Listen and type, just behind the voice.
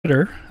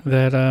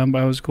that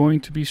I was going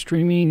to be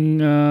streaming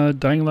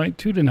Dying Light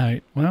 2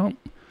 tonight. Well,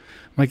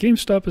 my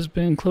GameStop has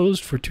been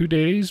closed for 2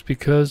 days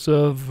because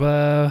of,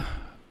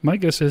 my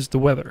guess is the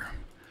weather.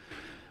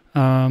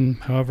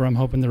 However, I'm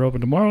hoping they're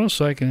open tomorrow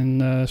so I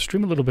can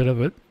stream a little bit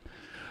of it.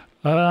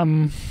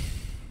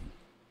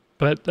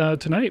 But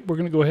tonight we're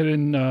going to go ahead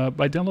and I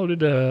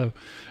downloaded a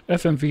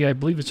FMV. I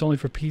believe it's only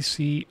for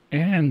PC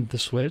and the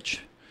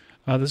Switch.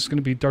 This is going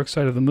to be Dark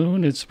Side of the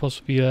Moon. It's supposed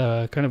to be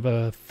a kind of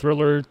a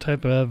thriller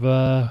type of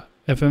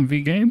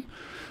FMV game.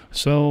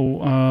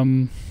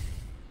 So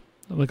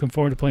looking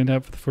forward to playing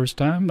that for the first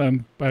time.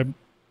 I'm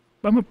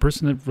a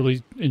person that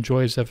really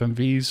enjoys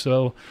FMVs.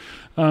 So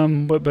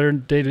what better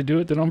day to do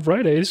it than on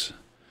Fridays?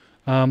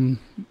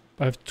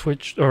 I've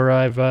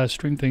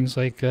streamed things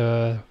like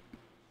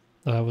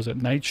was it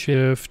Night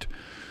Shift,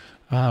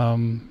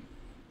 and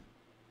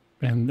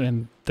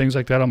things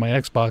like that on my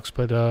Xbox,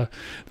 but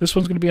this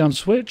one's going to be on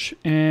Switch,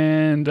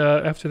 and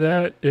after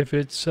that, if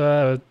it's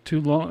not too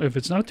long,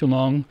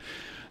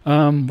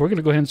 we're going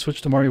to go ahead and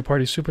switch to Mario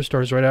Party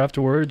Superstars right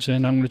afterwards,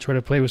 and I'm going to try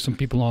to play with some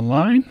people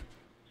online.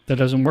 If that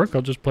doesn't work,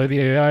 I'll just play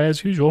the AI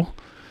as usual.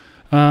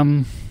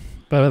 But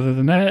other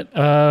than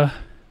that,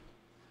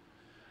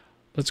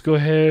 let's go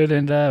ahead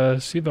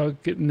and see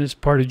about getting this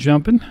party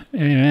jumping,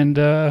 and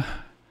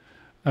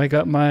I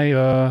got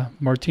my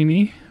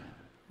martini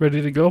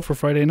ready to go for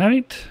Friday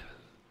night.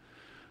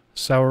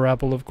 Sour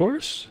apple, of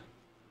course.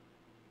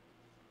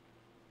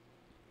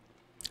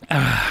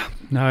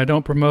 Now, I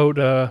don't promote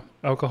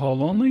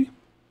alcohol only.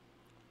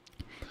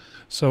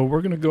 So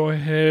we're going to go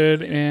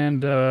ahead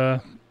and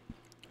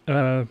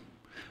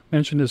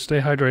mention to stay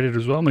hydrated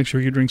as well. Make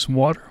sure you drink some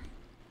water.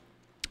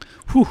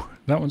 Whew,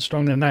 that one's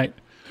strong tonight.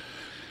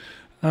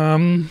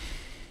 But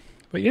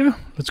yeah,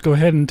 let's go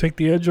ahead and take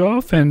the edge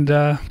off, and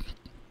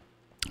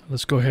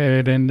let's go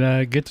ahead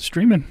and get to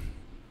streaming.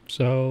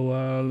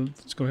 So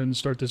let's go ahead and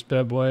start this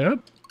bad boy up.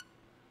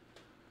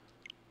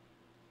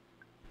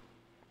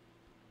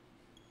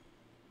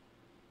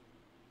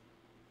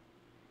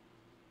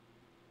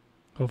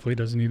 Hopefully it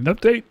doesn't need an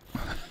update.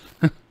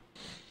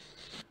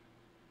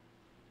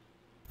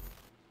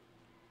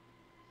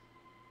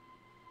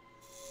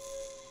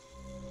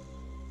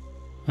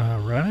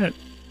 All right.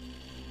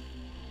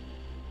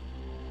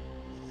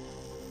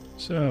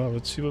 So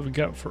let's see what we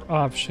got for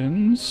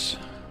options.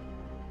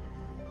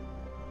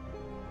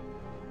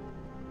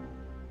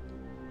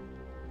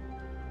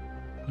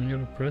 I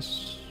gotta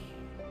press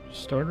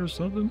start or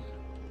something.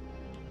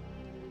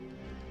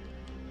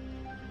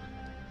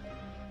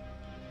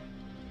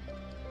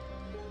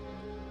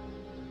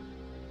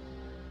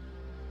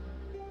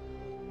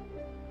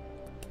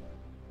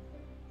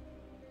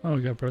 Oh,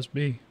 we gotta press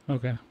B.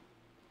 Okay.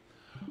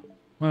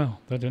 Well,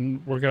 that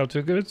didn't work out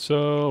too good,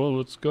 so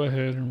let's go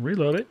ahead and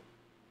reload it.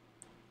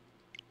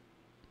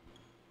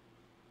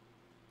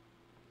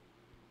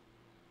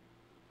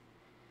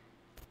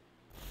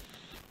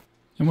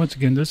 And once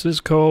again, this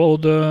is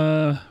called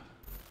Other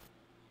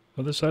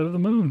Side of the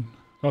Moon.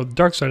 Oh,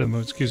 Dark Side of the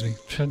Moon, excuse me.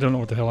 I don't know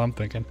what the hell I'm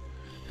thinking.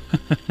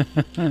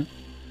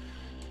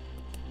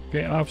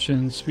 Okay,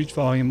 options, speech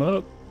volume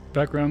up,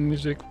 background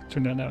music,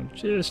 turn that down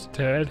just a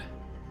tad.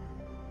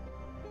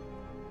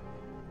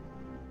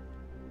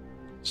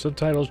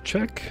 Subtitles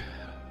check,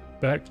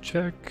 back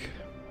check.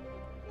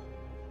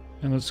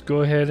 And let's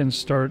go ahead and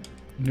start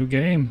new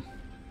game.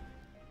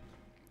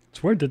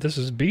 It's weird that this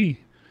is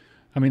B.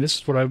 I mean, this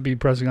is what I would be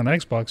pressing on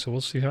Xbox, so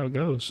we'll see how it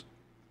goes.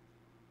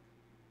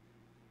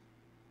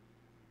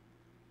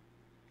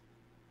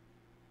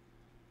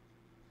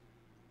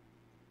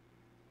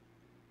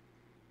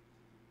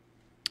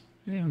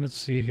 Yeah, let's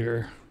see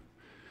here.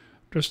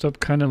 Dressed up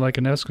kind of like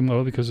an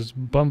Eskimo because it's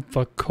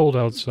bumfuck cold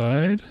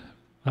outside.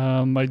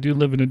 I do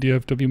live in a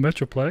DFW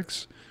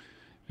Metroplex,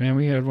 and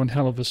we had one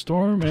hell of a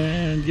storm,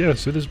 and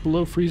yes, it is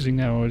below freezing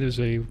now. It is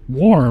a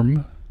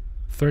warm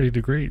 30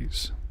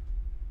 degrees.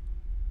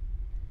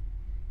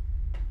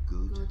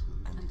 Good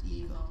and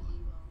evil,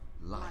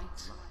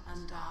 light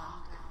and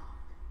dark,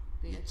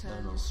 the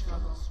eternal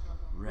struggle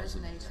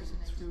resonating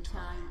through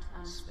time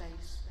and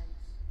space.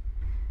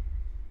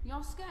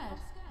 You're scared,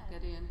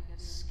 Gideon.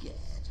 Scared?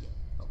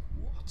 Of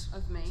what?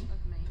 Of me.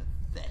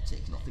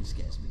 Pathetic. Nothing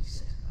scares me,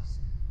 Sarah.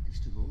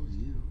 Least of all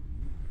you.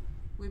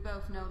 We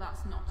both know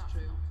that's not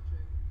true.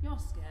 You're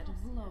scared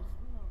of love.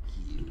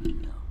 You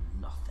know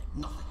nothing.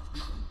 Nothing of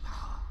true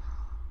power.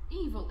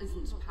 Evil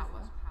isn't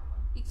power.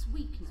 It's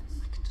weakness.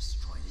 I can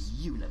destroy the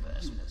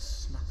universe with a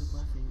snap of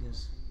my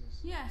fingers.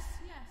 Yes,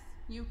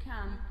 you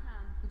can.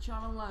 But you're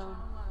alone.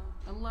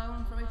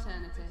 Alone for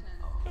eternity.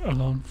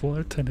 Alone for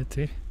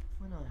eternity.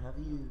 When I have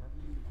you.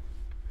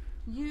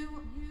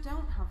 You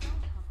don't have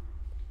it.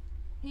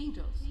 He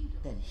does.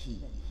 Then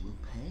he will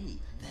pay.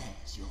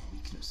 There's your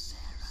weakness,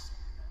 Sarah.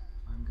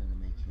 I'm gonna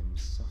make him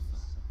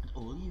suffer. And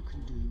all you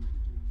can do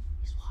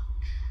is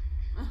watch.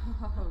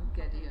 Oh,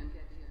 Gideon.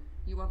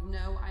 You have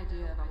no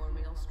idea of our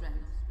real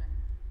strength.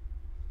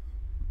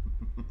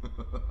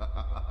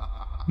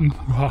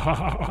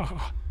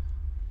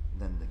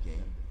 Then the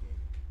game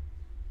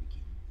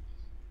begins.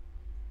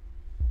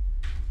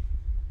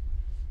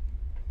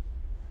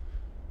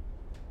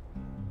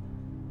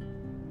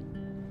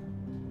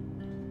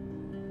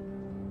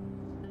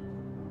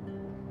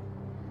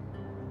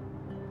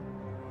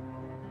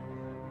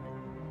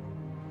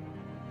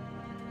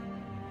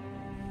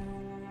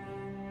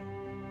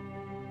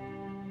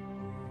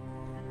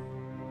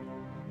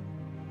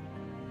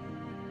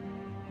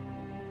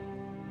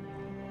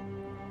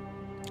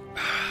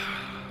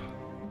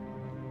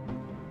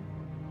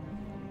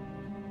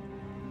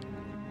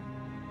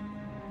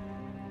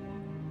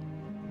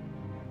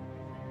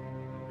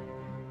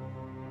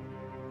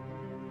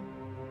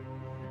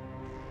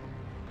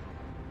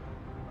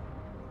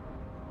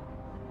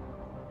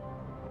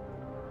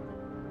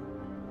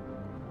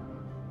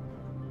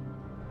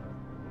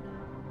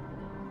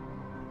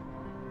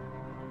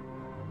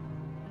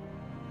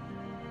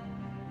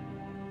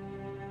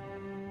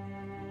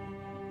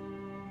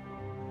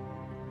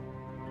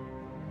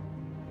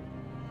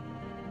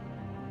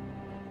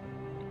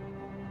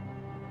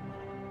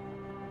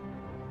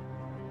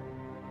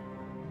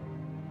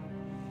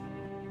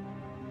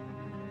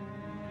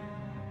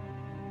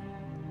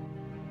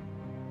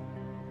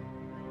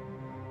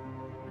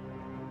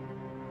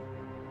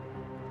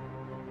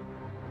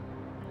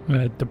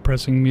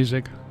 Depressing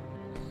music.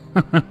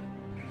 That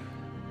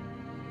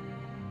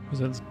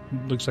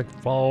looks like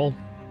fall.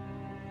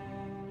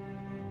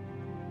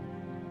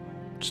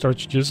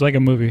 Starts just like a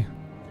movie.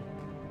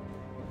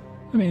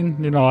 I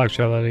mean, in all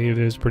actuality, it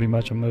is pretty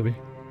much a movie.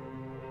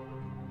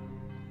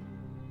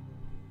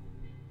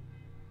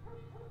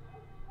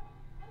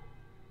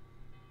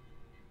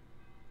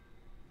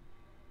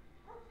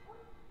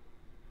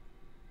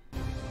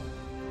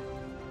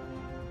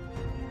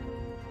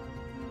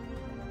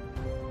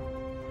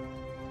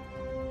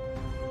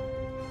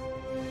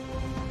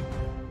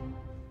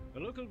 The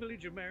local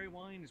village of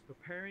Merrywine is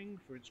preparing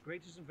for its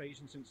greatest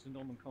invasion since the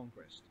Norman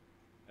Conquest,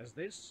 as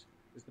this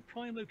is the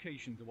prime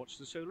location to watch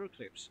the solar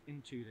eclipse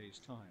in 2 days'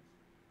 time.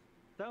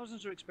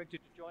 Thousands are expected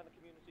to join the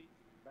community.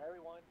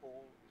 Merrywine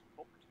Hall is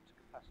booked to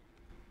capacity.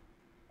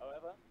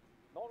 However,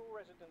 not all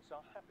residents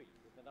are happy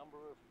with the number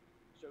of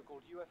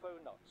so-called UFO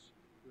nuts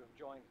who have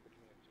joined the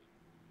community.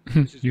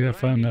 This is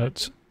UFO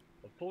nuts.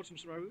 Of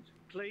Portsmouth Road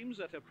claims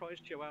that a prize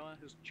chihuahua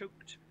has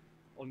choked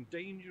on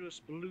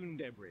dangerous balloon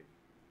debris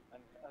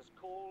and has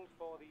called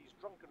for these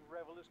drunken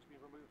revelers to be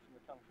removed from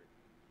the country.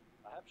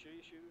 Perhaps your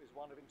issue is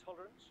one of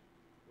intolerance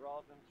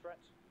rather than threat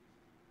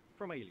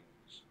from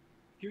aliens.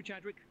 Hugh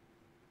Chadwick,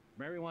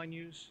 Merrywine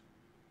News,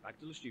 back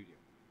to the studio.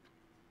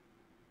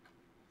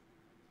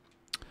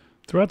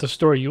 Throughout the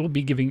story, you will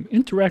be giving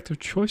interactive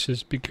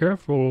choices. Be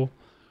careful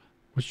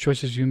which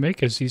choices you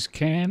make, as these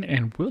can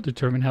and will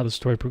determine how the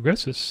story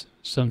progresses.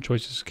 Some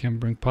choices can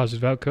bring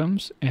positive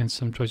outcomes, and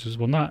some choices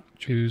will not.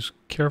 Choose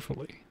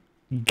carefully.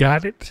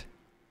 Got it?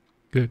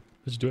 Good.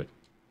 Let's do it.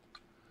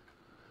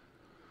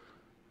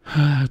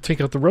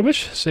 Take out the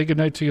rubbish. Say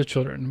goodnight to your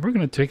children. We're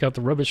going to take out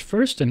the rubbish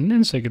first and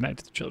then say goodnight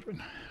to the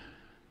children.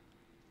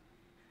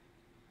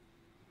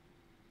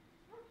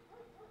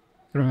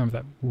 Remember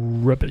that.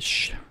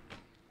 Rubbish.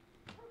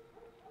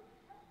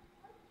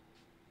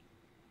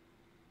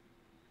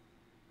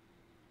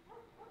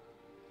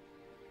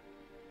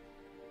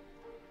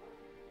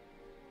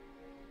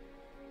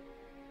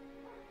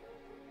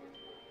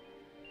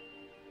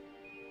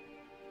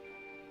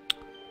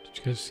 Did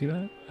you guys see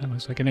that? That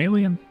looks like an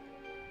alien.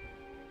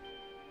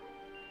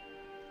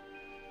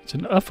 It's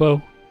an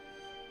UFO.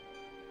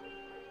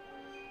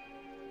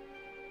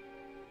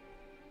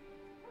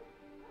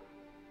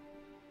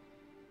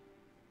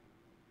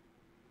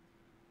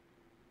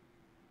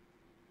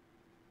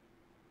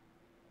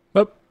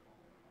 Up.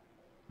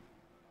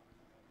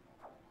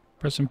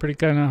 Pressing pretty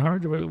kind of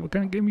hard. What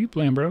kind of game are you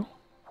playing, bro?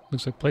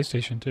 Looks like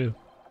PlayStation 2.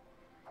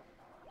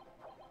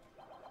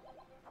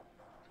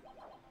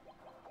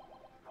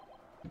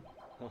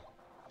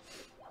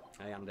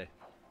 Hey Andy,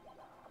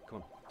 come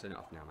on, turn it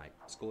off now, mate.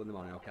 School in the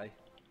morning, okay?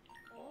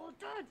 Oh,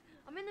 Dad,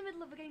 I'm in the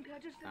middle of a game. Can I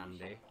just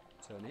finish? Andy,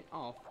 turn it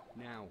off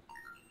now.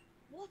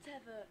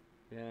 Whatever.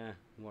 Yeah,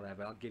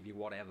 whatever. I'll give you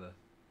whatever.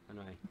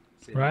 Anyway,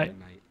 see you Right. later,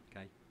 mate.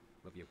 Okay,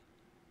 love you.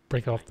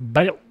 Break off the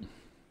belt.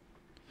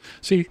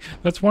 See,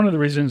 that's one of the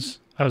reasons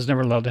I was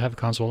never allowed to have a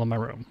console in my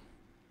room.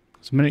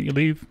 'Cause the minute you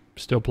leave,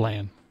 still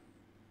playing.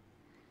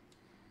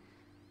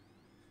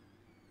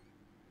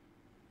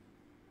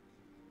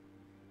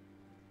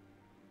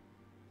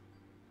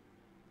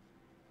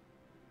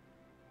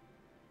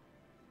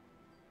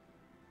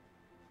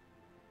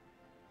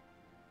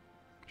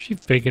 She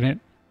faking it.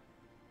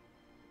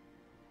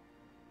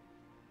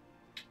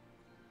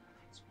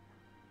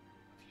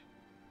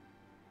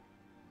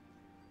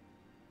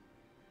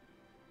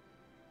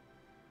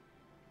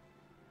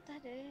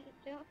 Daddy,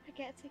 don't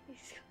forget to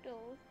kiss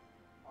Scuddles.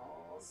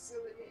 Oh,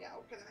 silly,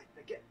 how can I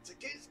forget to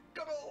kiss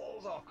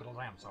Cuddles? Oh, Cuddles,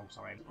 I am so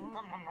sorry.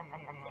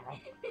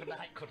 Good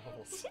night,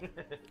 Cuddles.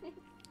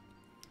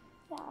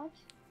 Dad,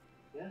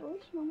 Yeah? I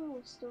wish Mama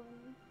was still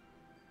in.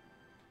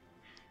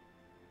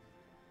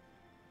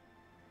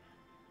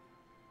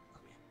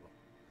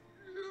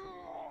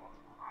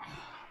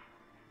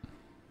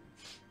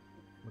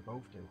 We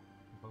both do. We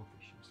both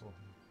wish it was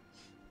lovely.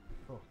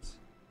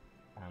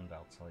 But, and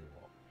I'll tell you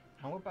what,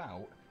 how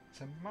about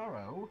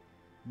tomorrow,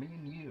 me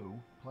and you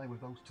play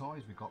with those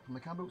toys we got from the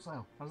cab boot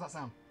sale? How does that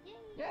sound?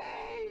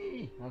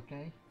 Yay!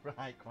 Okay,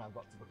 right, come on, I've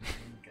got to go to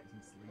sleep, get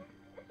some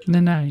sleep.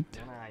 Good night.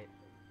 Good night.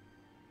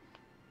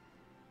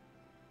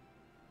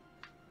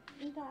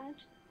 Dad,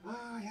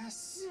 Ah,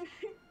 yes.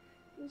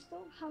 you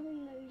stop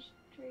having those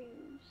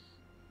dreams.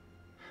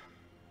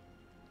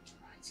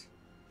 Right.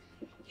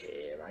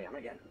 Here I am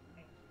again.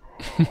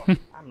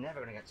 I'm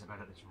never going to get to bed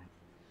at this rate.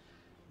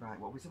 Right,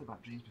 what we said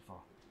about dreams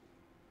before.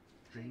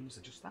 Dreams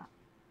are just that.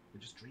 They're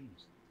just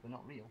dreams. They're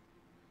not real.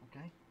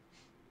 Okay?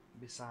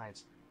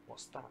 Besides,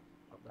 what's that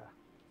up there?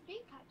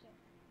 Dreamcatcher.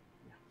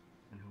 Yeah.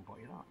 And who bought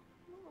you that?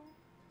 Mama.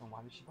 And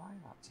why did she buy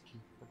that? To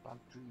keep the bad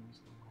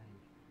dreams away.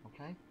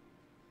 Okay?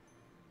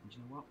 And do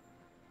you know what?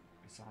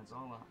 Besides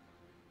all that,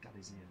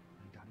 Daddy's here.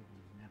 And Daddy will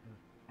never,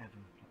 ever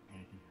let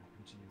anything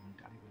happen to you. And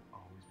Daddy will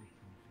always be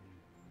here for you.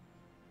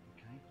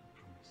 Okay? I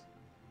promise.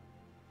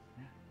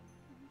 Yeah?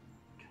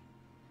 Okay.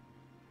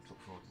 Let's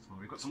look forward to tomorrow.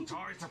 We've got some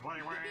toys to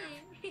play with.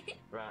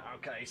 Right,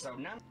 okay, so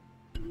now.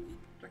 Do you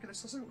reckon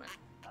this will suit me?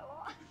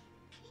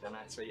 Good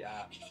night,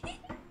 sweetheart.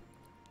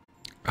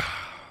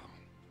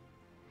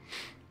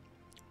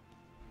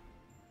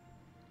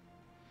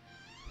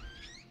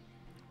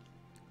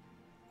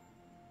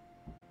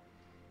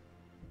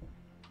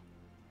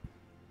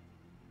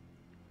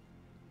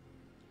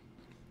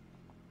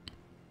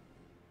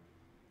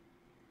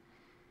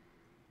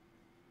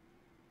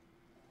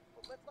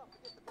 let's not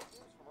forget the big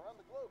news from around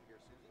the globe here,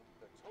 Susie.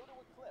 The total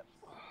eclipse.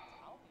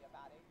 Tell me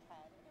about it,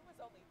 Ken. It was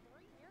only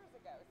 3 years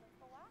ago since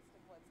the last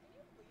eclipse. Can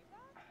you believe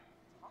that?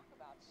 Talk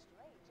about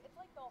strange. It's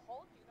like the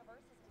whole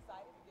universe has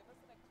decided to give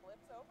us an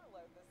eclipse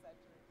overload this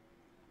century.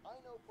 I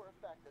know for a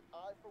fact that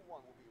I, for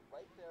one, will be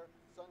right there,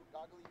 sun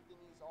goggly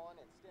thingies on,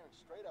 and staring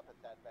straight up at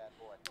that bad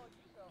boy. Well,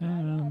 you go right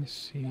ahead Let and me do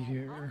see that.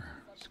 here.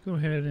 I'll do Let's go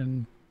ahead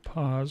and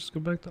pause. Go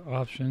back to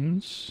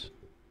options.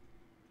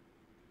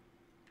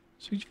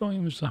 Speech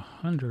volume is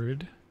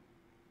 100.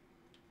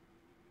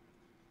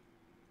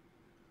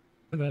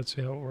 Let's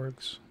see how it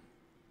works.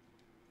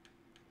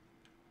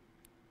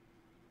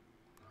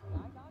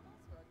 eye goggles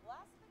for a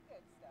glass of the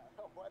good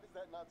stuff. Why does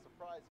that not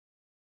surprise me?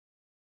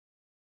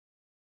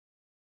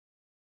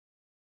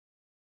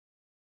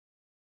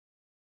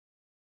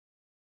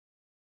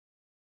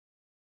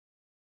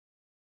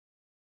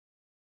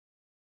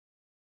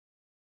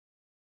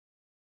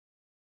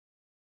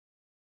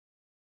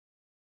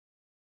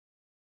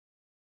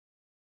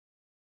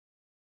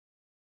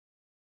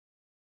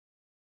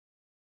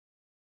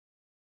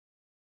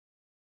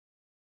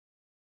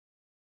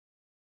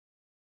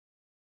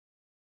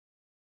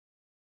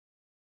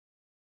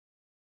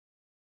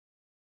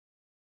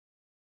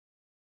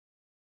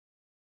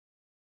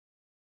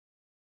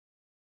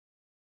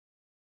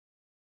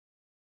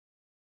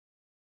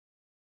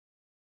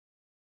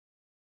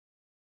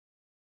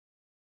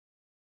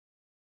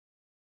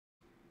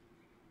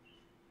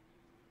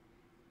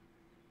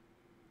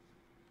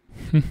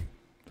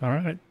 All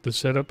right, the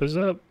setup is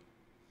up.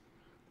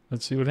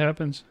 Let's see what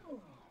happens.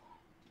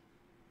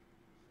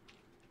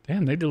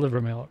 Damn, they deliver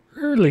mail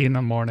early in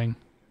the morning.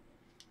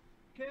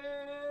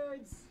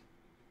 Kids!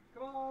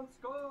 Come on,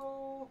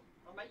 school!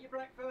 I'll make you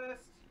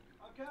breakfast.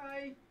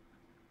 Okay?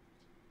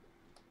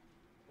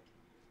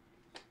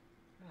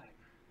 Right.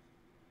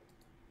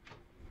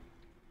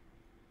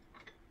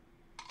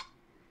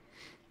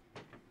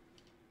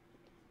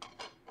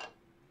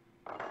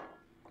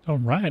 All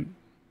right,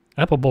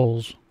 apple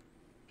bowls.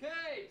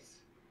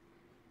 Kids!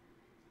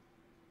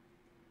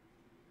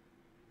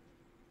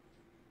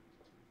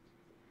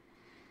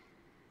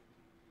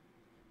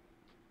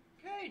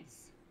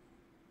 Kids!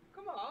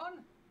 Come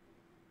on!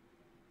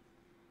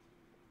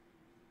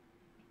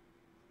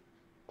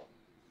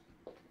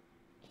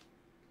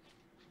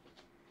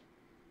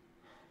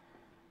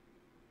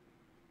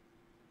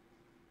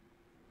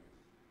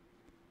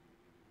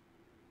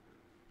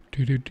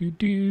 Do do do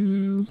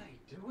do. What are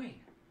they doing?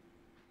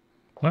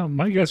 Well,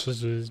 my guess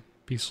was to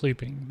be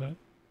sleeping, but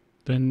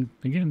then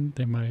again,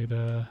 they might.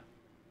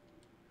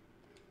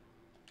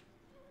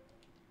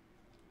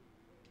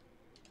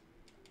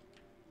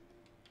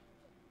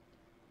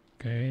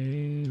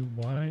 Okay,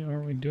 why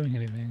aren't we doing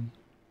anything?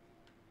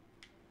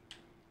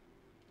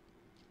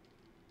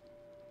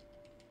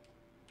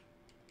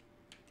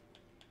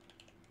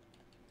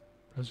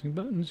 Pressing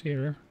buttons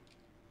here.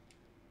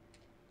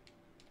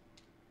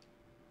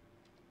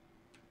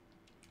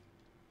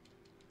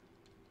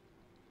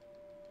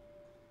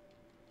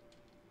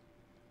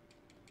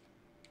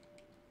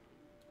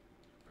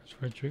 Press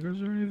red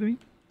triggers or anything?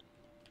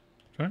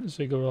 Trying to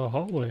say go to the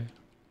hallway.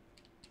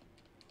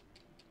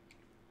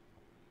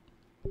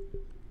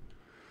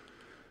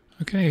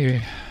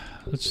 Okay,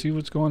 let's see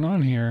what's going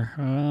on here.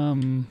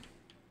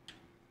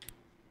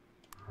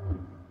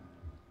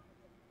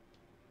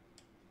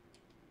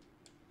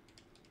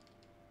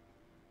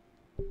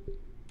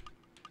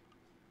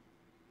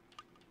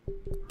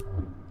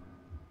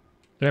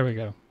 There we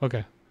go.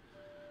 Okay.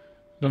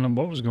 Don't know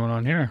what was going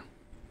on here.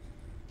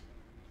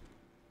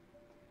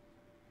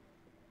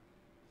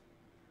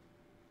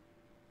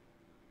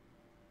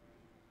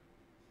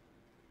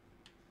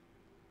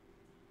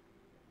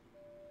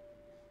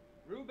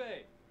 Ruby!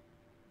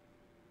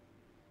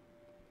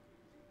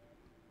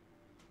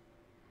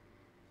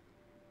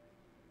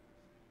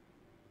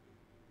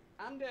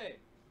 Andy!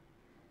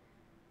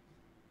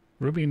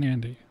 Ruby and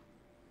Andy.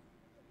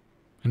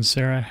 And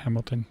Sarah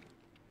Hamilton.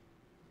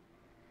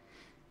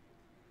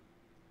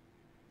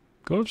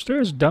 Go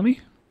upstairs,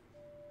 dummy.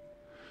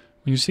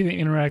 When you see the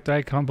interact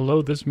icon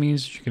below, this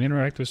means that you can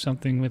interact with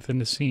something within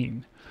the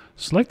scene.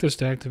 Select this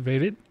to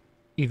activate it,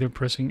 either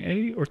pressing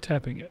A or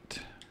tapping it.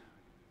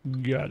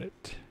 Got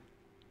it.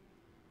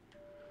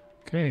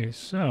 Okay,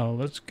 so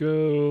let's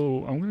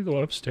go. I'm going to go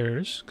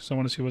upstairs because I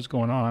want to see what's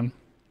going on.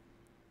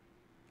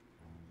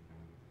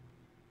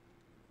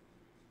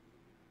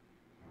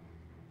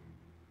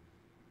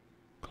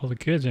 Call the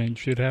kids, ain't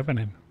shit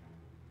happening.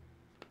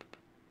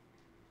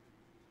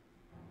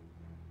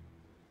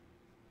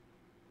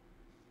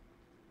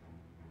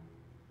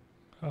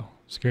 Oh,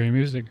 scary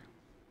music.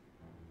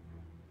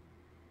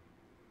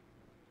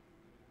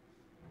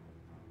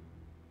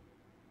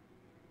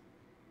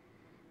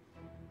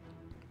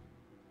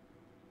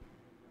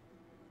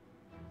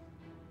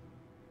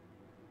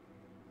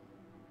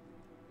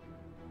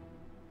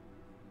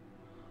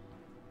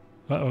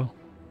 Uh-oh.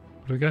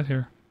 What do we got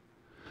here?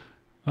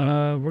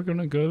 We're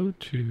gonna go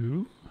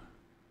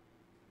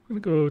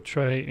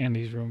try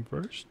Andy's room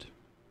first.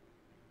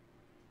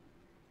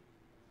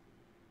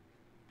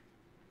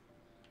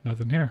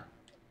 Nothing here.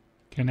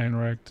 Can't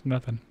interact.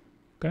 Nothing.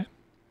 Okay.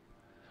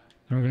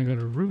 Then we're gonna go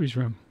to Ruby's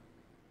room.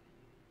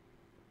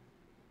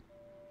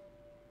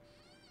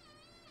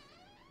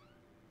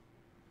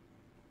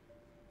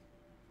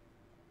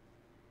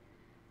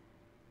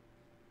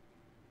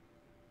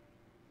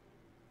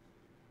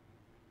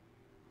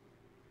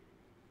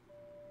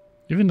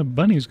 Even the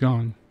bunny's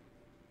gone.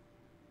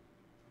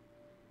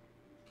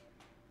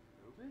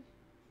 Ruby?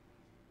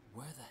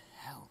 Where the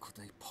hell could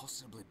they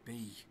possibly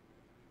be?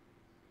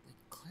 They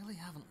clearly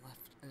haven't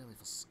left early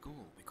for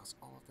school because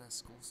all of their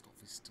school stuff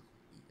is still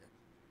here.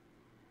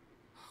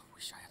 I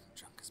wish I hadn't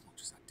drunk as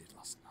much as I did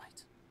last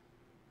night.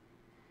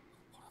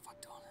 What have I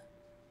done?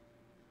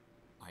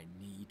 I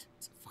need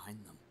to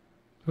find them.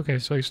 Okay,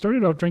 so he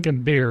started off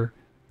drinking beer,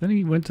 then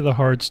he went to the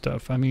hard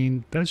stuff. I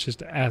mean, that's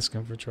just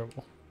asking for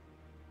trouble.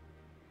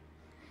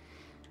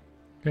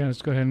 Okay,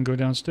 let's go ahead and go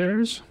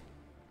downstairs.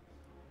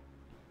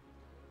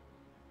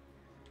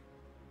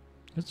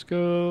 Let's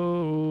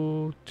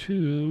go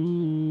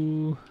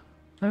to...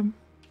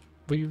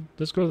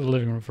 let's go to the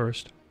living room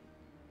first.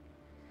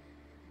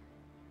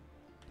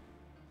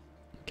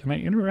 Can I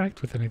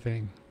interact with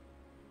anything?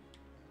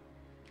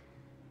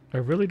 I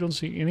really don't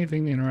see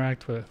anything to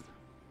interact with.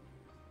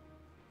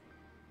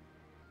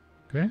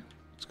 Okay,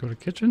 let's go to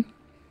kitchen.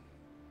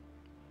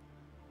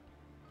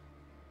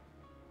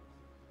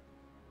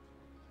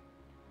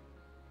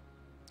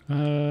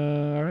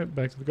 Alright,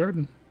 back to the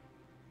garden.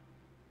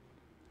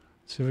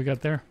 Let's see what we got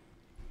there.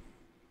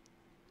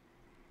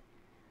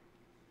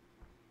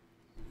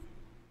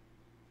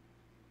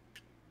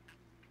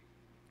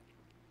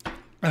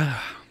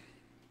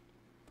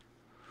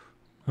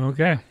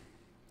 Okay.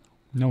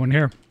 No one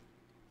here.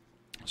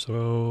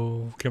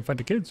 So, can't find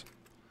the kids.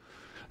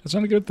 That's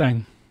not a good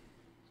thing.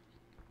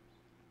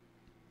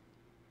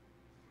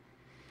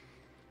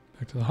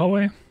 Back to the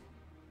hallway. If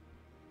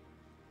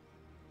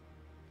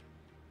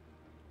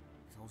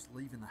I was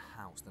leaving the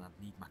house, then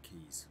I'd need my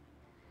keys.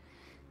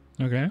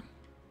 Okay.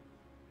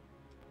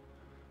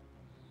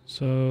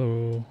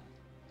 So...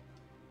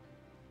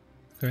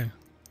 Okay.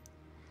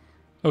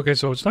 Okay,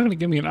 so it's not going to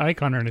give me an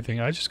icon or anything.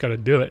 I just got to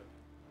do it.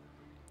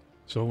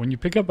 So when you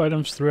pick up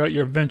items throughout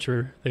your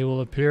adventure, they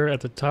will appear at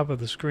the top of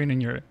the screen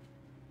in your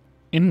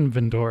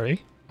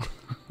inventory.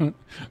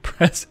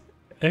 Press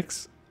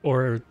X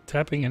or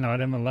tapping an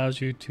item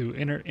allows you to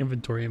enter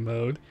inventory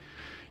mode.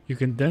 You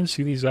can then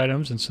see these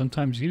items and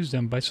sometimes use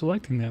them by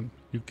selecting them.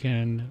 You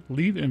can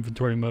leave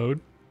inventory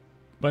mode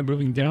by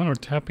moving down or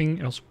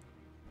tapping else.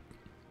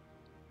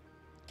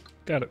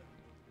 Got it.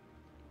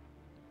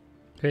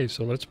 Okay,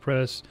 so let's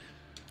press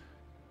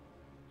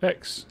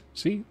X.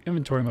 See?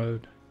 Inventory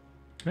mode.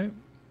 Okay.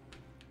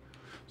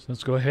 So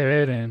let's go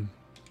ahead and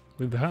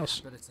leave the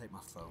house. Better take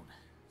my phone,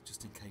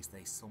 just in case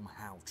they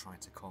somehow try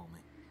to call me.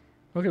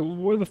 Okay, well,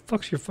 where the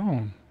fuck's your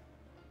phone?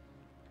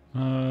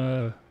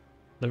 Living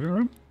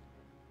room?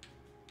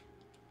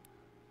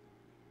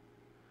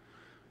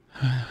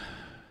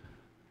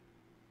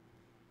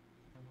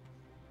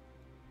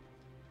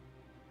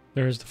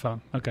 There's the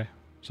phone. Okay,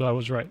 so I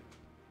was right.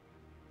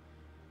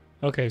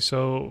 Okay,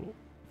 so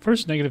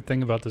first negative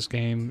thing about this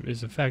game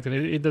is the fact that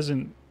it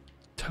doesn't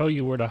tell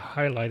you where to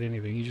highlight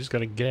anything. You just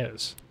gotta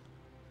guess.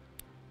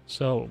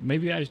 So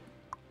maybe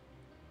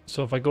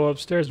so if I go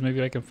upstairs,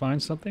 maybe I can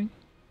find something.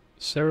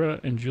 Sarah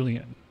and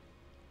Julian.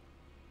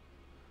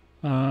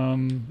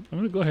 I'm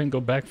gonna go ahead and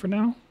go back for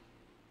now.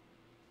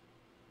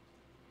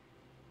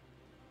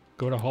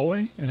 Go to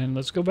hallway, and then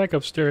let's go back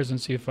upstairs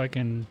and see if I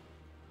can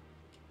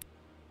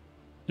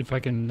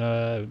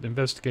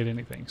investigate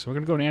anything. So we're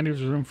gonna go to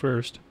Andy's room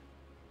first.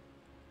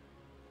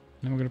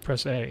 And then we're gonna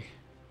press A.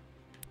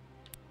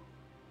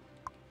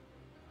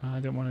 I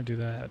didn't want to do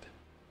that.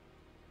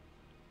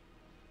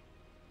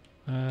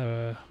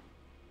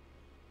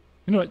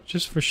 You know what?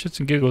 Just for shits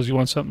and giggles, you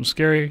want something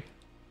scary?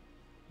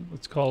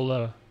 Let's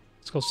call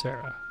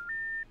Sarah.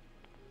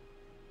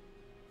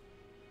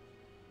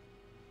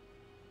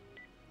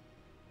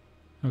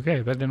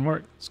 Okay, that didn't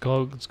work. Let's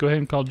go ahead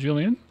and call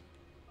Julian.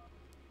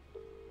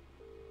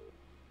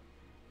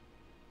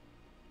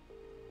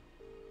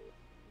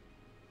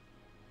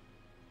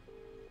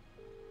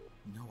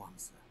 No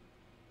answer.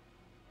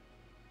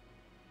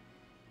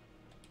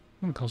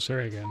 I'm gonna call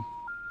Sarah again.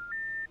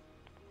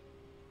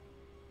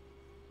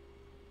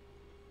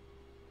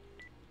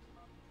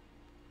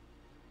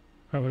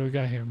 Alright, what do we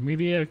got here?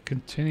 Media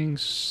containing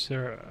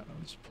Sarah.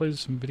 Let's play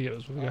some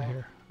videos. What do we got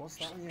here? What's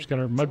that? She's got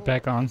her mud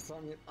pack on.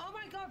 Oh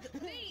my god,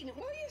 Dean,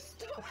 will you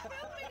stop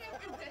filming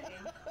everything?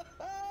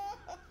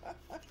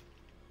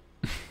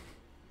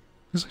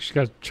 Looks like she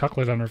got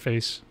chocolate on her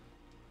face.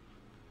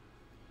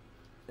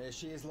 Here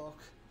she is, look.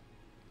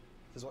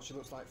 This is what she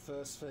looks like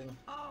first thing.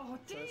 Oh,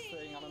 Dean! First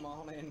thing on the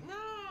morning.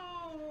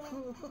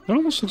 No! That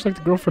almost looks like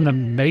the girl from The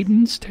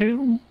Maiden's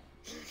Tale.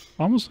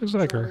 Almost looks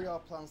like So what are her. your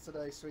plans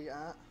today,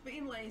 sweetheart?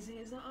 Being lazy,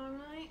 is that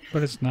alright?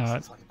 But it's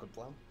not. Sounds like a good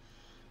plan.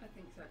 I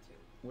think so too.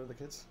 Where are the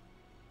kids?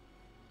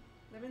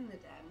 They're in the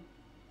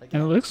den.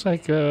 And it looks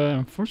like,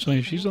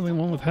 unfortunately, she's the only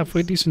one with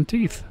halfway decent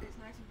teeth. It's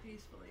nice and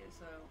peaceful here,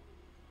 so...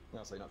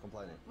 else, so you're not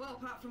complaining? Well,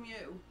 apart from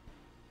you.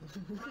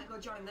 I might go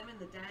join them in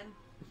the den.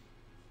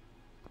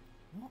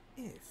 What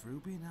if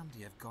Ruby and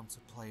Andy have gone to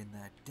play in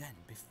their den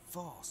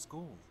before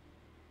school?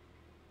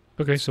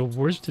 Okay, so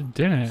where's the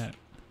den at?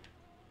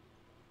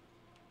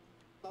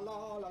 La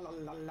la la la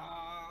la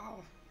la.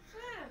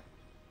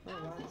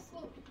 Ah,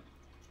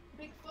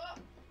 Bigfoot.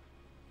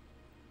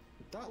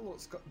 That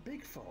looks got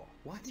Bigfoot.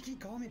 Why did you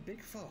call me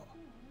Bigfoot?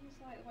 It's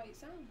like the way it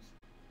sounds.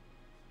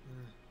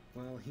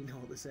 Well, you know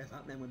what they say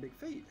about men with big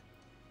feet.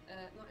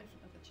 Not in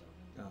front of the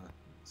children. Oh,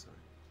 sorry.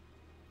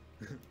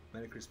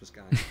 Merry Christmas,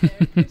 guys.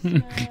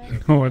 Merry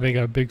Christmas. Oh, they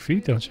got big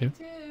feet, don't you?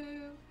 Too.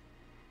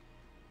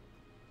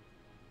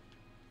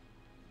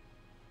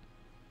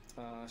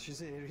 She's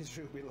here, is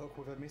Ruby, look,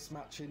 with her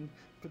mismatching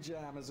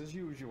pyjamas as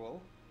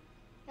usual.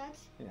 Dad?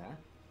 Yeah.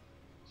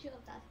 Shut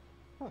up, Dad.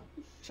 Oh,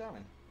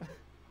 charming.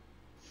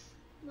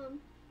 Mum?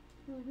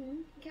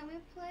 Can we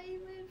play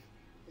with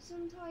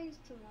some toys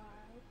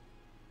tomorrow?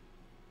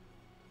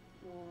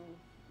 No,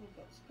 we've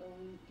got to go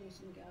and do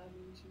some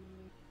gardening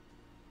tomorrow.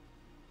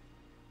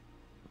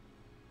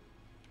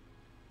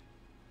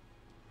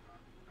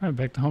 Alright,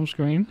 back to home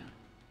screen.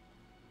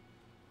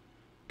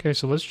 Okay,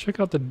 so let's check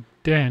out the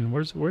den.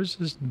 Where's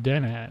this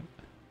den at?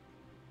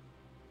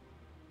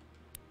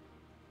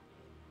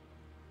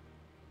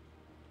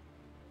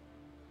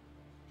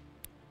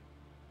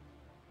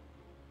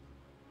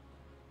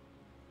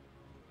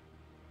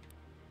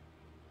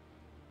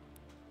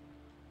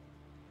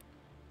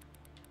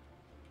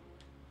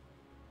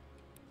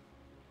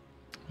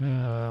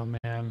 Oh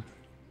man.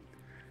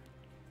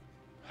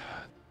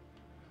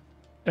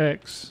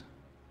 X.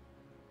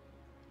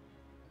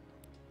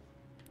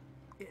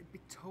 It'd be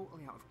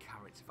totally out of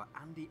character for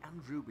Andy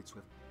and Ruby to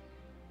have...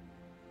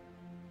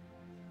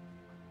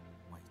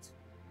 Wait,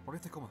 what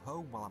if they come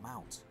home while I'm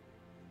out?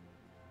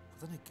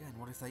 But then again,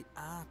 what if they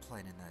are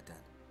playing in their den?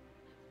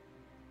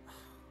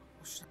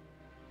 What should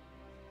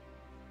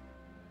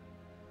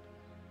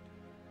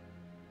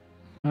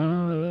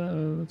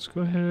Let's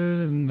go ahead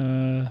and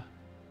let's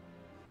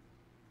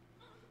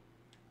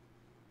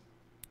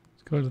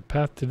go to the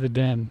path to the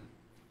den.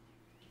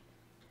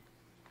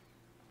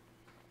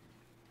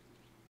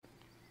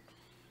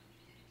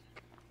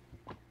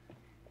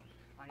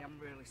 I am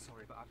really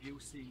sorry, but have you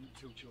seen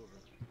two children?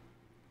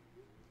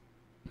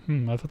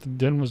 I thought the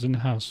den was in the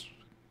house.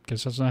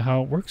 Guess that's not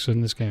how it works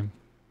in this game.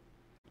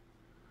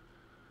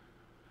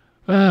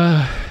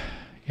 Yeah.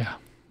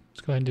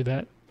 Let's go ahead and do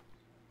that.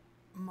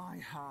 My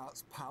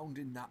heart's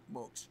pounding that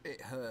much,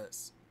 it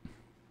hurts.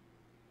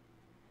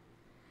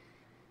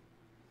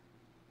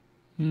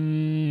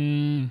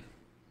 Do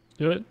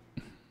it.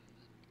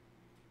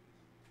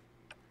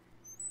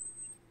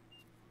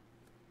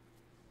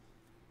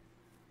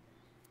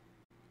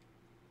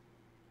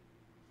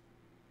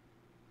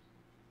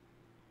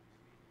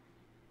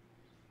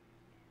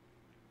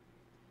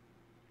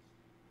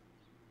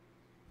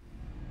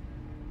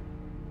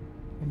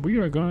 We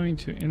are going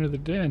to enter the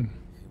den.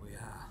 Here we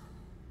are.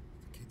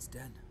 The kid's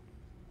den.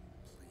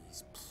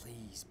 Please,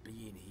 please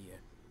be in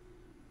here.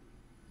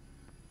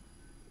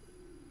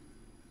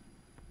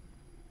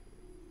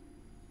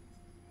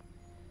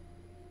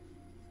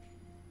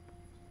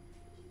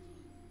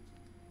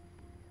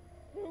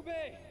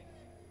 Ruby!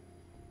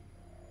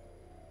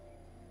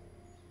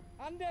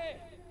 Andy!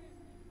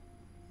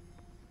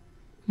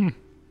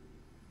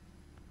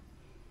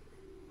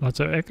 Lots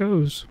of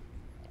echoes.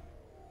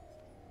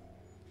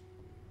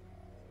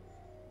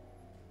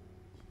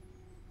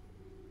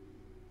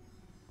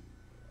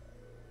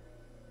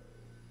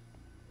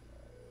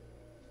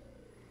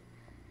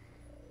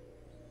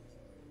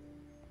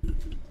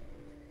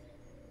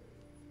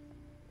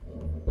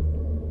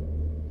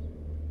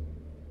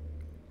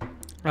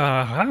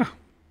 Aha!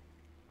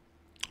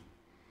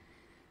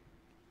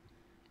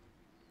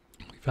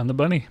 We found the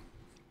bunny.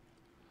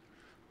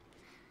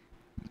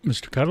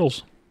 Mr.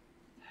 Cuddles.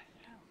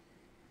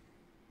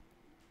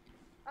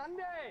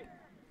 Andy!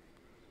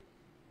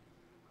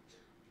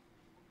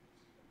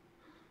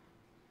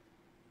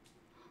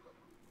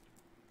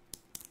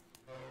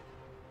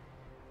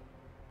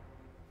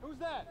 Who's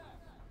there?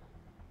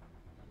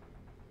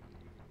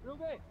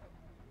 Ruby!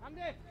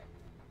 Andy!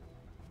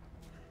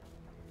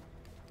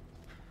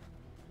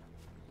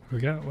 What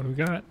do we got? What do we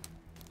got?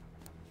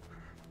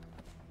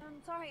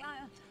 Sorry,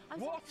 I'm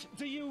What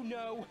do you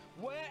know?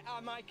 Where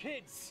are my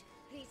kids?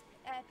 Please,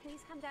 please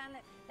come down.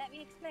 Let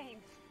me explain.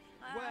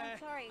 Where? I'm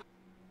sorry.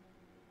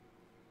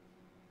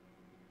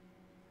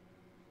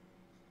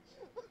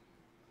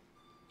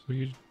 So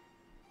you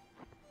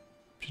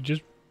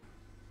just...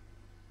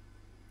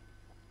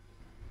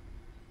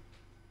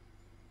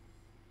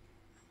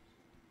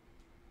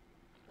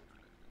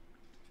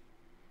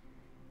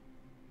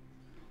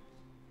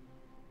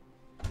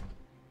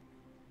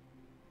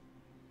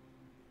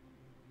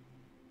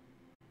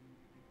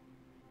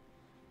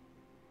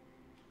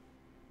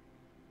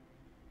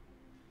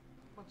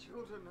 My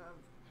children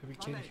Have you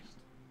have changed? vanished.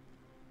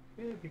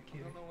 Yeah, big I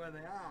kid. don't know where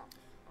they are.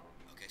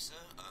 Okay, sir,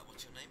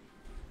 what's your name?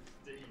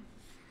 Dean.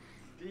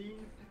 Dean,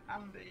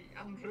 Andy,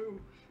 Andrew.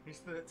 He's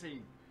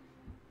 13.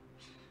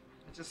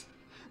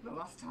 The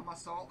last time I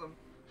saw them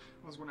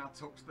was when I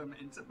tucked them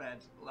into bed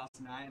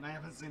last night, and I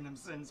haven't seen them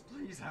since.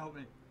 Please help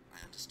me. I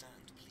understand,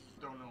 please.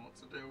 I don't know what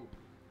to do.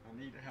 I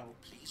need help.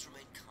 Please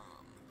remain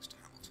calm, Mr.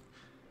 Hamilton.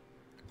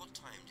 At what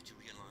time did you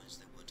realize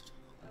they weren't at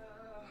home?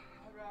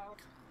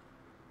 Around.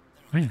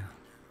 Man,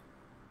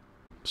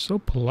 so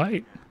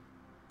polite.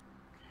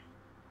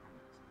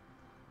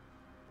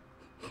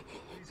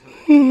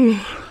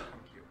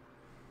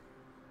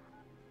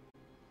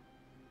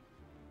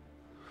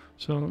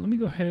 So let me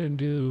go ahead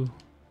and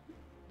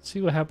see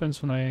what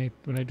happens when I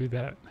do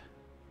that.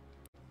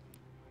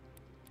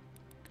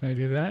 Can I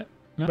do that?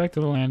 Now back to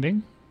the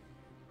landing.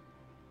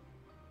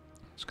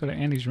 Let's go to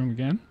Andy's room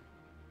again.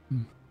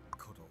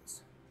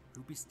 Cuddles.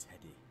 Ruby's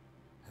teddy.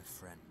 Her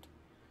friend.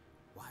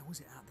 Why was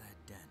it at their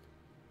den?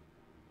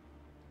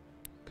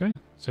 Okay,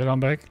 let's head on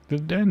back to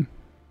the den.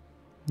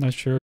 Not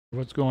sure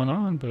what's going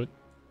on, but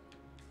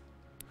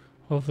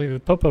hopefully the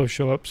popos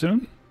show up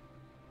soon.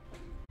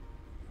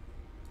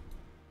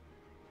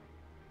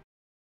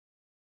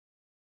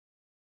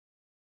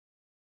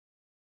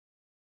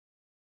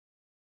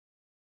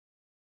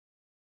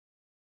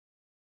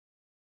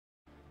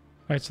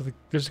 Alright, so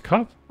there's a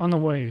cop on the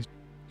way.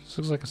 This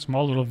looks like a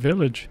small little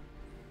village.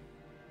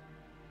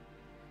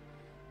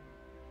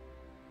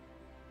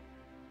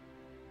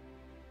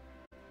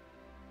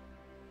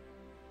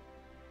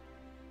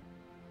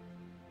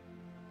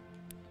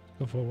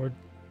 Go forward.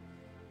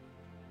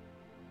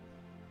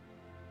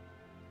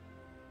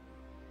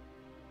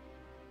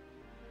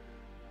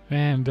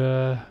 And,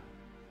 I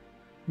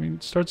mean,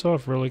 it starts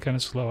off really kind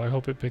of slow. I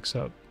hope it picks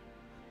up.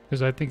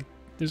 Because I think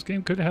this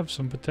game could have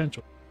some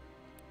potential.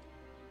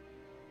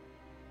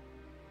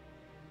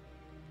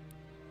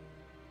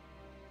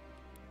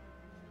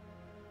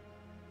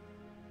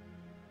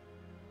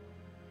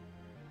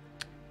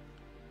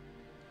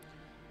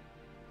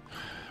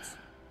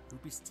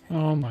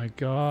 Oh my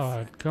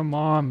god. Come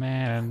on,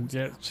 man.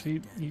 Yeah,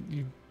 see,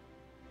 you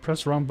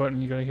press the wrong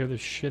button, you gotta hear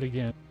this shit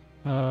again.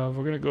 We're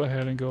gonna go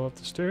ahead and go up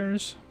the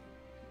stairs.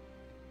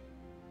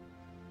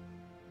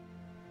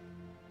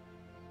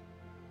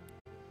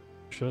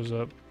 Shows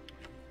up.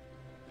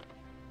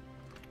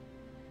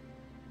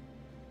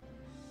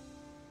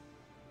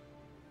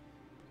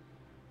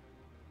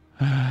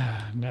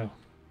 No.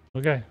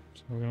 Okay,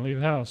 so we're gonna leave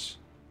the house.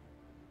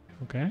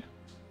 Okay.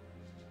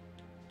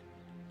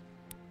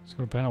 Let's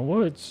go to Panel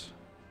Woods.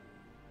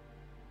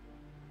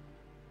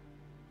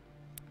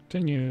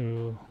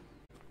 Continue.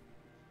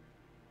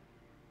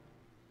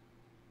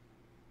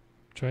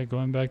 Try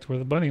going back to where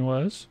the bunny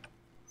was.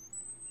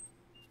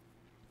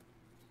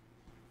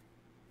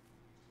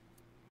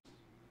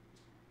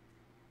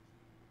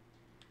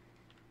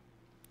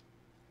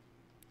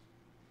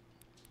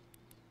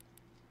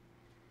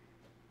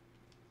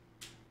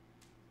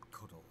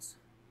 Cuddles.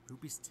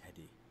 Ruby's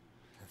teddy.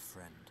 Her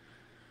friend.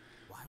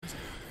 Why was it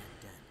at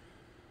their den?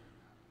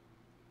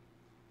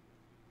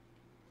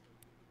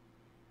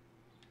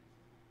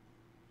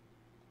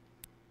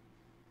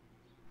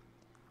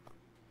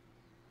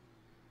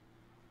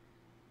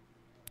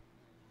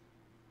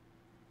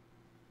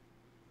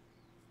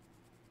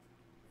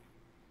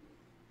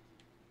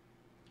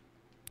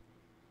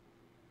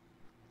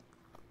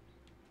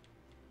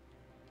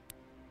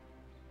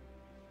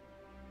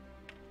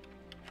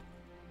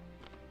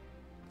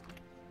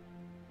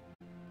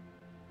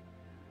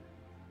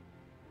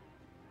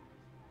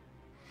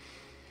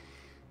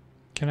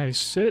 Can I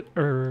sit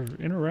or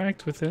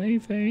interact with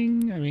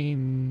anything? I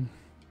mean,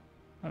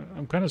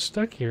 I'm kind of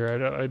stuck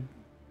here.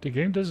 The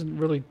game doesn't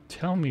really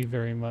tell me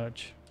very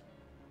much.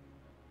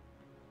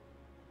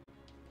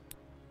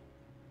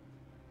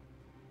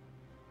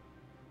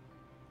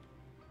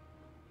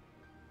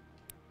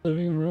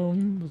 Living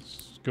room.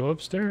 Let's go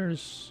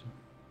upstairs.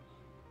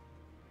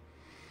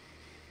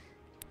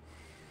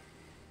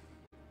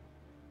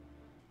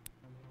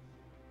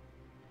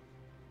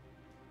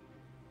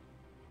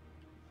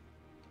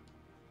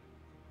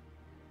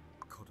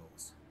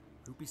 Cuddles.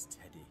 Ruby's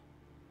teddy.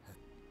 Her...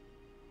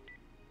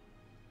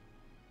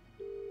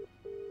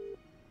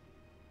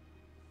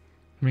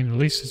 I mean, at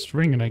least it's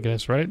ringing, I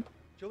guess, right?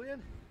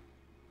 Julian?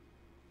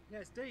 Yeah,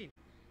 it's Dean.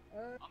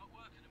 I'm at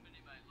work in a minute,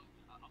 mate. Look,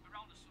 I'll be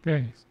round as soon.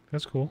 Okay,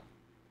 that's cool.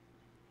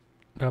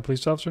 Got a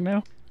police officer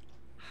now?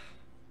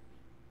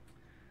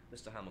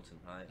 Mr. Hamilton,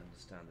 I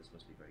understand this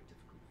must be very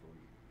difficult for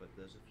you, but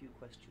there's a few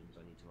questions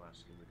I need to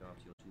ask in regard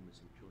to your two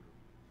missing children.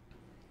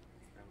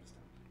 I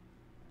understand.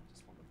 I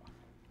just want them back.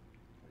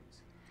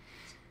 Please.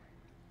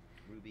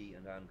 Ruby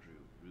and Andrew.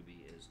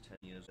 Ruby is 10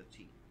 years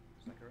 13.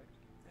 Is that correct?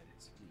 It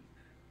is. Deep.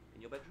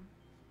 In your bedroom?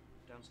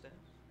 Downstairs?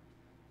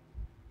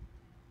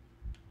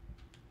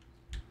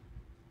 I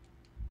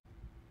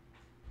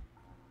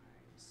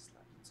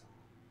slept on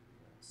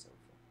the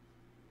sofa.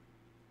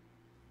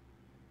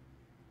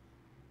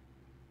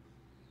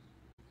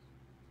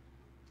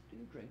 Do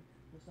you drink,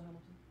 Mr.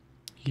 Hamilton?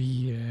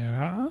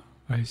 Yeah,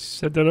 I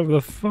said that over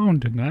the phone,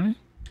 didn't I?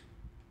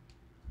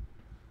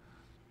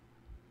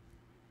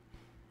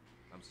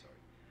 I'm sorry.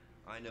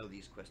 I know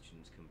these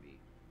questions can be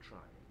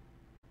trying.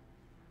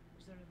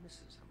 Was there a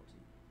Mrs. Hamilton?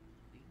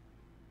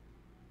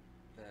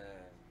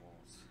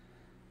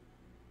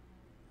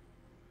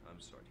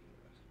 sorry to hear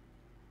that.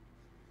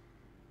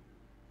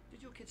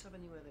 Did your kids have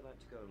anywhere they like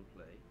to go and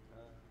play?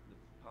 The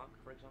park,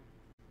 for example?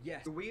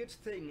 Yes. The weird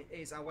thing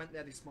is, I went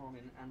there this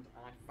morning and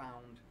I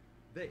found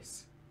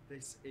this.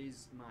 This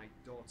is my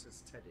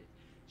daughter's teddy.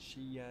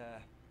 She,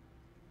 Any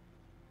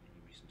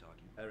recent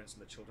argument? parents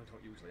and the children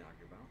don't usually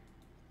argue about.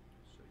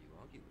 So you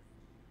argue with them?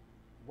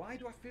 Why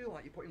do I feel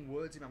like you're putting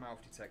words in my mouth,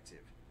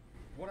 detective?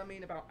 What I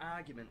mean about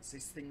arguments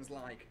is things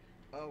like,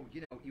 oh,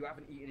 you know, you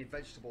haven't eaten any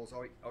vegetables,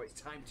 or it's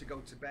time to go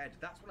to bed.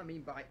 That's what I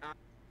mean by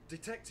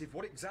detective,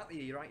 what exactly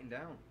are you writing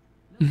down?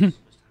 Notes,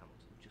 Mr.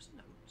 Hamilton, just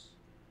notes.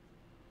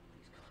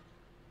 Please calm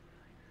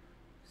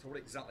down. So what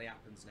exactly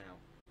happens now?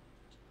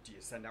 Do you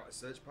send out a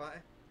search party?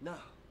 No,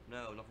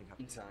 nothing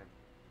happened. In time.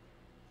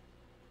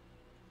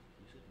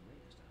 You sit and wait,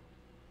 Mr.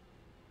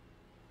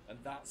 Hamilton. And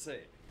that's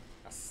it.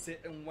 I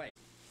sit and wait.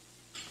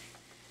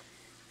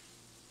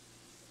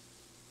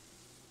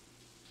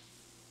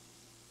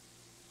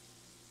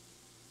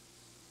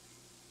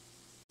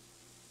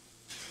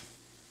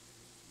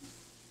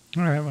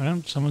 Alright,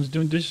 well, someone's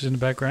doing dishes in the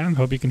background.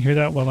 Hope you can hear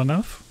that well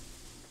enough.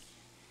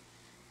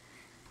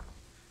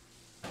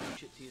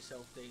 Shit to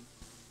yourself, Dean.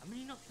 I mean,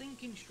 you're not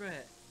thinking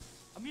straight.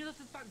 I mean, you left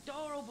the back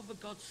door open, for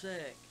God's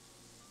sake.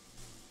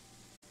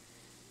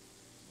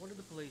 What did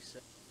the police say?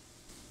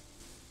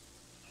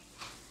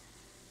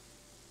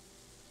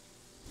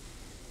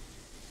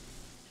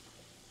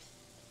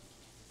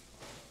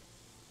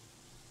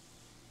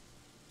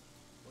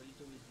 What you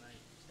do is,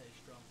 mate, stay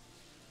strong.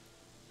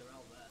 They're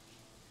out there.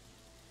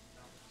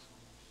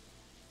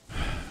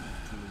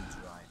 Julian's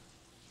right.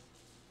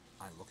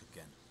 I look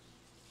again.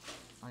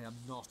 I am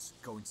not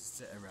going to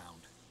sit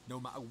around. No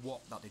matter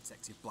what that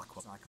Detective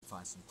Blackwell, I can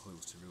find some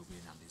clues to Ruby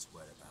and Andy's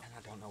whereabouts. And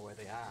I don't know where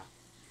they are.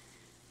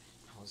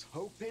 I was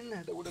hoping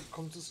they would have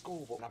come to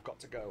school, but I've got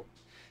to go.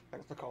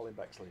 Thanks for calling,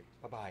 Bexley.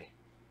 Bye-bye.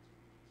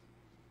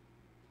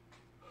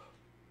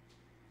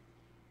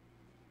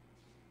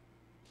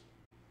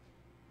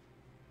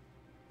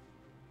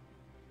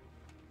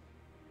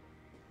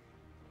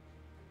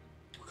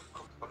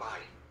 Bye-bye.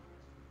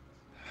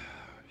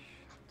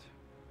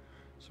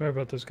 Sorry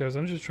about this, guys.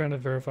 I'm just trying to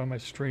verify my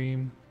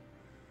stream.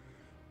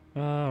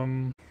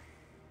 Trying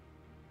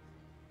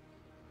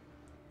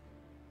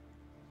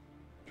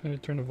to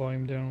turn the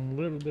volume down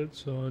a little bit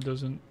so it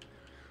doesn't.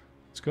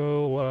 Let's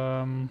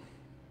go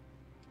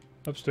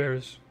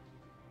upstairs.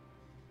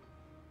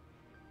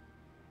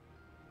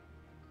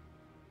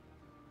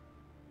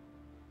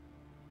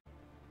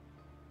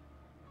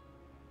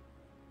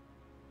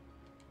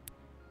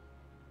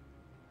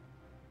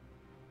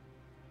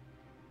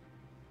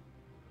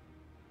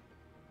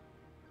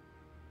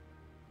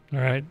 All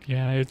right,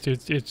 yeah,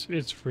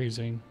 it's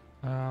freezing.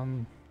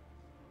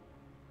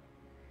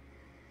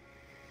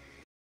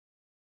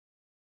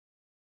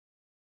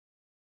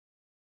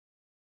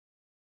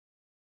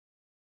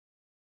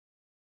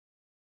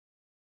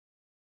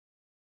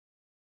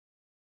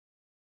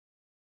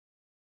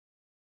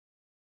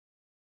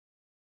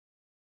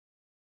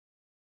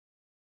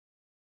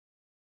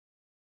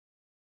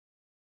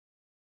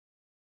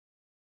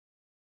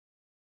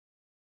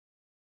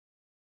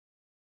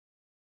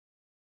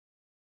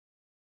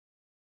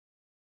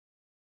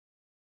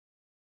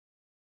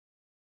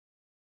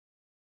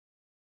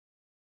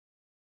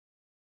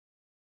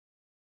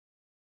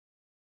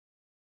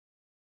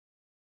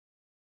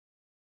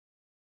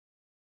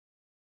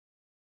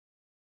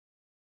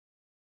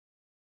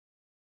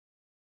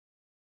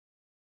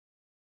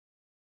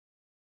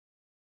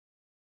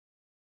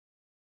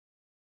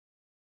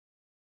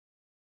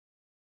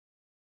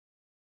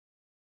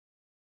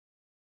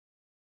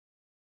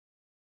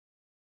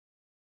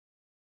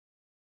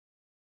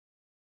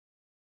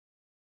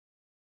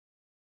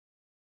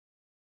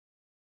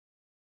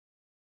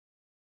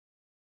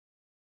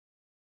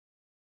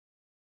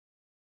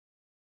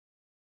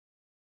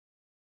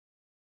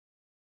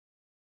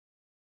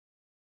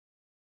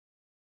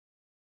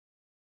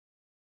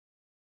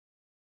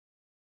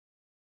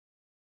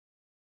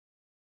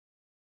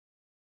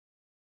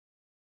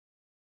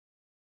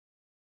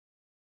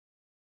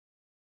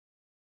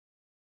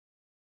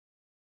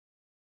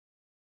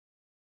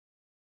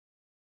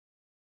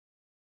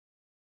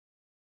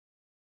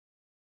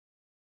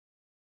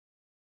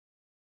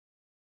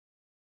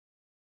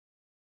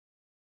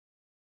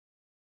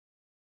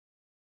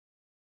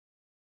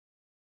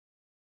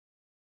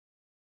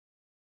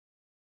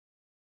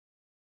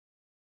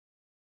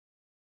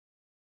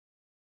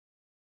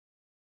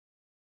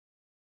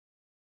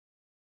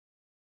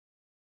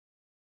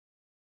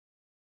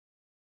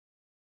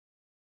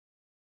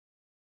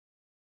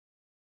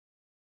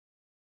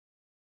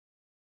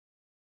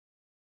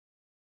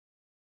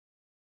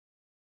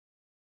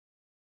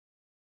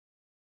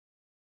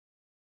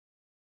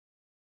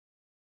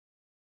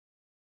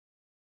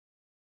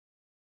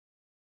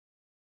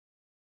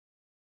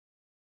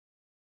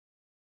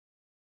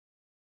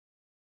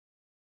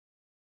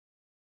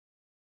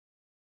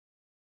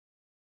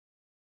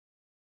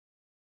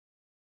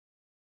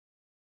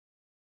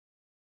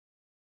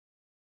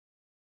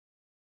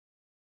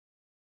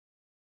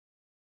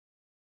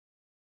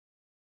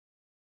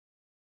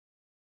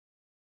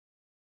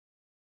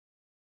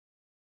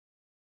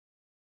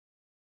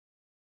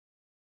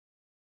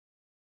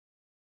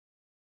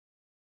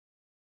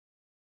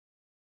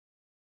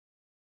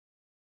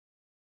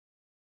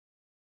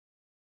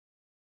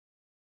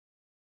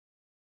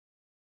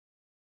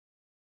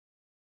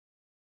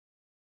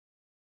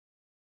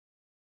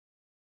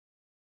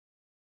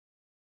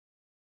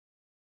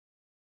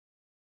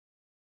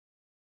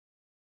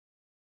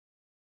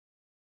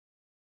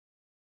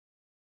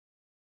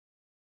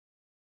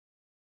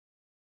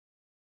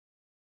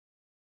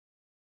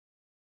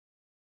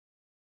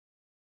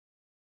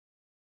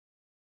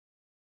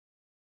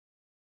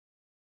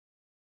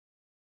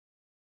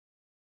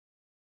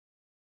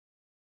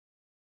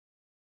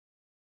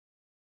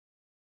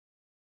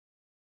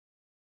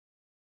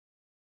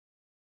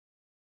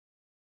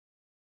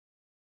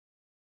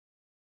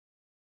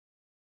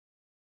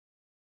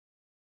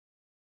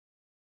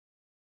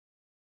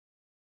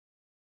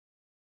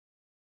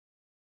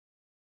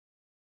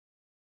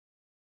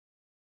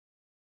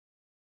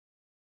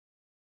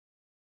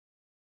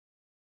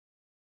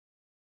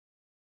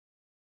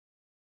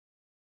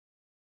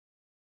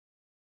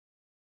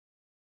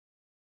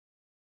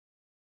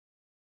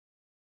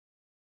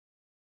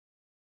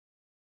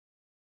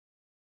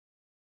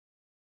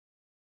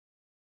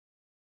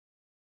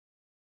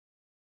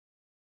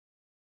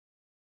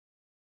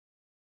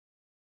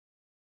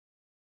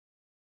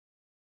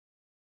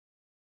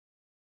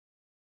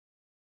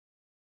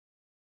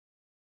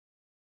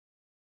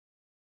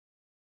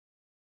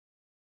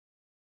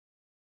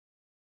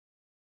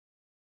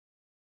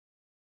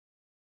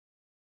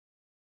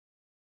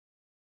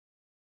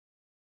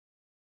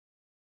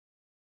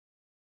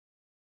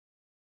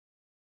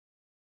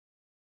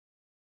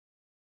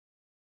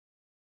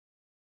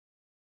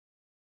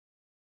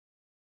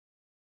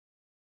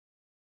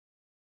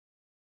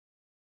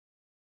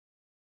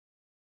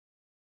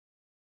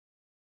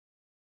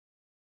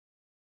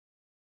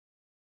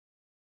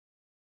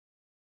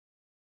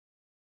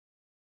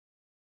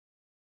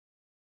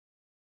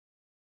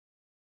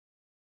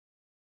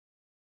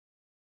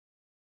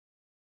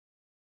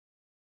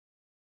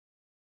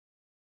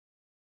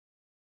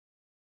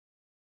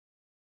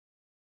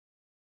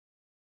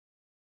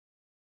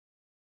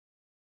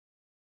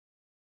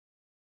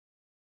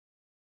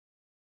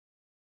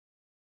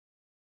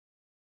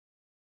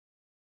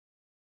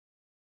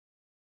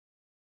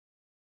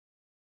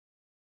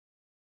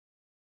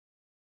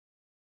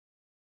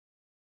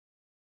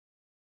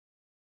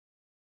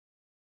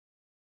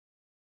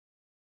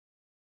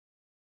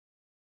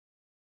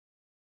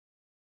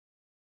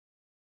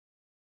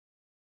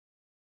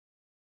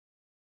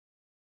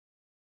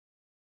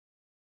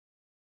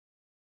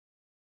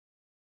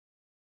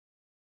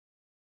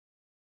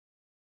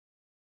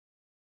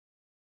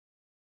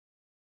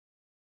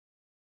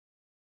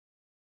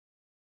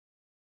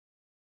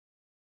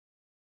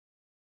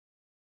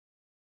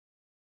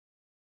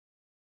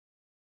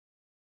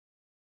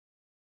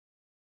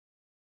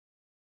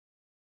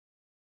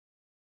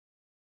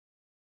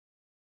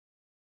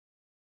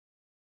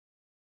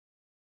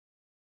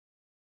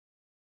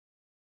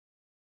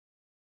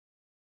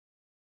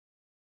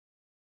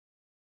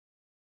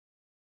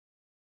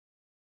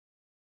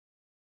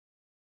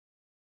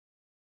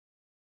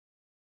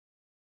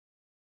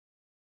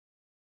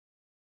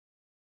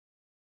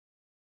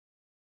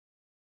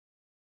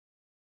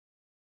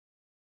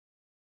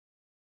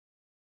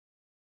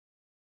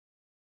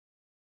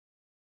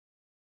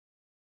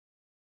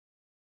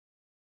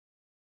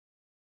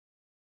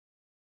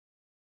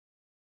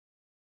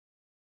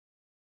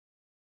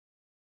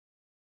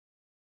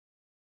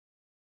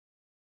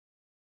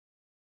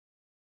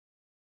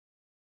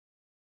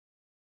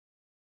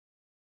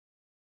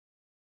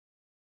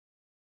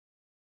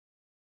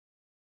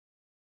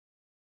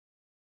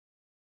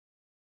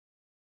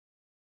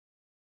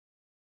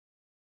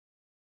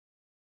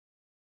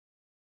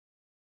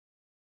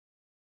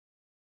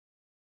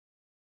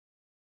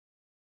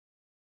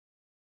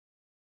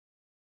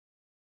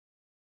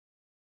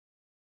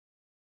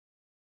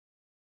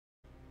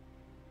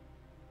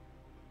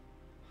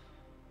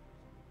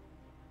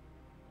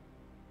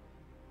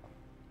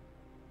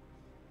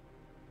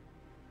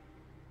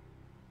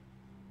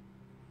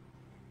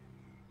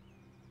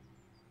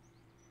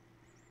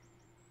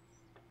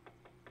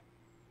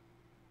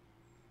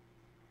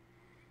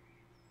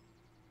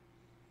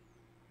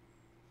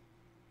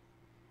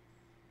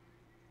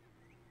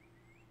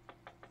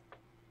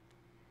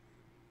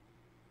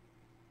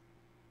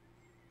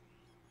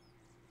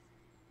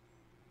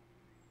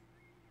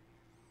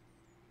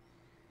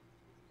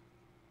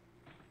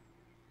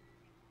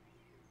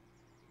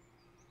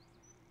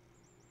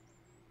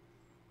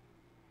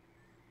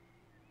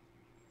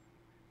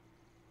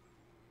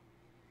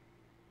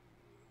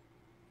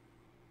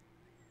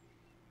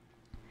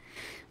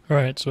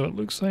 Alright, so it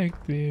looks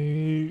like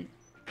the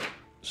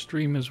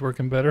stream is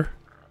working better.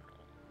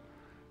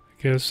 I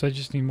guess I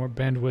just need more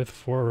bandwidth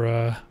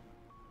for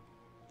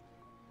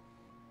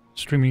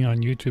streaming on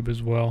YouTube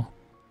as well.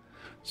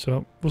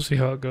 So we'll see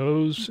how it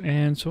goes,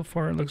 and so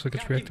far it looks like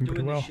it's reacting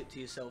pretty well. Shit to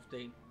yourself,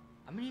 Dean.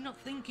 I mean, you're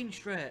not thinking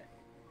straight.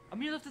 I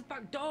mean, you left the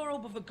back door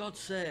open, for God's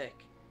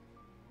sake.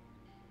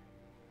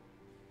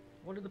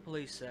 What did the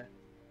police say?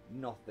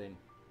 Nothing.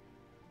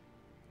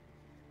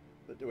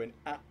 They're doing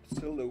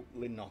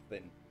absolutely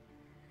nothing.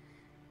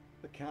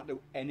 They can't do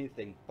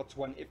anything for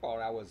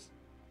 24 hours.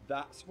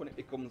 That's when it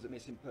becomes a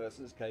missing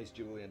persons case,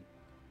 Julian.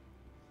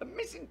 A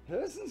missing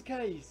persons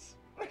case?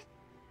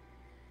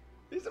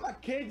 These are my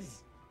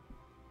kids.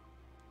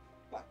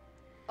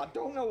 I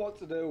don't know what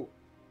to do.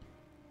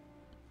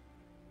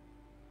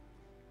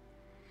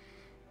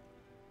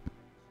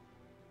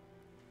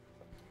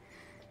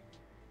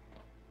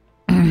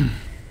 What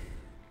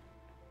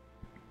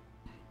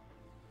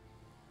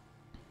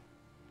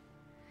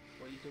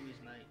you do is,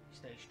 mate, you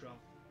stay strong.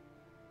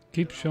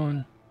 Keep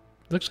showing.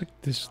 Looks like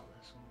this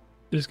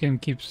game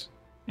keeps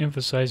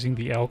emphasizing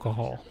the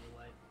alcohol.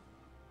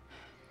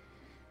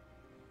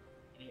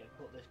 You need to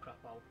put this crap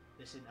out.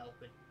 This isn't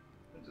helping.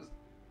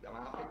 I'm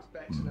half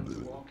expecting them to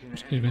walk in at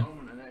Excuse any me.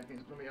 moment and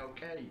everything's gonna be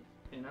okay,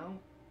 you know?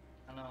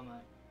 I know,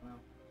 mate. I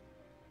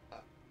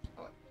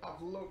know.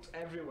 I've looked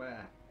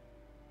everywhere.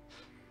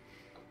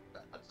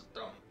 I just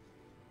don't.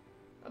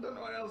 I don't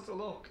know where else to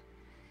look.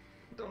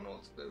 I don't know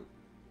what to do.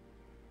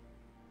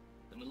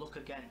 Let me look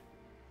again.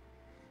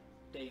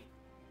 Dave,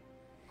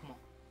 come on,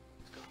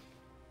 let's go.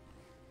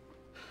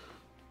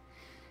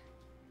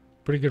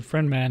 Pretty good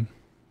friend, man.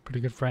 Pretty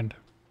good friend.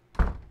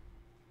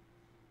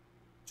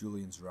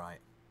 Julian's right.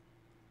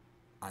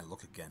 I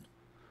look again.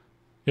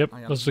 Yep,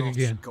 I am let's look not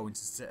again. going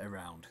to sit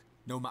around,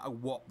 no matter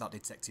what that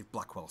Detective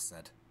Blackwell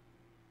said.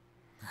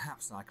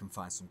 Perhaps I can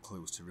find some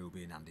clues to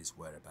Ruby and Andy's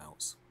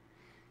whereabouts.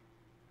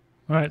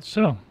 Alright,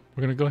 so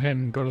we're going to go ahead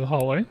and go to the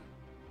hallway.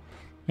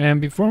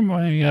 And before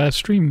my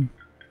stream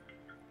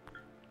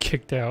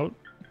kicked out,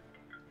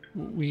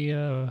 we,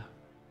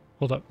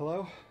 hold up.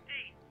 Hello?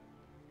 Hey,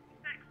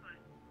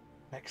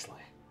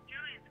 Bexley.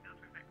 Julian's still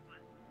from Bexley.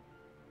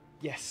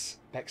 Yes,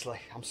 Bexley.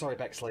 I'm sorry,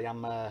 Bexley.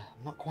 I'm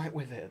not quite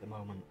with it at the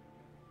moment.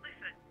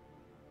 Listen,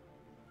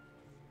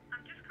 I'm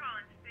just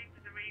calling to see if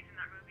there's a reason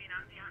that Ruby and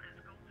Andy aren't at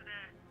school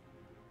today.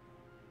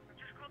 I've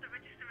just called the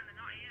register and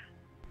they're not here.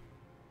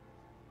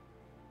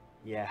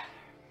 Yeah.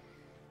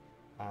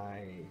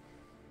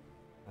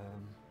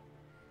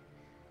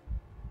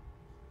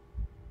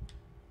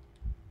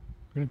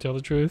 We're going to tell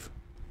the truth.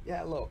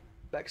 Yeah, look,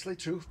 Bexley,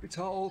 truth be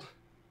told,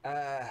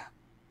 I'm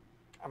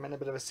in a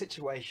bit of a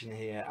situation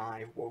here.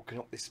 I've woken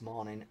up this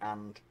morning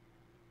and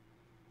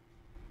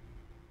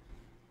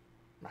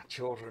my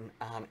children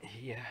aren't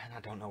here and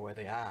I don't know where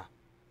they are.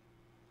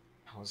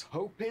 I was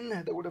hoping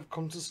they would have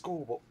come to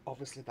school, but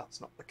obviously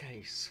that's not the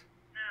case.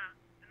 No,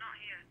 they're not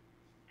here.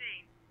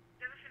 Dean,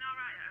 is everything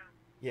alright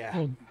at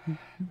home?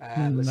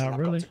 Yeah. Listen, Not I've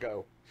really. got to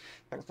go.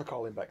 Thanks for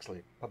calling,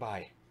 Bexley.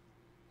 Bye-bye.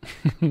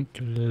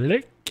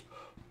 Click.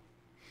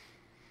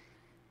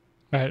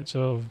 Alright,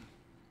 so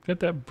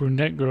got that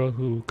brunette girl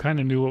who kind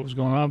of knew what was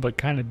going on, but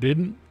kind of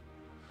didn't.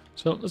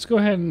 So let's go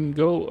ahead and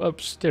go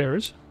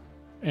upstairs.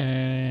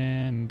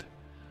 And...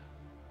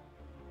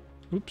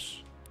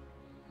 oops.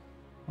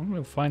 I'm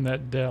going to find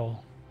that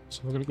Dell.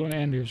 So we're going to go in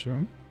Andy's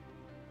room.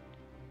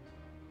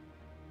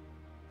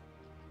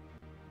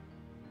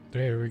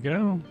 There we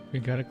go. We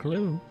got a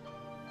clue.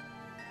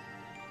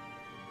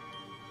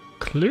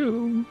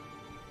 Clue.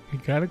 We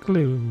got a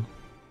clue.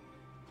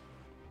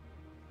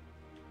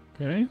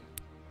 Okay.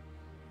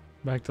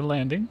 Back to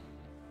landing.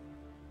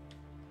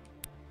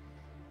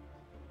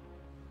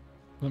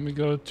 Let me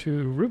go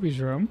to Ruby's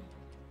room.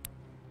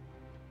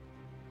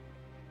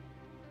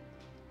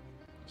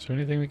 Is there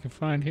anything we can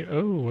find here?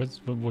 Oh,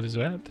 what is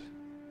that?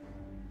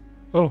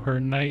 Oh, her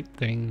night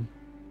thing.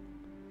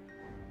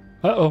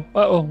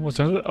 Uh-oh, what's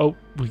that? Oh,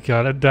 we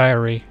got a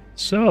diary.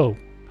 So,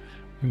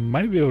 we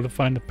might be able to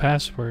find the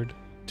password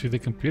to the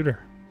computer.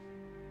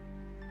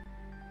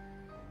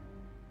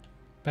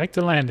 Back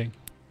to landing.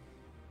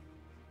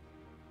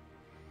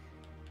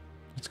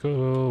 Let's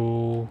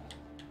go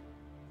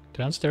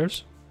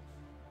downstairs.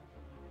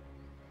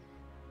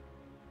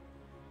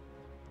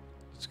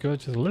 Let's go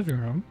to the living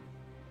room.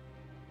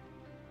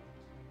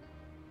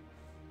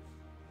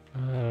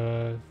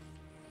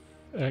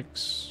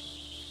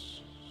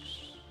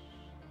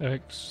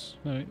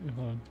 Wait,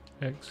 hold on.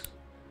 X.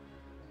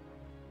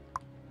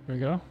 There we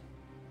go.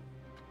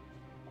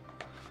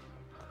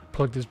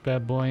 Plug this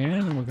bad boy in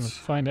and we're gonna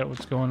find out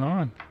what's going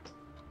on.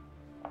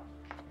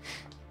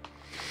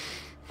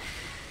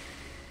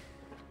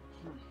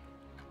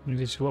 We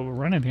need to see what we're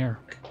running here.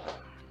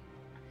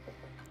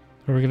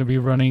 Are we gonna be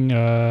running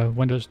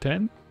Windows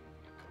 10?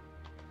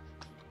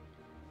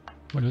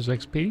 Windows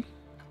XP?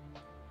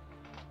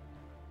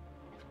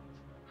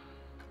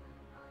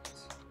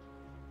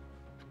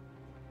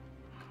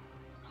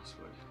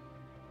 Password.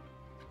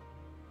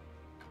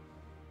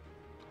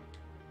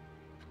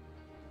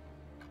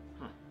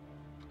 Huh.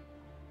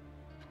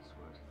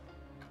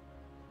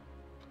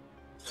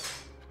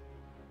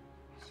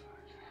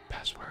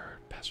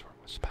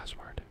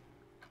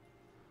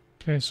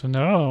 Okay, so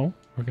now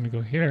we're gonna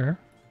go here.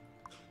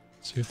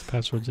 See if the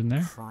password's in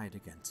there. I cried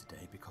again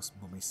today because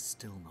Mummy's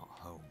still not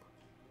home.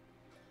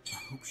 I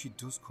hope she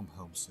does come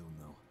home soon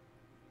though.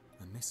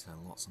 I miss her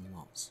lots and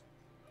lots.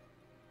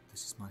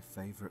 This is my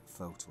favourite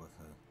photo of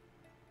her.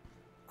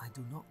 I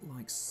do not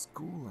like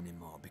school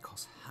anymore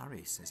because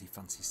Harry says he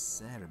fancies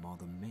Sarah more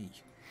than me.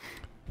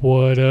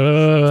 What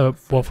up,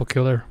 Waffle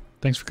Killer?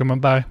 Thanks for coming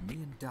by. Me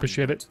and Daddy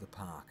Appreciate went it. to the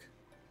park.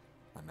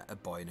 I met a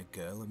boy and a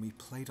girl and we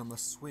played on the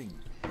swing.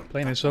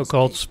 Playing a That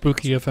so-called was it.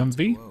 spooky So we went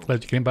to FMV. go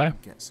Glad you came by.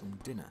 and get some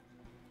dinner.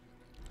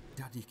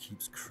 Daddy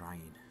keeps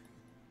crying.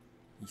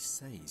 He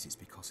says it's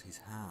because his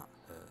heart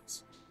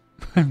hurts.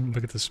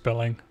 Look at the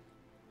spelling.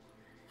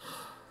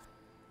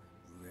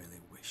 I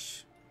really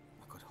wish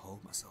I could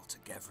hold myself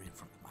together in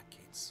front of my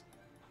kids.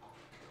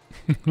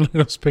 Look at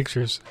those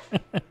pictures.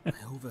 I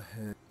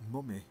overheard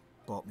Mummy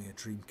bought me a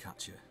dream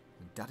catcher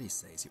and Daddy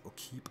says it will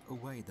keep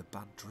away the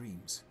bad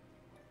dreams.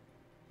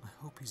 I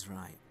hope he's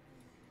right.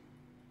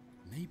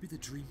 Maybe the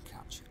dream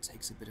catcher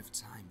takes a bit of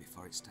time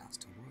before it starts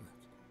to work,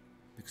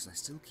 because I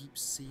still keep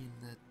seeing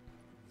the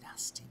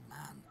nasty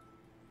man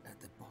at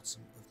the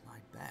bottom of my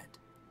bed.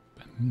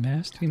 A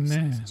nasty Daddy says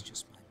man. it's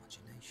just my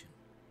imagination.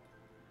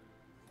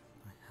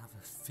 I have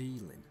a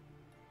feeling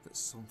that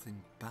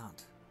something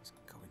bad is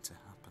going to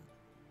happen.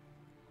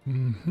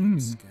 Mm-hmm. I'm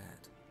scared.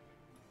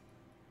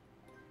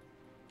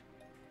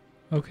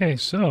 Okay,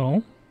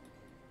 so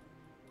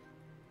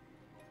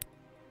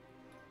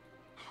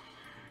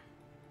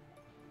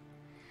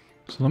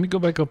let me go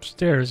back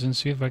upstairs and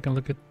see if I can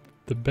look at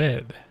the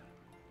bed.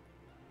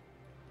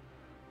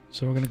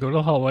 So we're gonna go to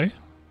the hallway.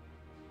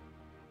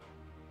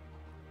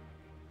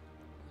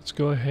 Let's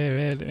go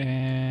ahead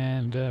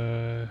and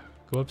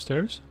go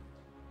upstairs.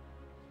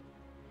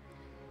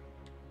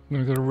 I'm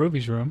gonna go to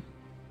Ruby's room.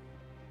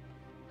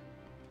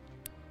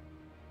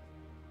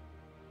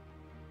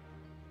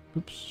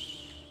 Oops,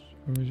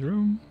 Ruby's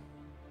room.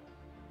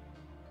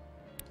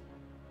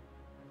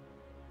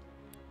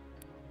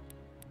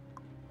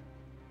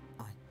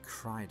 I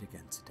cried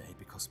again today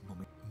because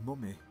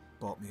Mummy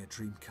bought me a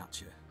dream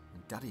catcher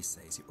and Daddy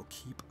says it will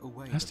keep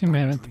away Nasty the bad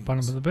man at the dreams.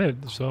 bottom of the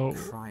bed. So I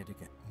cried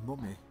again.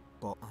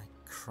 I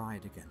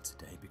cried again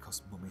today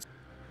because Mummy's.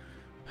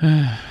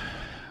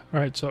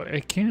 Alright, so I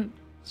can't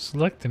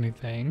select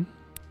anything.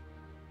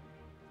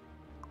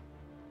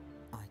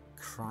 I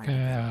cried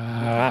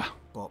again. Mummy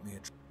bought me a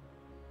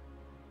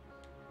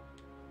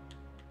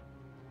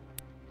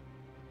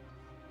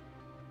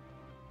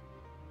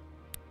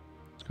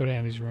Let's go to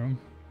Andy's room.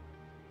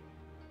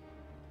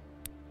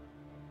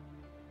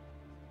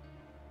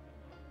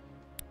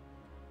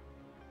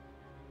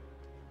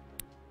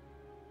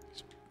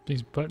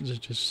 These buttons are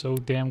just so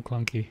damn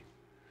clunky.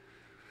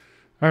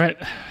 Alright,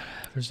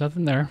 there's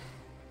nothing there.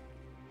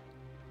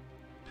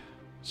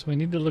 So we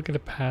need to look at a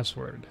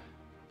password.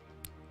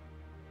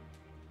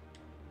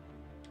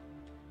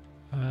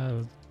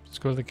 Let's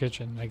go to the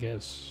kitchen, I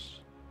guess.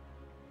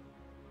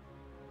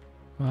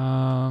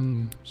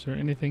 Is there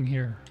anything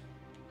here?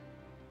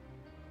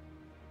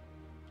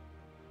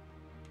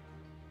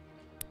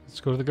 Let's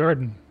go to the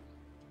garden.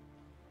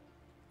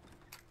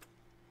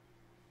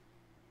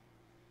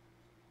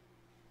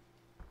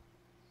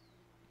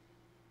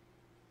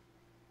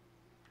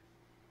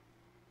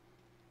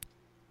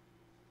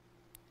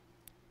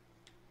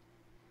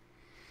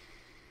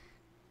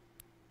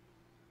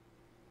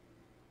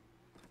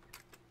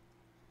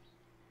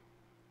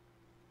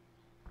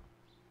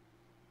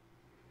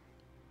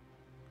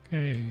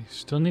 Okay,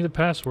 still need a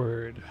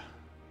password.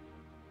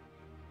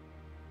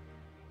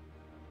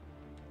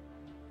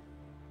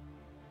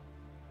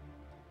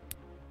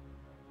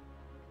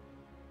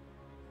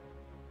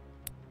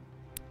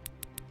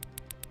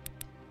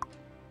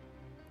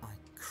 I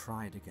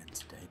cried again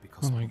today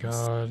because Oh my Mummy's.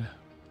 god.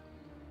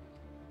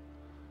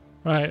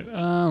 Right,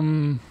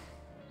 let's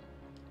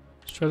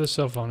try the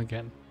cell phone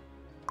again.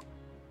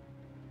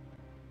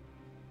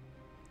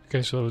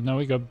 Okay, so now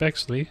we got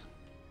Bexley.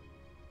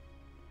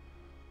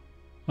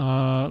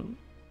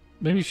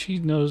 Maybe she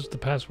knows the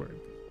password.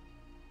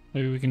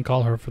 Maybe we can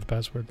call her for the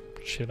password.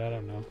 Shit, I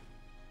don't know.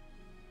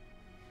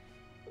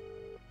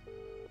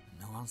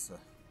 No answer.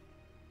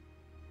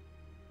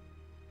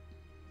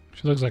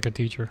 She looks like a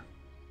teacher.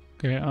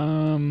 Okay,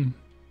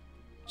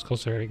 let's call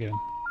Sarah again.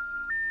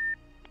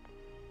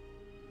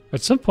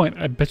 At some point,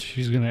 I bet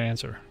she's gonna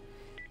answer.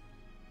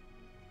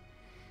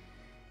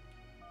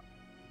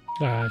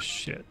 Ah,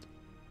 shit.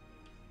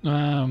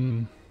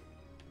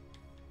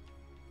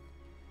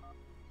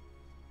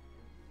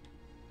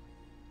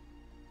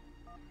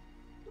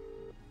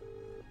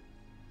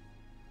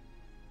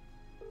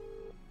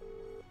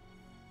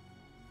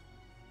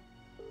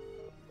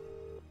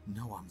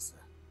 No answer.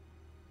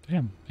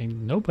 Damn,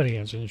 ain't nobody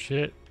answering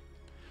shit.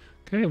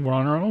 Okay, we're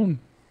on our own.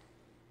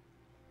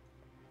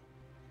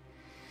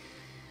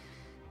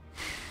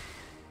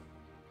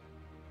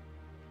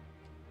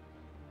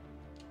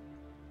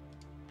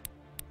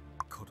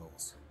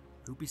 Cuddles.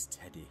 Ruby's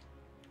teddy.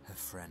 Her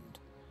friend.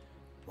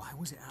 Why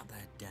was it at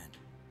their den?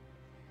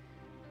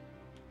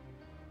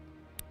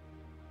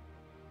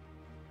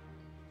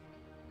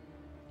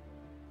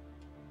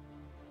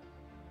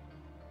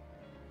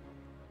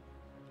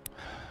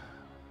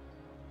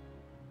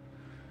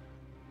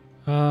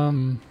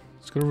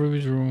 Let's go to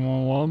Ruby's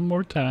room one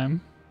more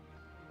time.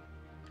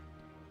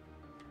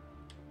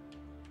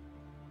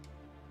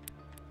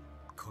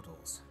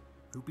 Cuddles.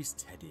 Ruby's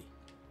teddy.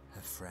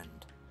 Her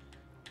friend.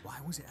 Why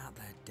was it at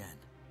their den?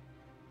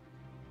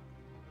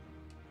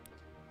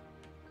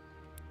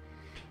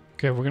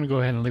 Okay, we're gonna go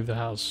ahead and leave the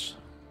house.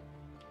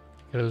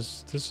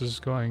 Because this is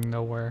going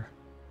nowhere.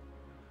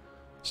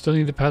 Still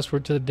need the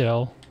password to the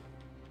Dell.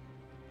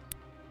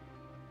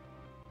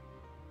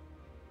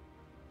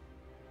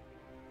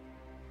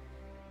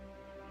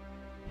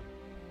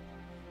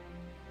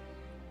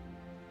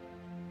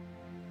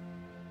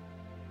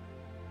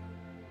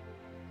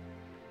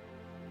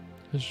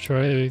 Let's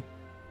try the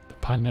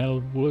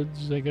Pinell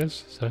Woods, I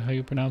guess. Is that how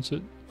you pronounce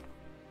it?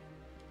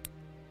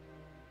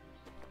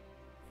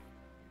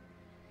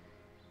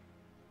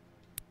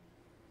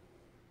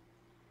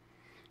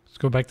 Let's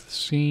go back to the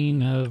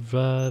scene of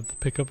the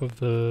pickup of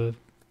the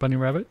bunny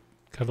rabbit.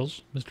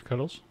 Cuddles, Mr.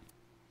 Cuddles.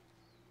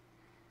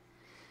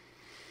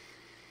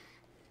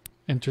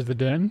 Enter the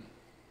den.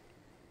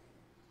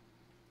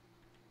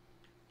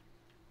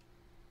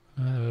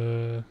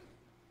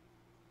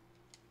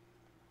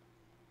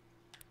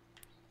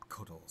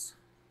 Cuddles.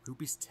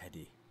 Ruby's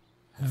teddy.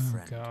 Her Oh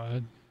friend.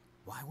 God.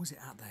 Why was it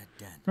at their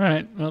den?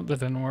 Right, well that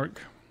didn't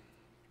work.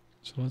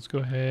 So let's go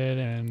ahead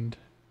and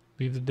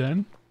leave the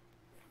den.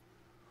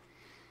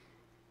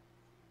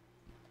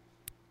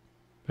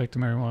 Back to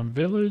Marijuana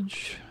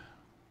Village.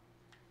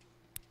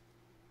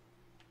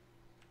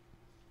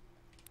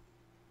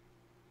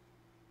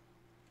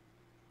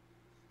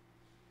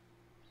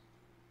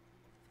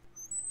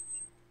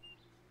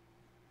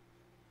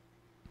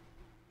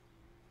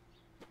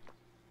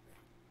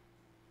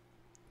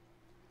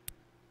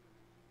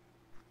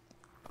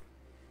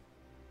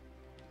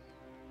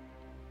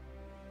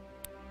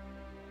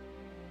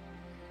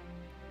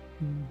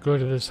 Go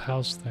to this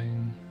house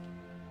thing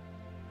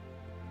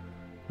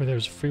where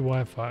there's free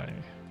Wi-Fi.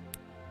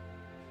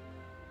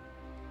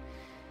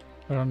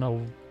 I don't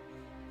know.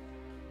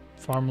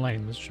 Farm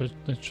Lane. Let's check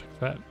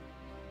that.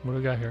 What do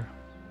we got here?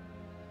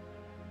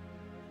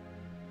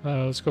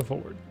 Let's go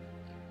forward.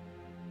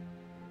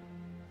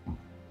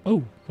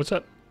 Oh, what's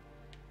up?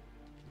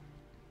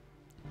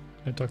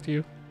 Can I talk to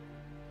you?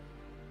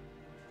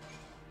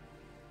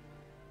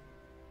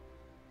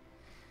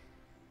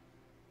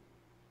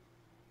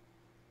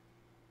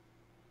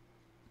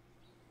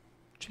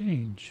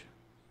 Change.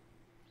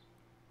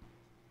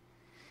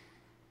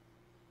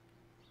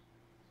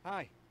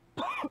 Hi.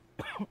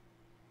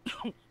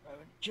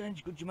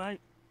 Change, could you,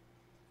 mate?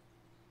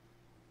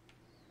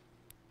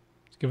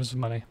 Let's give us some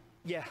money.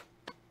 Yeah,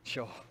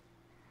 sure.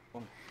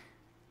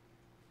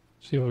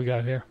 See what we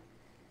got here.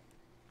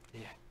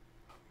 Yeah.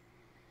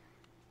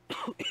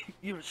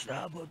 You're a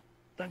star, bud.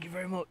 Thank you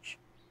very much.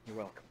 You're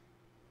welcome.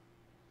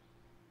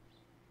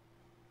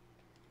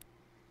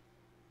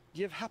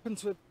 You've happened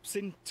to have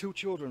seen two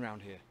children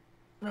around here?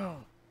 No.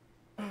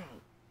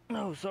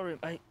 No, sorry,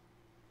 mate.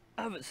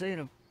 I haven't seen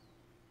them.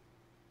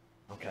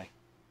 Okay.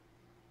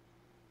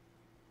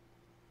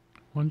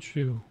 One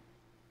shoe.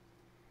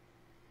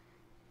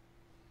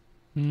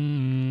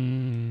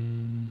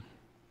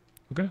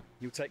 Okay.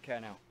 You take care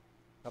now.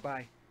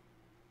 Bye-bye.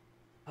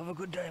 Have a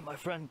good day, my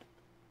friend.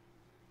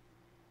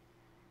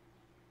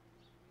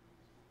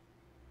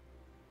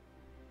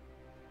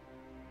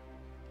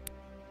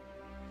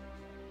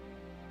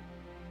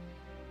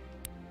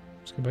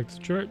 Let's go back to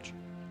church.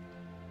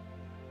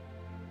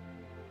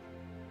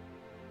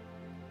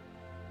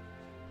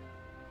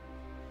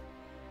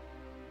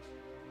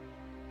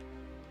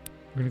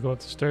 We're gonna go up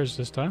the stairs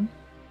this time.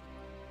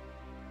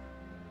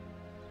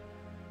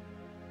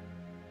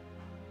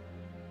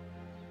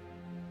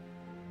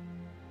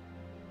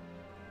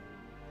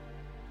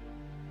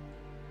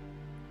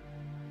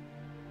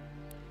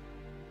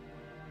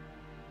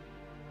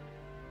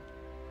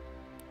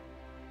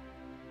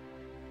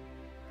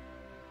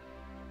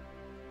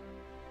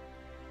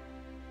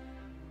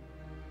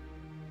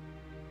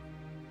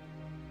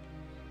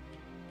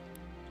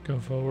 Go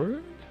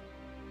forward.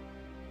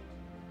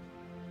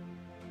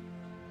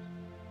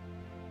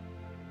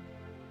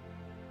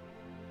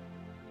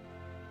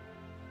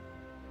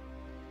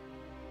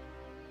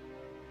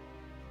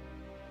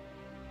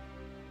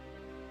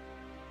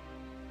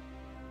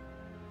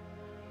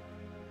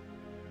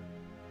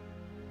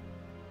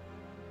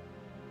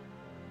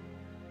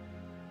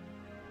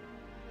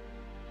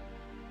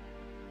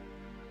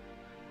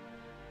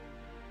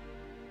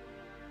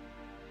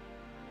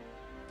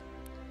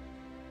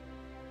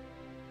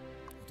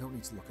 I don't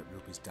need to look at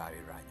Ruby's diary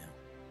right now.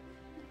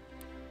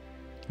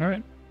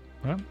 Alright.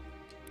 Well,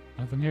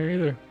 nothing here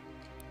either.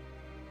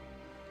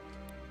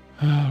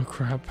 Oh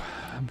crap.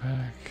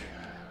 Back.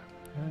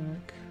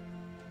 Back.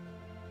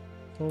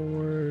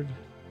 Forward.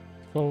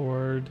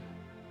 Forward.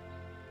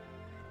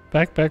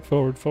 Back, back,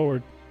 forward,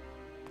 forward.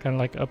 Kind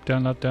of like up,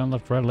 down,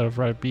 left,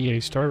 right, B,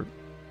 A, start.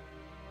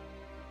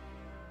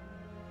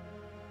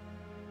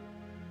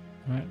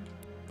 Alright.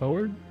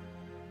 Forward.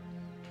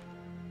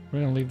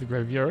 We're gonna leave the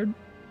graveyard.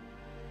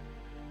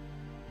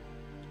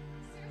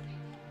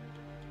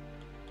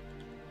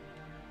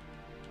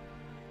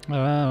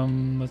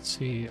 Let's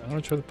see. I'm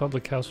gonna try the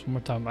public house one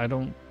more time. I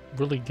don't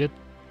really get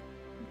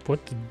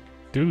what to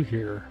do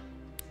here.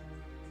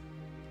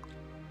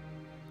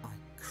 I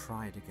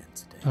cried again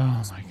today. Oh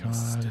because my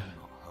Mum's still god.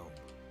 not home.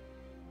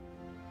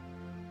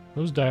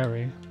 Who's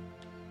diary?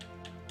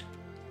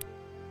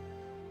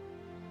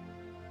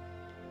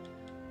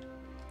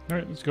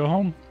 Alright, let's go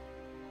home.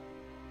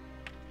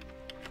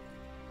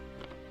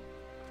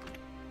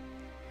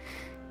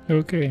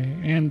 Okay,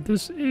 and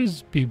this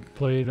is being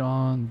played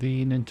on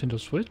the Nintendo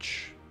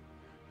Switch.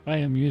 I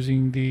am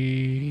using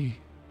the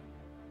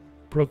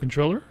Pro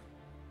Controller.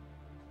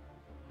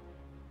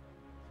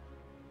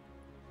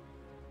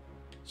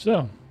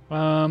 So,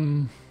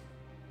 let's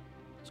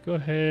go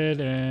ahead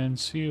and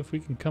see if we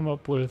can come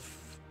up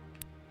with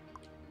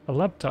a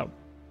laptop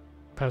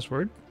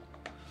password.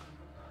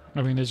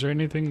 I mean, is there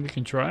anything we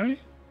can try?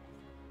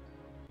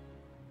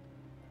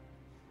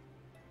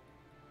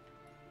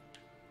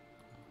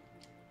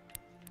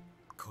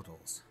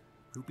 Cuddles.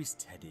 Ruby's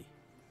teddy.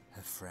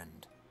 Her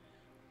friend.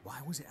 Why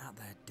was it at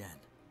their den?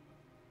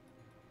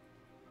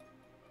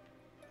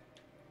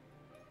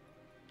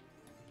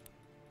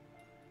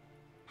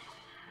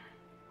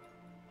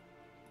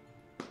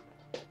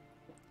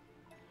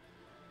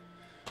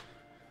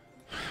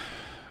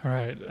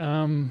 Alright,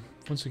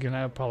 once again,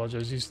 I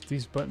apologize.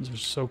 These buttons are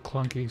so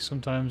clunky.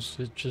 Sometimes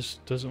it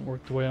just doesn't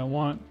work the way I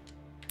want.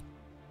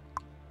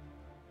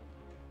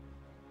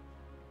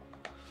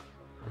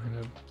 We're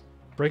gonna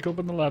break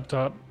open the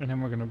laptop, and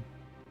then we're gonna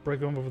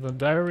break open the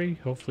diary.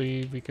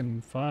 Hopefully we can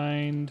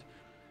find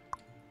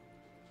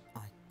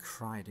I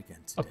cried again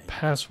a today.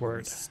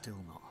 password. Mummy's still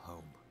not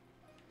home.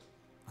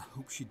 I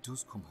hope she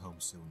does come home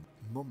soon.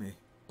 Mummy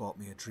bought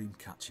me a dream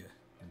catcher,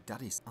 and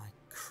Daddy's. I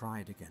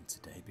cried again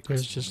today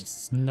because There's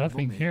just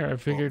nothing Mummy here. I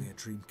figured. bought me a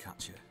dream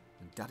catcher,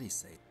 and Daddy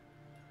said.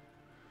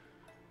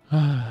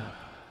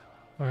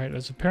 Alright,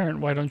 as a parent,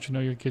 why don't you know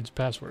your kids'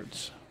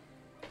 passwords?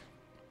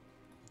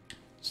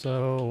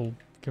 So,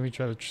 can we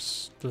try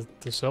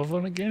the cell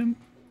phone again?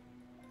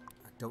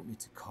 I don't need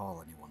to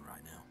call anyone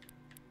right now.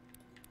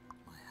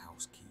 My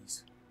house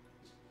keys.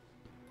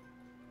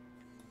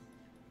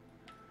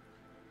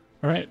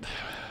 Alright,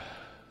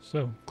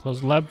 so close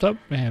the laptop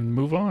and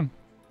move on.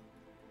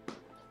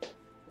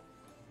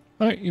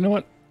 Alright, you know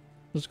what?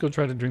 Let's go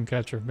try the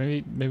Dreamcatcher.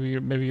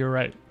 Maybe you're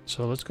right.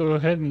 So let's go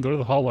ahead and go to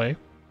the hallway.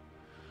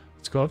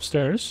 Let's go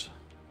upstairs.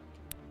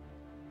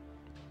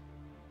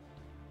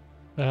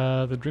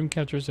 The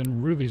Dreamcatcher's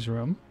in Ruby's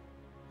room.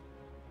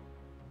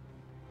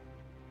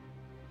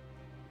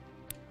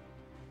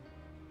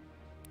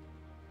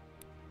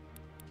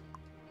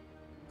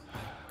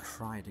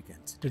 Cried again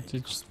today.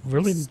 It's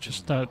really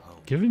just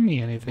not giving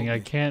me anything. I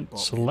can't Bought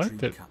me a select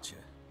dream it. catcher,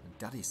 and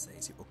Daddy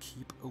says it will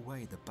keep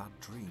away the bad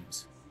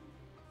dreams.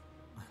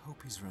 I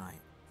hope he's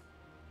right.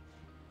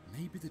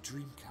 Maybe the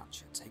dream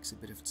catcher takes a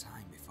bit of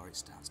time before it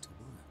starts to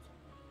work,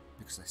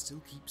 because I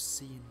still keep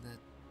seeing the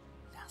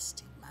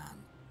nasty man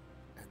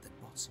at the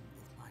bottom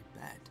of my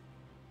bed.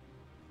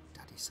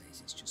 Daddy says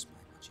it's just my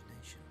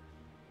imagination.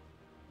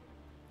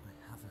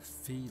 I have a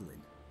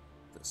feeling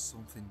that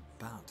something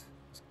bad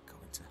is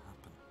going to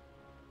happen.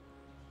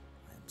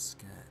 I am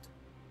scared.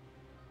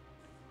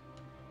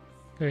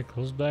 Okay,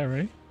 close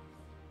diary.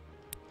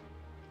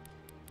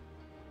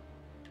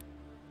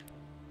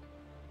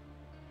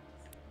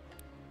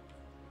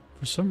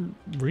 For some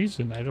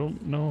reason, I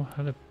don't know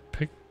how to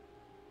pick.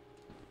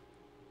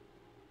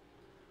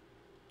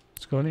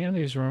 Let's go in the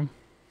Andy's room.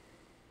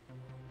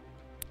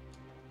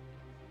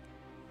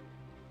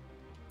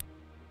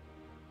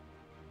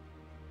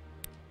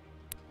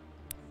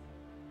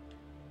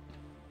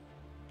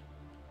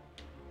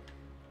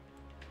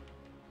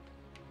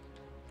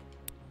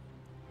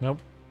 Nope.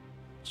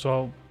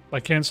 So I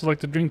can't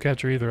select the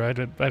Dreamcatcher either.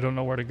 I don't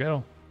know where to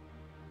go.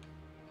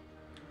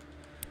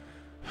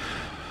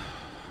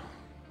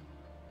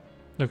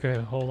 Okay,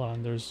 hold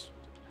on. There's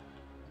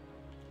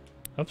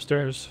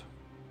upstairs.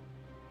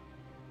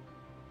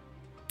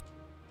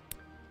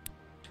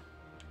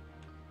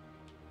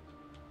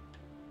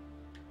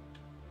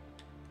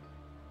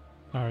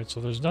 Alright, so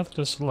there's nothing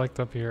to select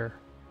up here.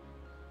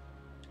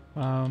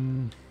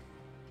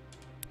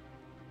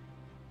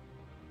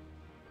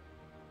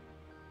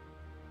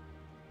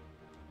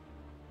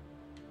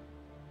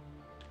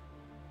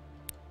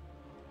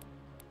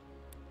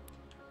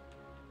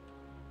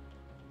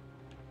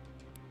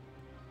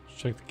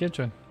 Check the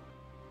kitchen.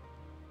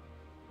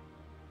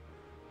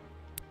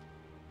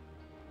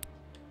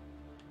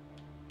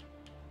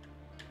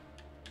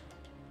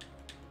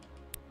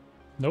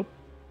 Nope.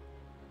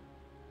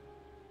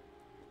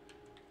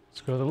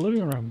 Let's go to the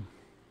living room.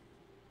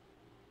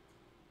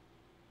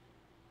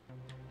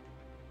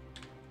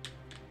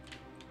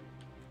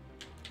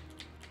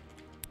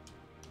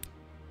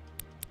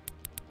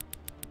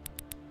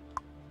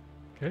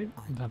 Okay,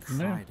 nothing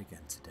there. Cried again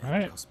today All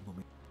right. because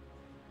Mummy.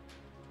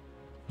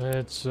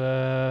 Let's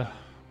try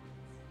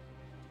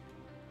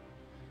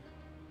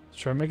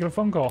making a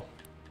phone call.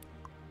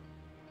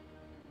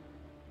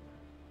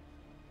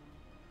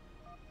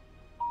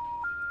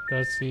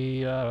 That's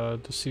the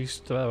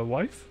deceased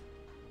wife.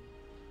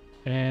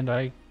 And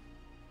I,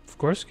 of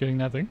course, getting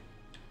nothing.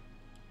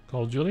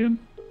 Call Julian.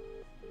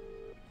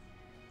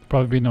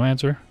 Probably be no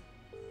answer.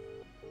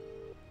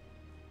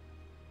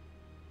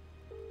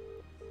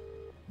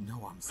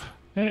 No answer.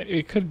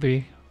 It could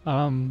be.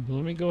 Let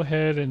me go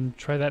ahead and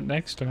try that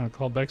next. I'm gonna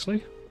call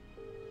Bexley.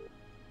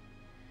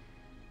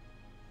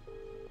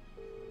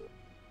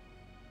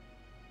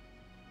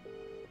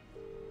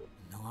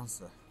 No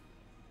answer.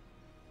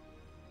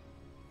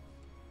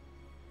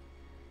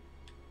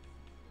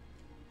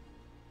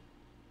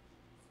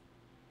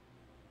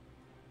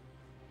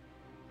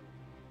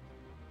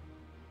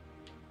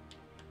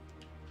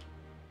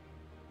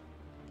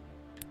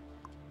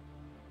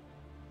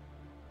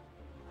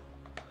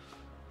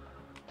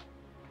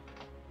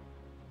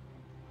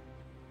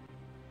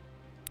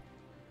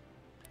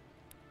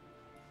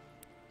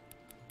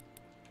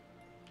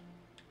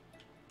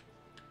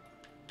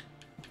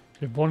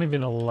 It won't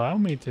even allow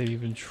me to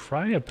even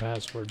try a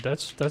password.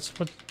 That's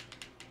what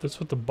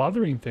the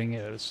bothering thing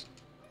is.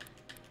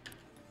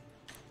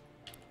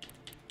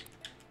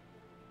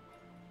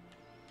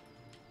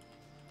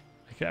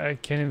 I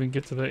can't even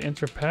get to the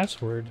enter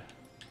password.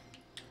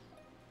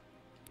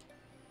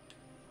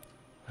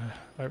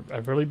 I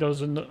really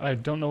I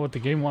don't know what the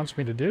game wants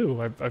me to do.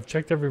 I've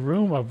checked every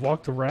room. I've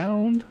walked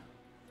around.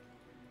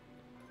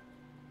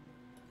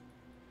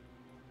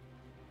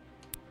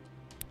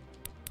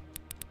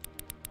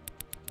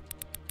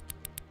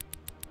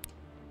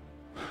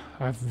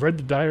 I've read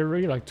the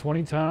diary like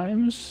 20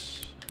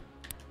 times.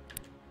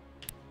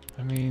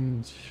 I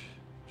mean,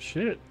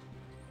 shit.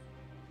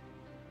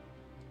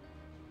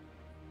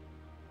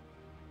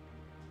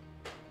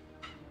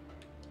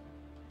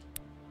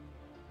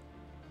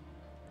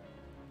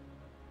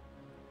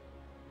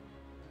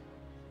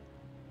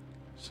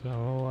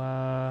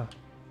 So,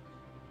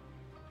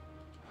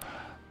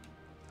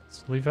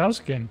 let's leave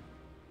house again.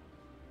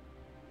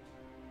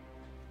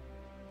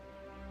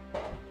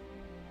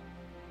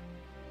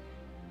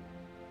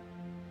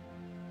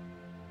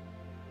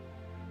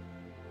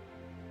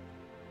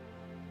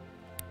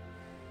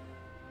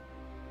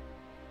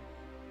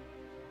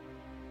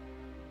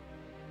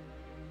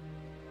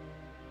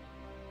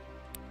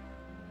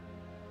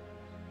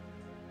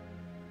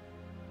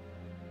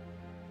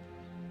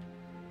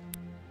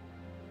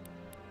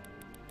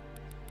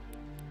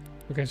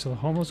 Okay, so the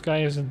homeless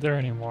guy isn't there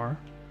anymore.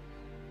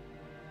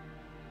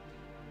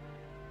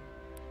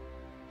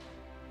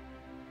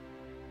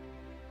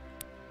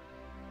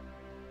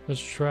 Let's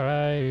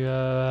try,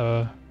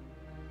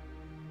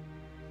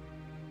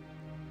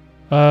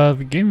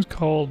 the game's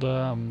called,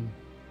 what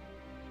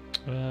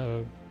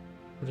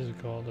is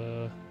it called?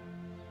 The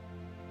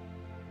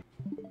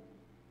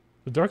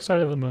Dark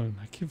Side of the Moon.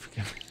 I keep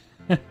forgetting.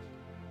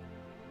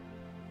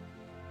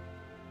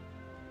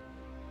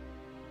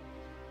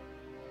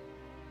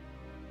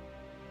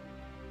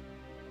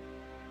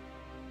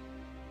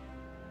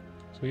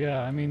 So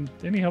yeah, I mean,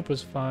 any help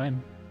is fine,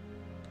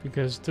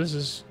 because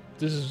this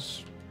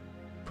is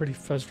pretty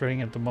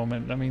frustrating at the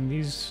moment. I mean,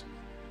 these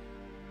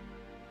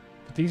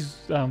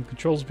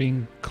controls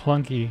being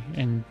clunky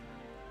and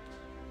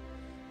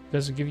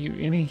doesn't give you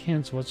any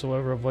hints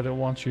whatsoever of what it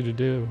wants you to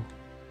do.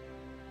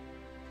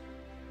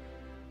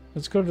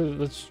 Let's try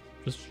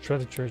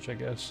the church, I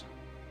guess.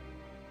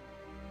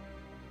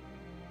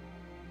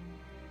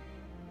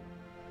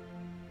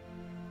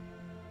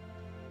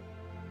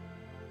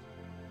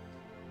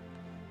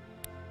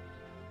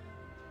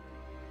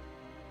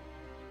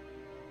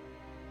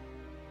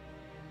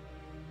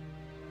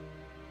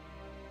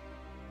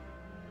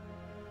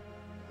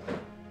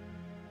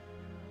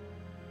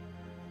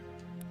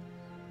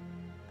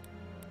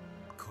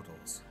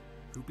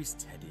 Ruby's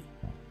teddy,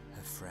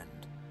 her friend.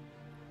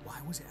 Why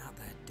was it at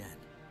their den?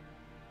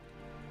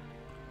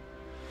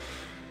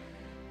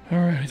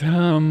 Alright,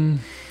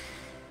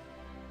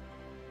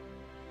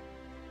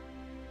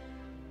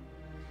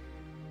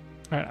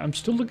 Alright, I'm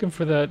still looking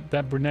for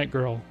that brunette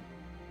girl,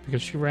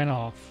 because she ran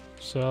off.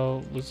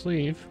 So, let's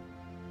leave.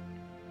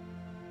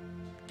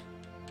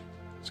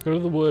 Let's go to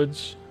the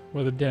woods,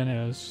 where the den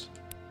is.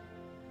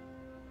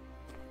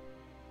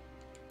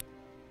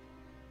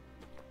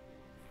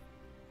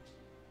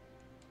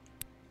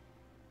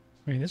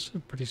 I mean, this is a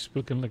pretty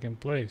spooky looking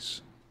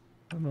place.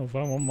 I don't know if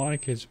I want my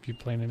kids to be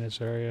playing in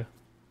this area.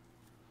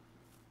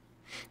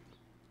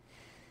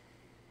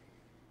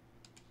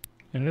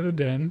 Into the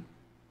den.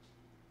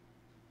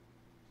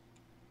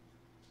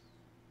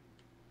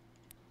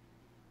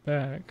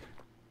 Back.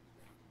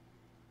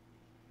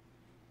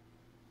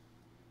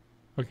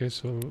 Okay,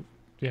 so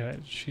yeah,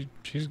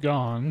 she's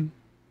gone.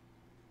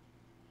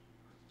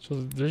 So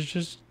there's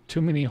just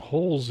too many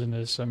holes in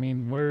this. I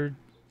mean,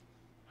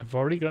 I've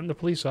already gotten the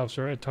police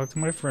officer. I talked to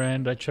my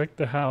friend. I checked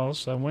the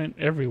house. I went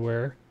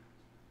everywhere.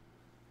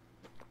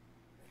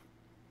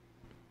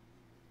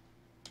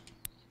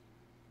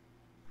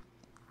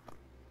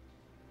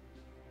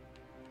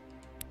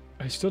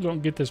 I still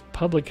don't get this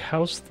public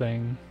house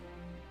thing.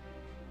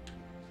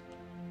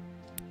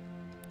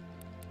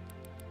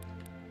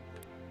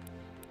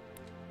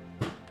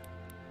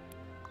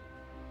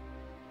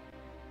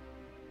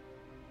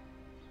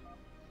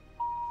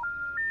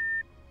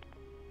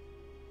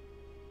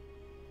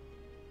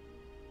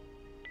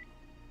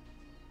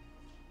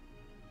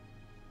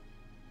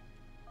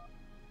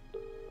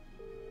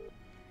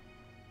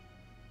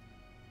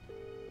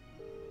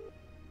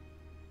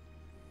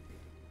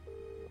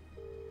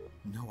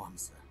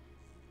 answer.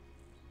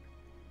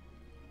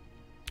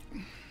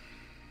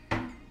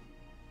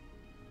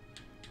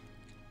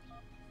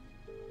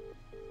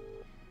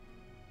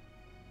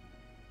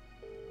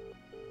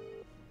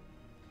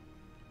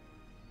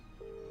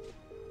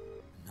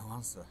 No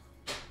answer.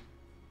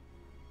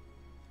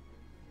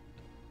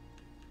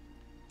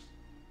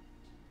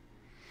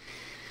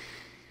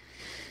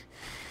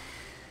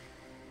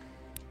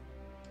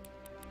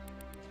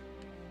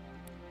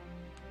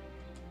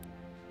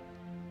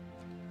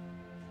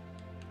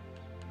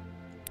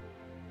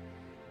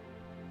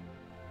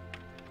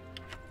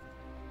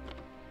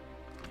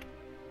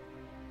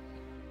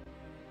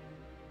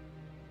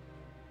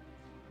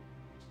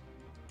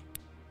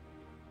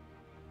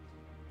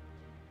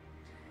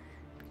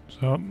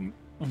 So I'm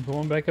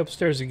going back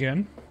upstairs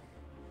again.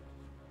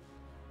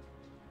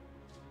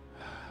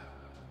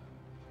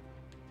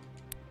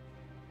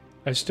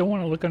 I still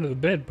want to look under the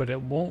bed, but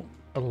it won't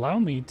allow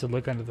me to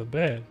look under the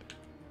bed.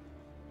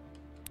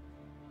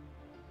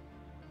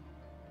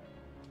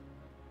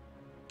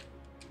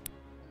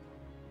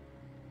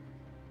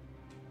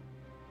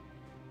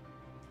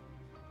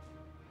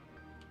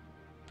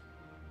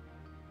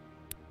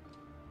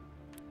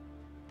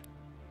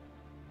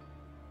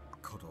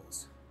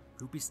 Cuddles.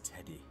 Ruby's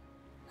teddy.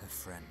 Her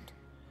friend.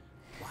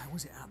 Why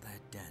was it at their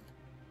den?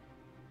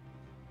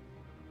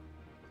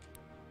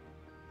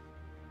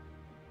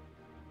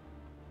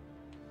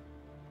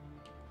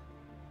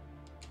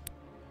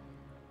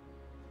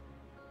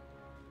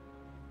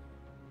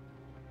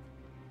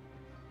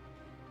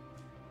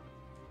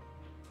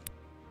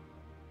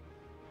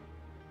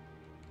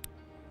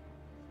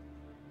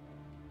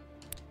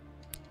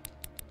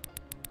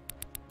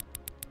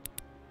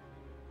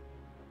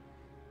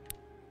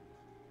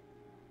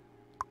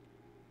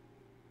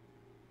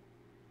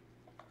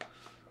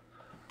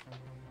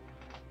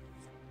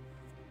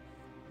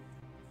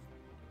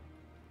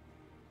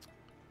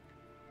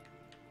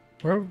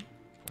 Where would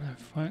I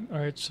find? All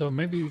right, so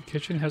maybe the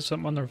kitchen has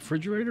something on the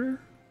refrigerator.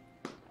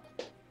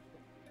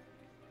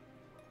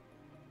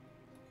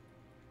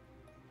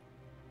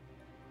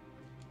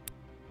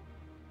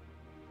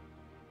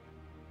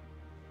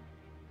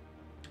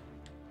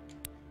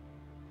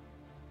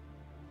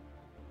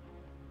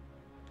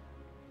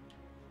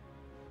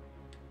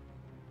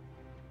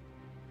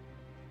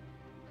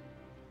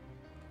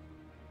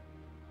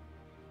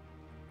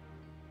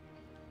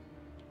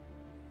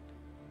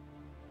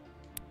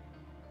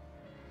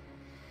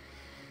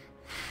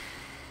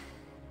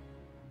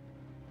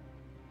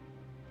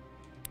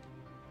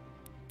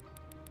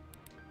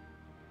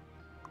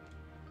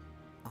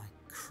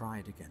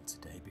 Cried again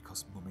today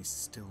because Mummy's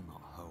still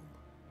not home.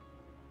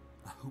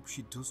 I hope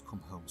she does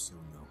come home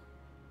soon though.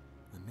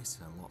 I miss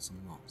her lots and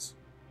lots.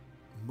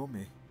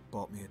 Mummy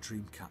bought me a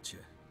dream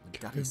catcher and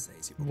Daddy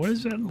says it will What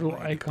does keep that little away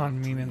the icon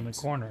bad mean in the dreams.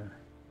 corner?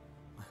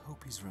 I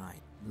hope he's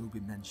right. Ruby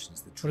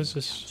mentions the dream What is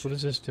this? catcher. What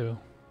does this do?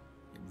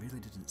 It really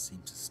didn't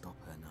seem to stop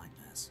her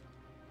nightmares.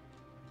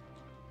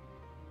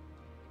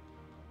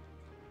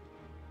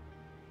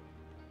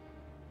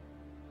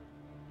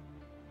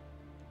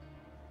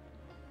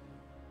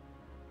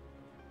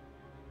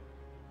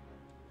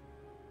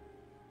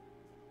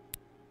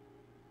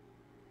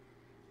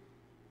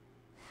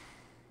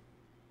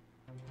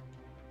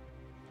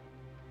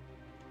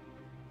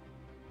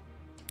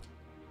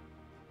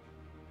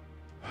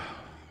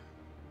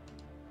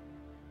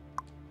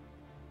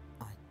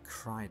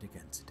 Cried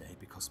again today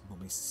because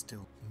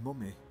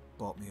Mummy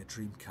bought me a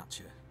dream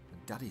catcher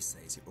and Daddy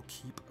says it will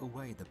keep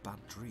away the bad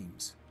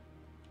dreams.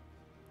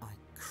 I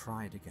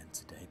cried again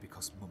today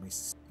because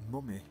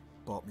Mummy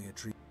bought me a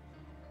dream.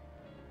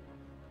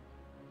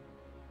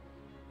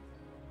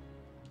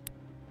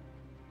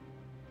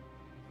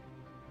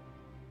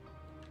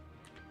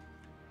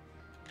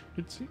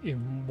 It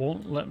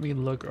won't let me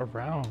look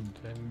around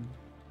and.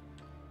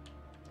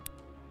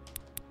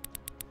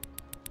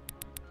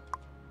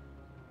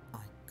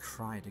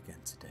 Cried again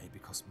today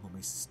because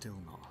Mummy's still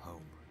not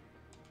home.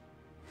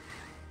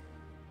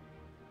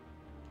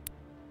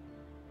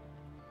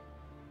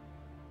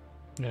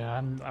 Yeah,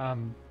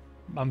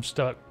 I'm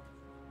stuck.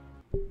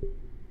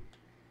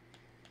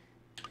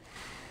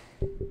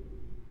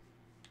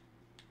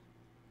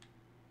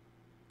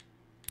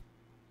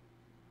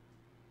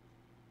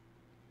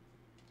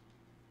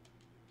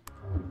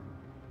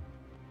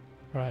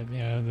 Right,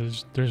 yeah,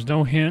 there's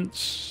no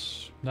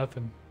hints,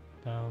 nothing.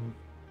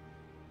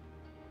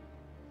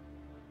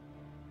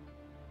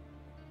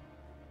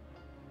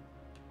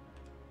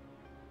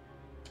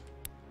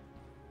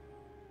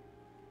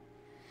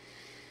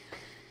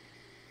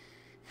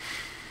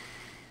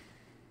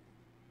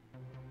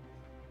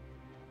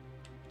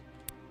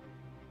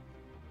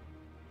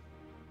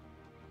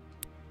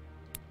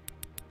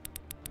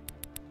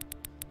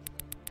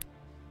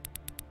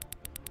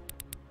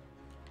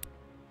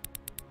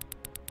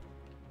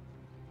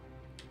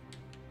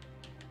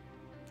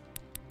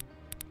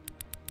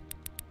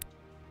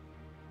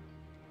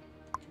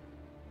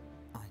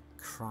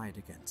 Cried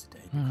again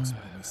today because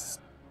Mummy's.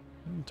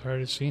 I'm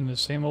tired of seeing the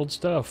same old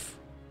stuff.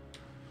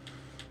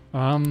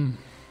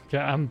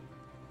 Yeah,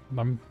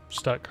 I'm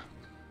stuck.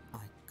 I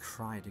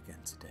cried again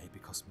today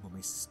because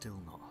Mummy's still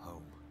not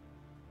home.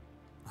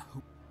 I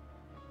hope...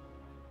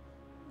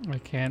 I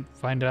can't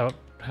find out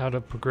how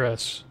to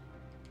progress.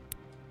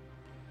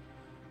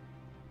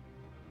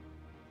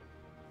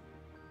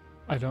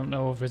 I don't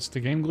know if it's the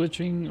game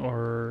glitching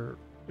or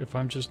if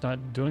I'm just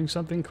not doing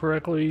something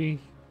correctly,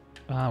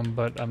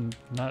 but I'm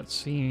not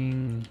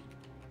seeing...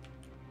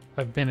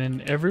 I've been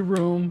in every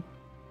room.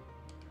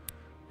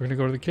 We're gonna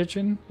go to the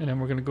kitchen, and then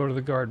we're gonna go to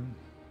the garden.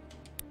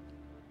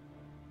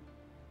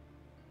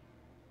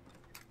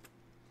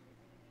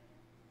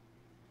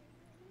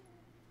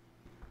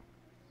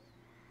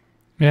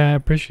 Yeah, I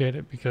appreciate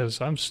it because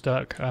I'm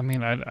stuck. I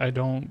mean, I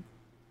don't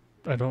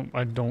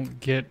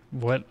get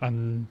what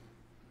I'm...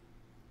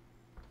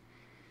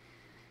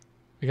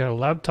 We got a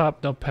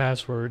laptop, no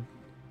password.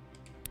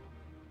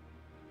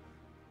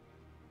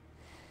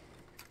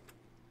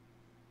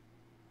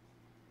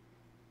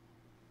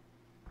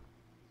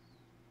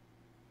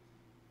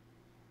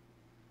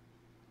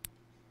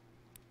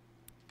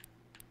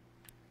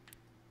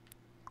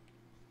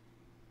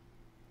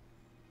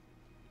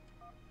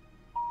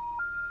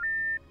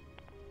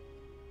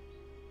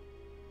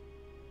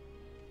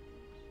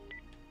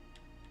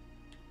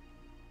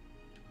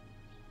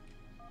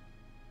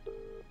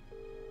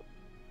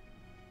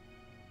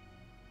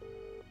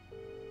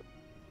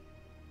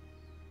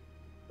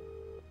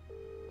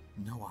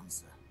 No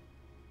answer.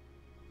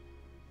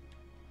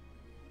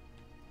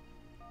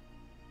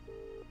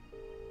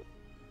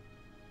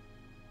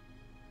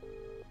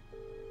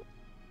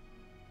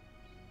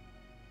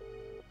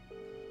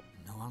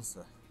 No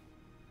answer.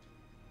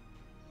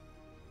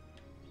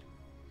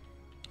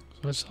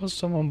 So I saw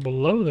someone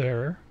below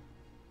there.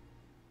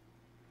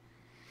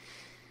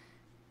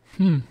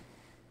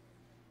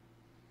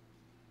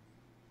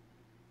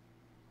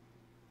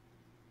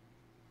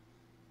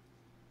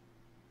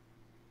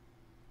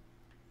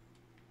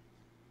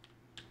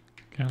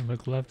 Can't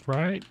look left,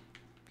 right.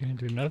 Can't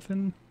do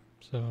nothing.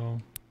 So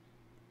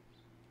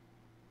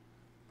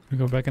we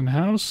go back in the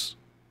house.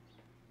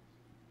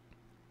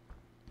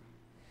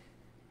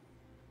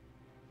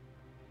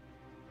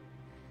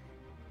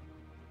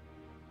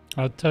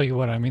 I'll tell you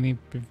what, I mean,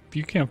 if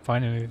you can't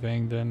find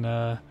anything, then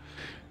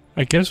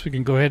I guess we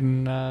can go ahead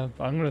and I'm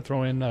going to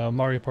throw in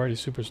Mario Party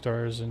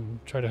Superstars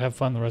and try to have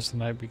fun the rest of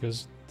the night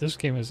because this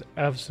game is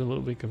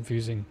absolutely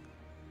confusing.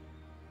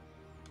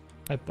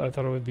 I thought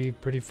it would be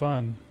pretty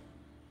fun.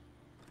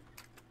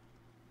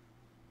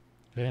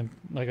 And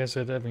like I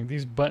said, I mean,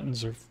 these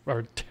buttons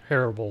are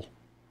terrible.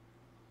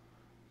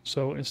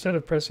 So instead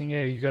of pressing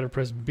A, you got to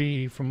press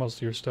B for most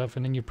of your stuff,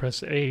 and then you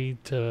press A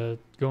to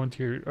go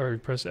into your, or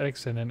press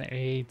X and then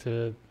A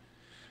to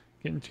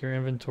get into your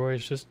inventory.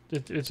 It's just,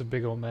 it's a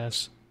big old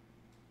mess.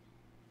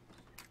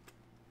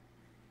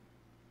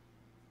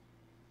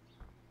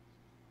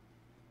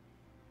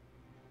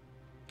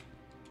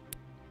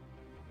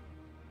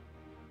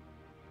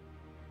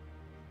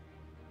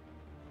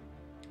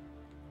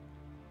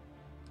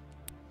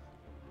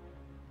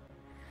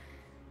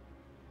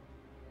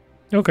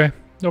 Okay,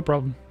 no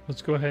problem.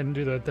 Let's go ahead and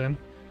do that then.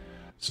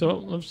 So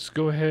let's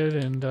go ahead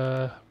and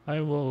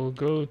I will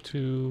go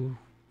to,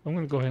 I'm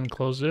going to go ahead and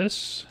close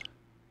this.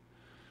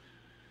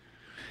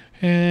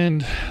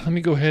 And let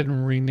me go ahead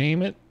and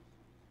rename it.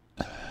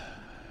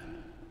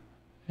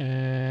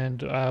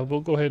 And we'll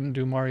go ahead and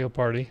do Mario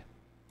Party.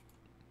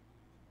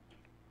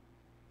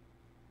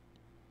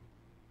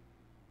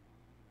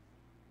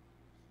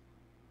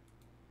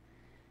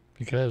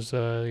 Because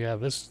yeah,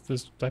 this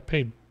I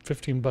paid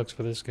 $15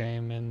 for this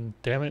game, and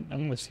damn it,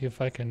 I'm gonna see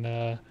if I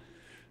can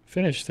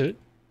finish it.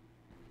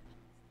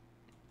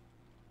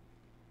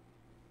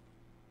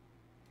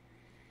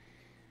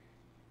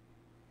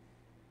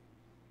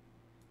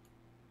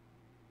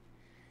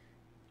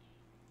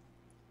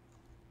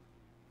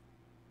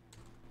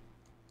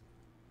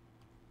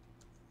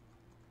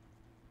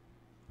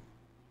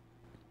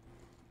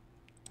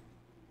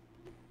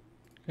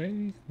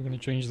 Okay, we're gonna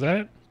change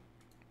that.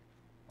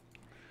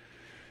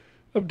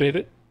 Update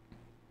it.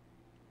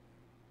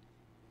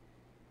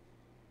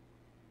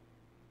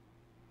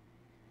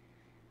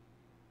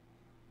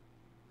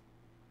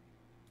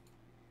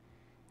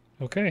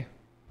 Okay,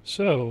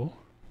 so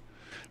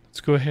let's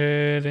go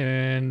ahead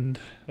and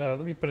let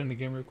me put in the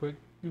game real quick.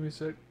 Give me a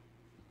sec.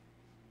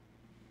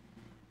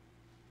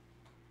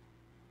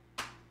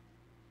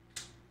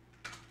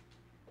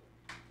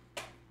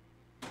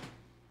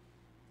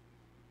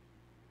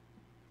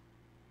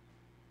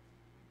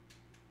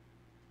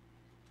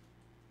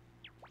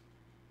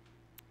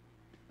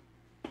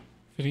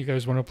 If you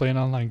guys want to play an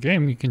online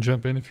game, you can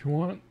jump in if you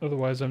want.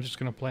 Otherwise, I'm just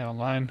going to play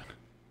online.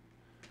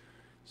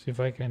 See if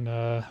I can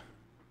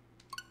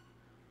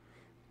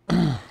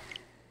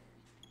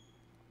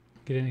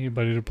get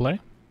anybody to play.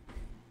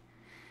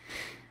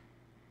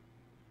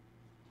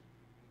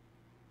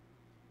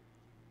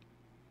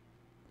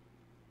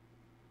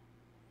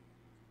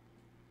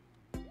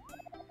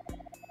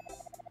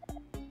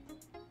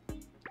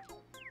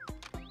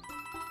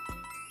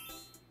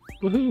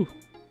 Woohoo!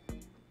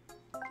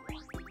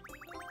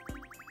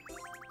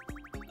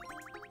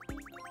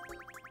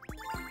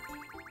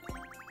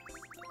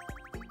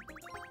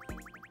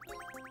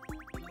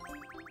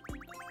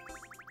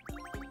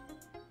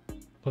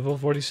 Level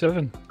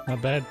 47.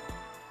 Not bad.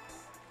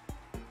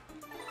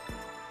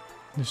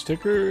 New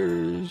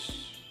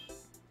stickers.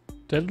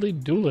 Deadly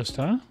Duelist,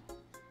 huh?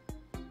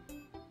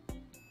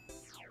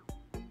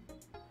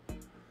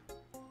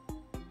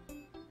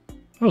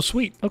 Oh,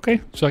 sweet.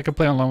 Okay, so I can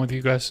play along with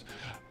you guys.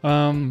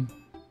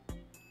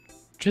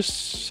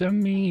 Just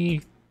send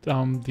me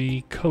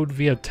the code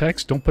via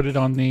text. Don't put it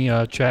on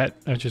the chat.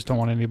 I just don't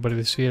want anybody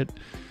to see it.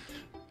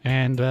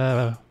 And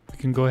we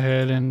can go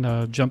ahead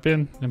and jump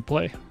in and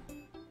play.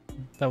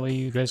 That way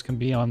you guys can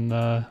be on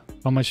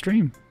my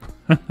stream.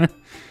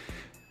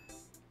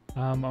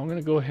 I'm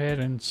gonna go ahead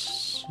and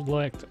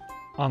select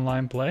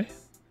online play,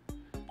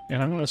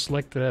 and I'm gonna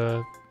select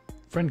the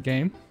friend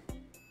game.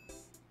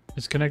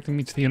 It's connecting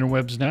me to the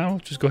interwebs now.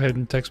 Just go ahead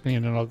and text me,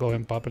 and then I'll go ahead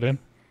and pop it in.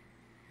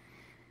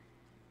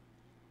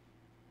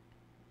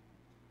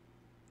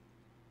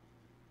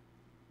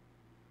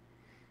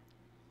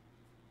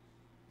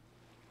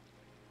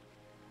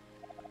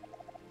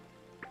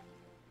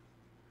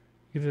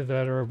 Either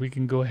that, or we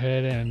can go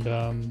ahead and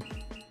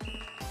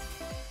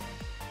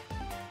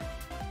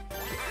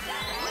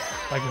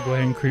I can go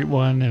ahead and create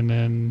one, and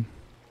then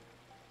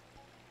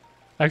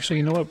actually,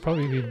 you know what?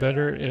 Probably be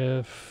better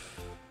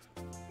if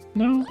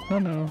no.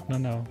 Let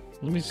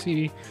me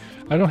see.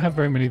 I don't have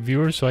very many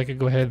viewers, so I could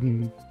go ahead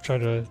and try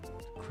to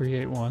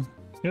create one.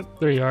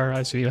 Yep, there you are.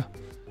 I see you.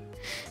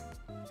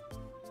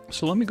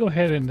 So let me go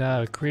ahead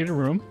and create a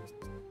room.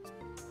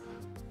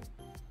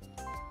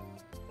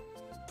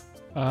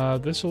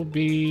 This will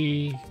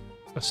be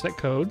a set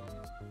code,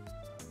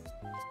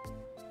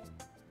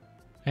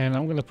 and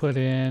I'm gonna put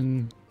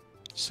in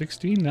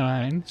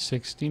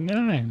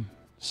 6969.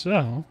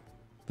 So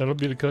that'll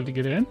be the code to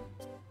get in.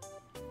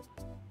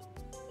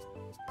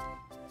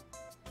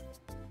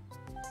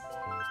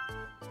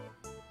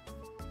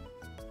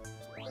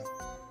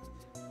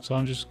 So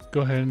I'm just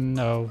go ahead and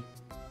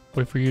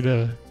wait for you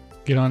to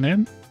get on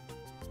in.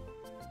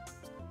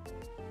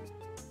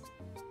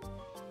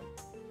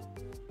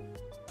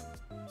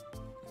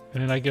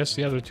 And then I guess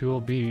the other two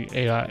will be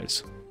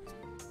AIs.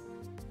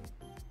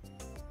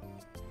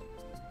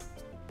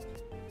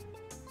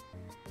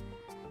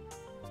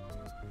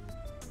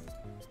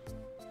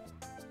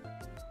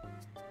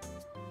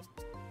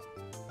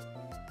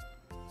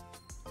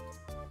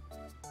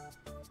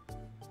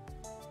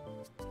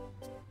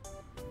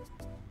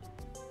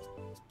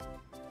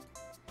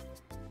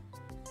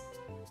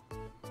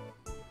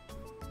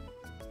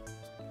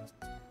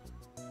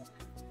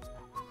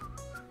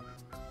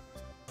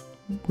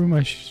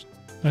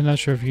 I'm not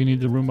sure if you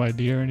need the room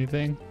ID or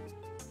anything.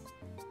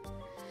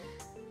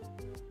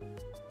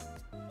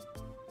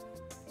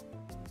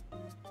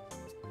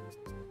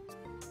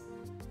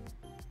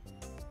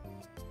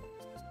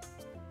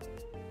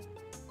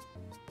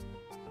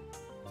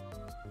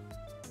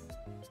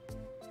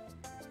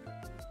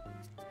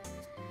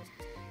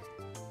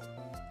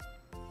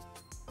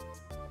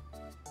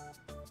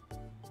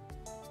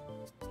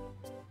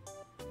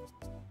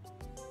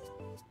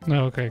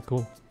 No, okay,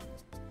 cool.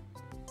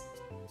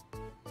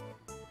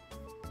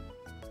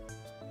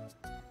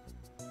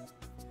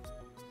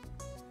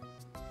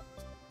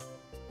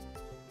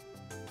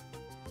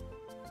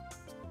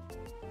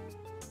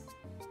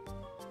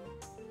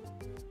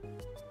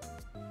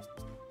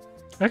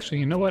 Actually,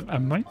 you know what? I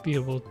might be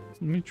able...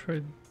 Let me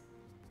try...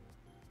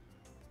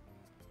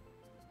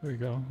 There we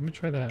go. Let me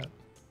try that.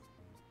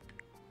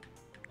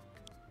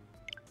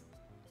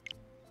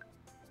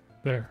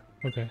 There.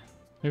 Okay.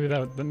 Maybe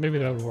that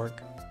would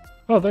work.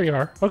 Oh, there you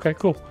are. Okay,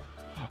 cool.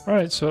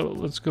 Alright, so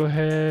let's go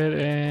ahead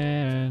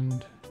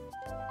and...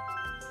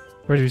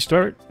 Ready to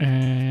start,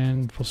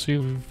 and we'll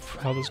see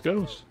how this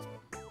goes.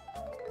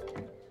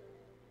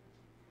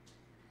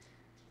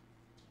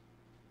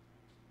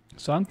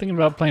 So I'm thinking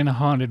about playing a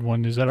haunted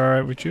one. Is that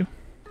alright with you?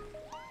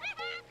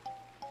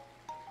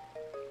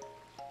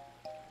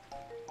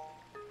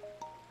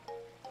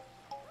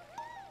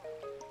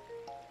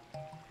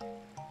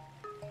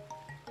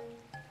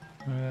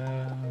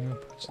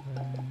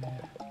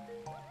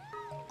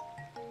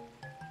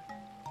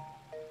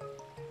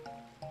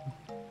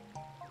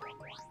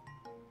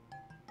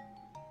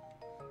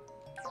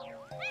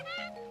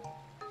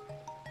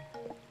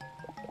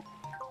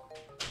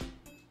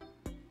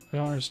 I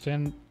don't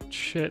understand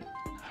shit.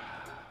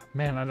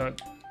 Man, I don't...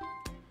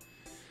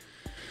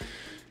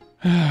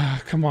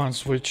 Come on,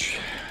 Switch.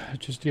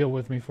 Just deal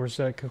with me for a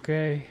sec,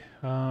 okay?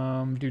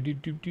 Oh,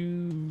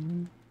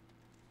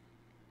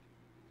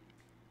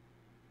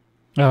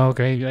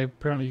 okay.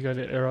 Apparently you got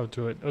an arrow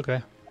to it.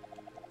 Okay.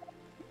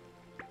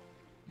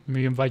 Let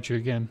me invite you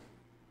again.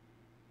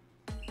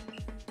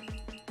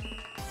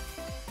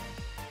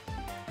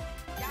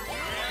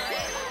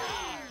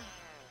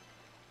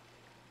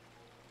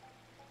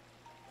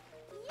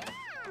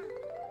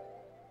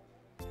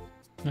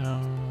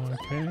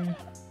 Okay.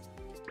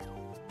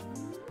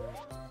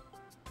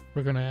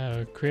 We're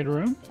gonna create a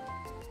room.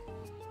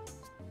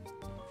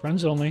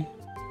 Friends only.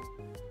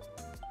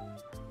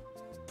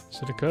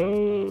 Set a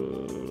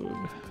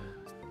code.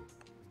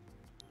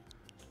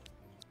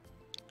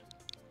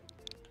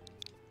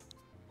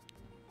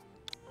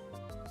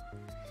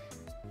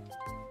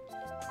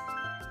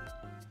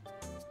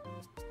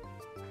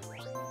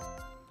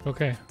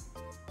 Okay.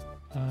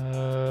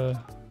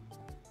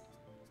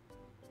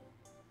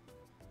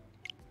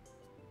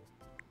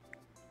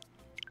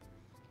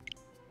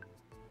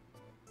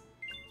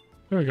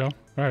 There we go.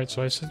 Alright,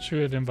 so I sent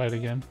you an invite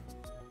again.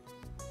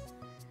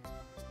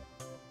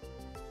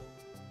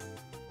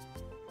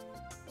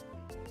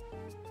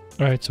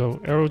 Alright,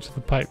 so arrow to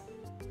the pipe.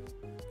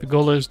 The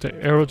goal is to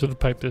arrow to the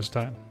pipe this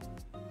time.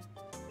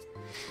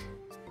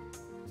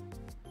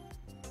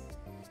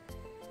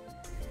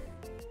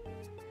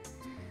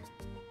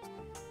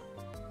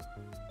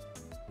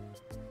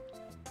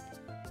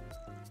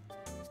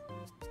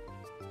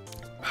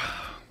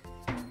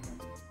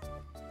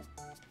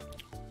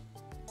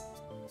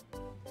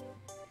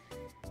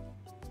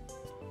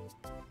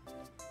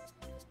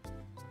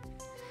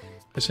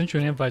 I sent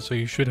you an invite, so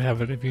you should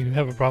have it. If you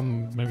have a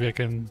problem, maybe I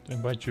can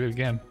invite you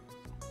again.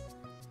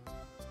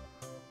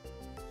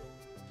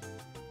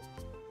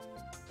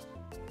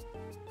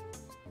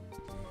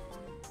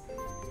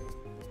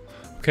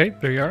 Okay,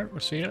 there you are. We'll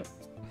see you.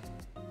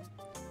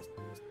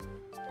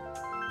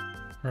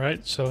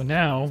 Alright, so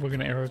now we're going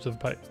to arrow to the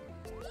pipe.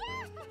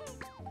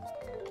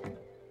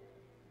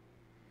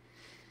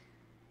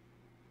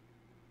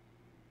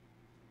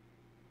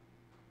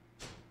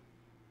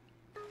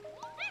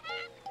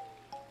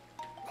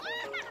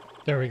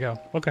 There we go.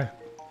 Okay.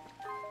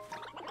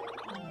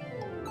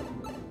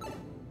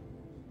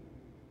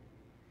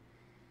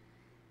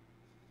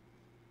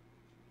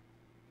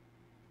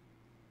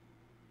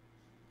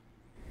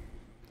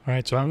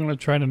 Alright, so I'm going to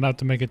try to not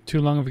to make it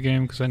too long of a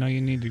game because I know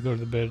you need to go to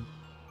the bed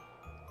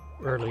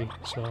early,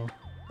 so...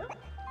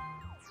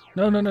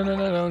 No.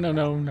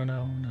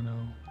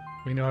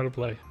 We know how to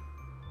play.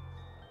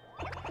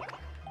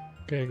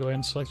 Okay, go ahead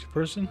and select your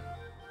person.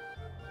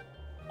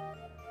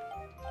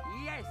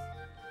 Yes.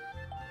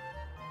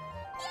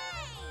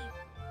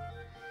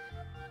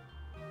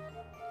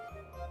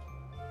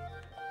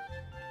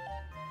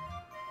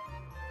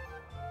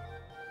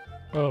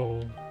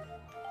 Oh.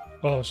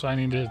 Oh, so I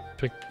need to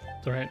pick...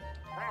 Alright.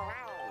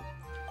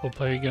 We'll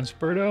play against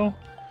Birdo.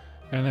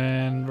 And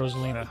then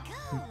Rosalina.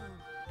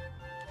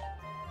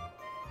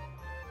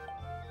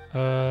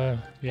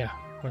 Yeah.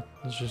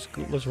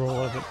 Let's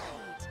roll with it.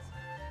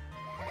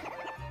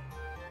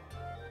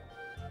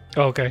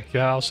 Oh, okay,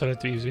 yeah, I'll set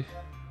it to easy.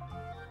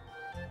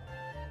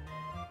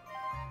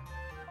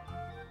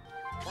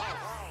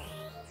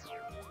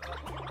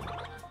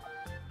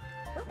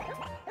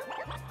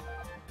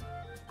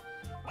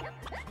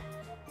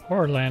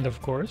 Or land,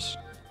 of course.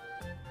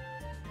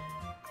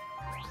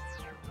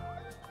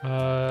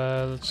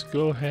 Let's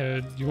go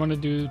ahead. You want to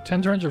do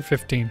 10 turns or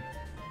 15?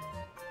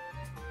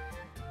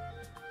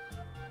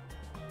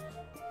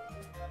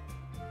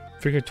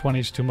 Figure 20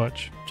 is too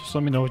much. Just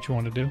let me know what you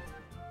want to do.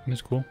 And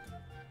it's cool.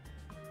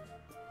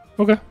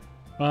 Okay.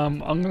 I'm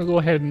gonna go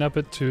ahead and up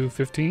it to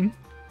 15.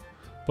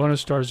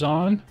 Bonus stars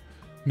on.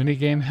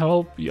 Minigame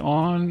help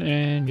on,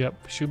 and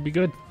yep, should be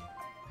good.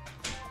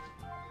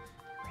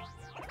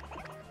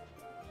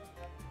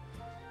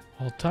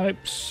 All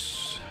types.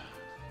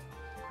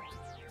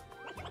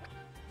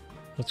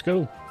 Let's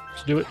go.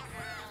 Let's do it.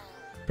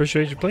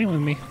 Appreciate you playing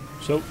with me.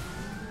 So,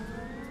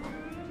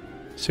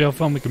 see how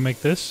fun we can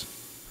make this.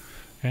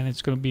 And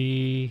it's gonna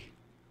be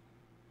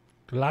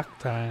Glock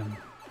time.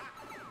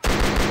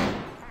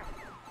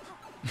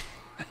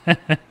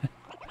 I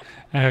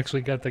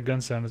actually got the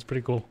gun sound. It's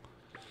pretty cool.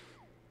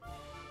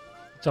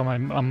 It's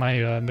on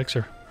my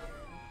mixer.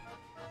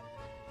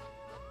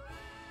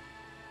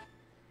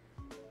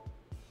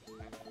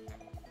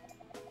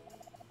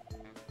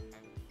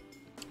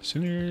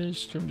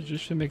 Sinners,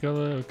 just to make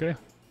other okay.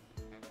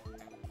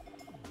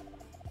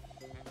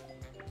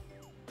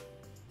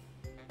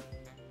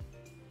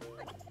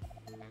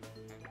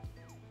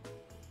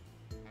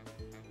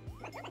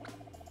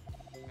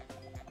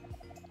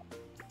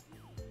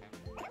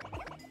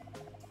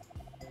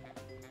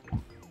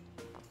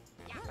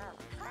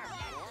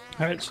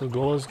 Alright, so the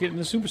goal is getting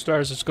the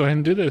superstars. Let's go ahead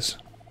and do this.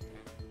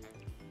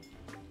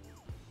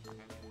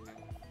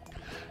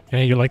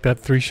 Yeah, you like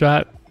that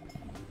 3-shot?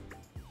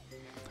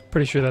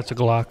 Pretty sure that's a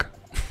Glock.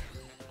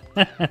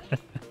 No.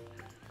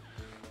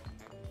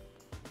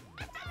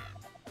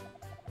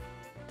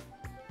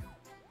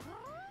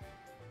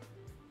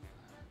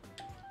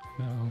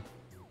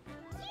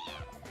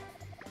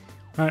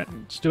 Alright,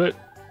 let's do it.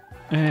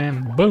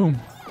 And boom.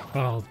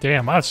 Oh,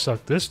 damn, I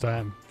sucked this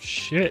time.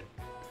 Shit.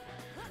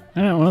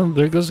 Yeah, well,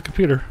 there goes the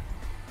computer.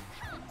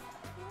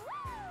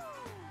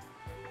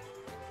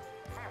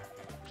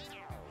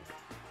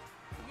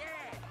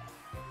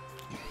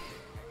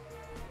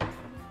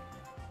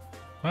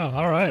 Wow,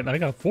 alright, I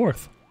got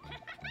 4th.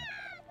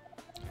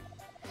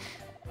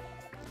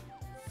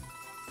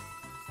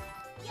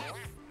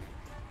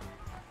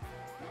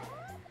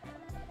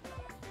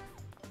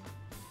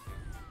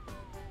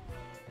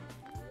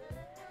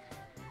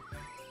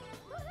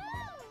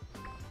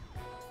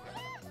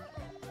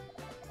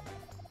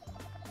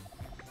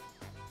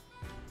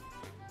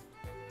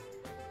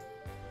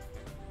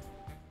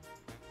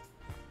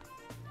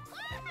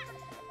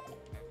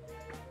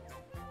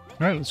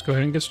 Alright, let's go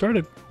ahead and get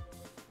started.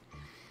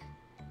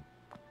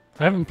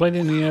 I haven't played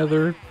any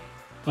other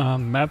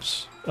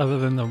maps other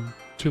than the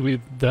two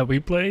that we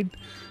played,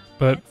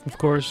 but of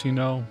course, you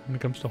know, when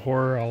it comes to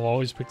horror, I'll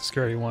always pick the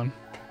scary one.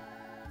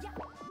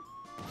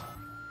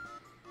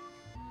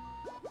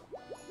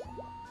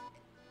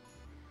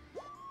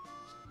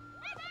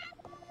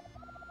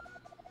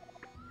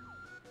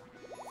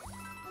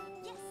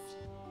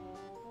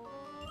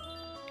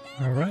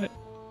 All right.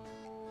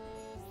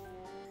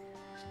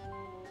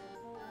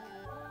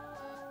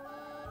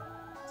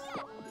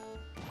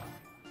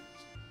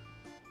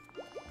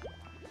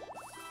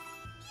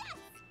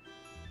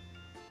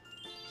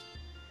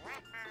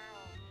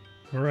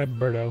 All right,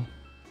 Berto.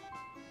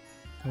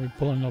 Are we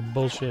pulling no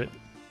bullshit?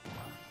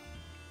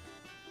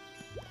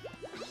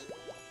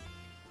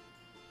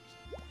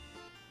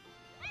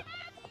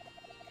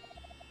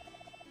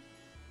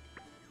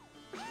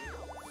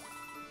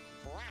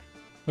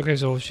 Okay,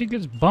 so if she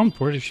gets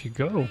bumped, where does she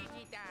go?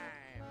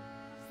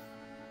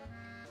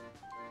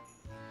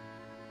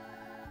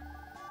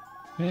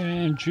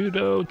 And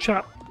judo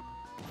chop.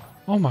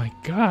 Oh my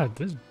god,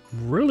 this is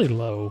really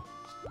low.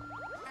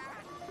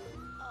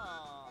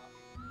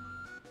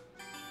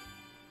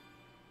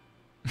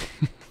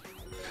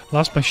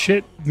 Lost my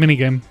shit.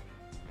 Minigame.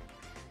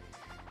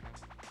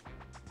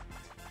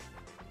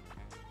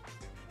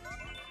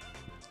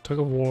 Tug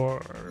of war.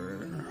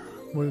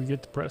 What do we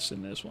get to press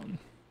in this one?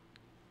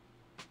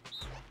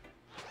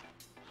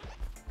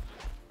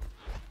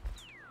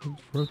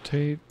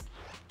 Rotate.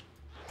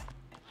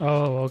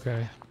 Oh,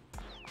 okay.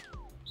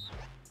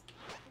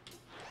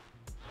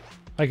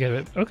 I get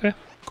it. Okay,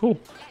 cool.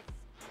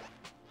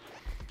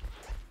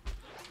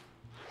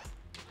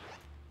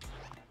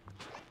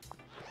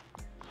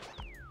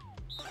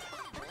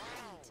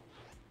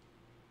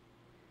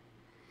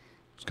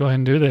 Let's go ahead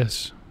and do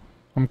this.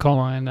 I'm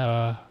calling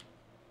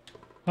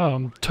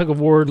tug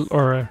of war,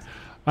 or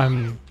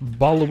I'm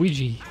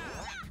Waluigi.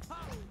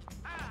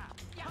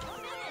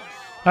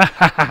 Ha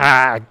ha ha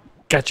ha!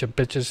 Gotcha,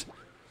 bitches.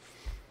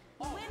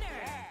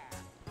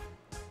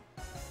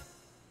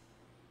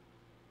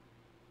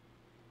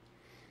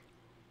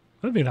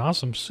 That'd be an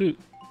awesome suit.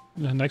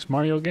 In the next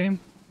Mario game.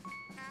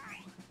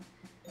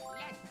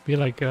 Be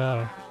like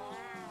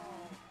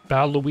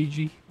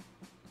Waluigi.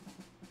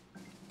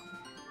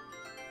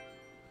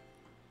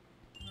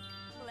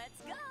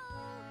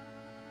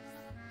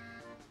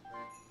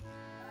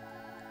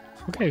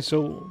 Okay,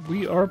 so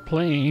we are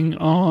playing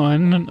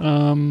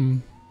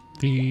on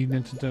the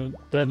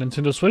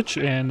Nintendo Switch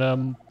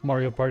and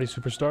Mario Party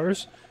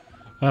Superstars.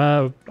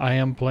 I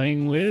am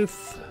playing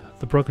with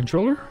the Pro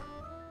Controller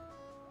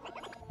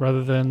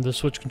rather than the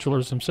Switch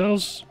controllers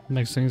themselves.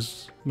 Makes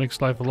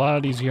life a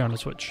lot easier on the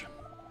Switch.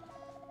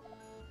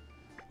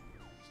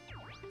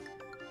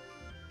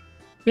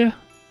 Yeah,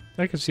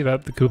 I can see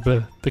that, the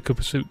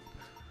Koopa suit.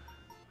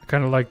 I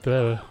kind of like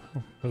the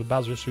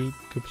Bowser suit,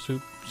 Koopa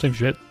suit, same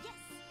shit.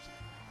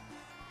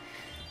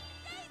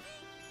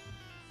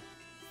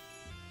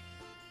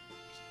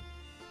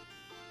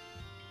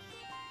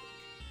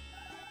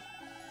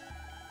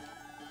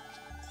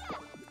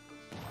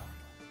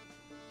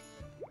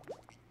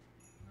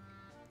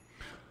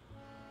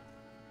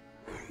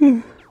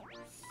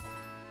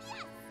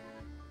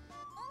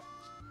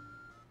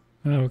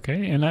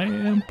 Okay, and I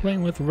am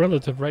playing with a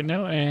relative right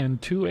now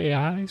and 2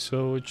 AI,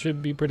 so it should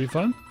be pretty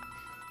fun.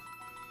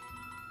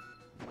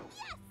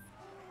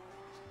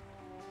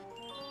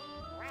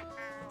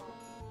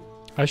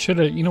 I should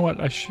have, you know what,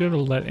 I should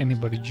have let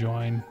anybody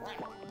join.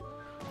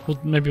 Well,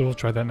 maybe we'll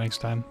try that next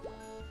time.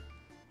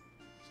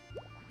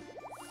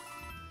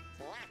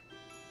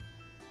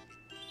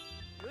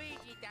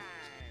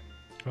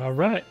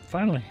 Alright,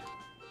 finally.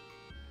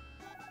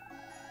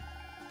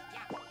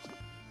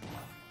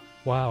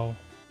 Wow.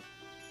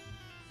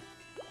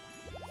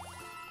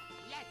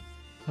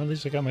 At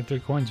least I got my 3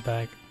 coins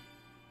back.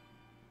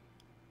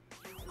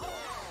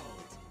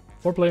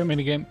 4-player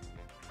minigame.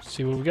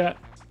 See what we got.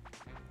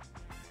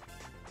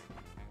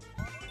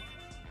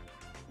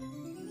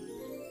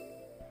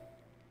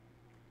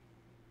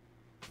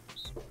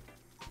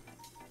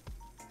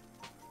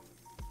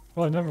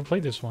 Well, I've never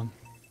played this one.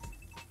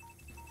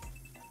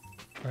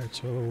 Alright,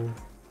 so...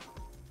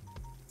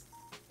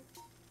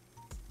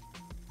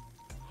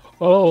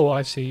 Oh,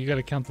 I see. You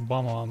gotta count the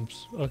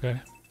bomb-bombs. Okay.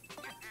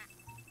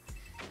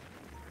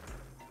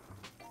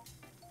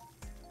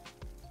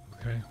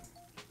 Okay.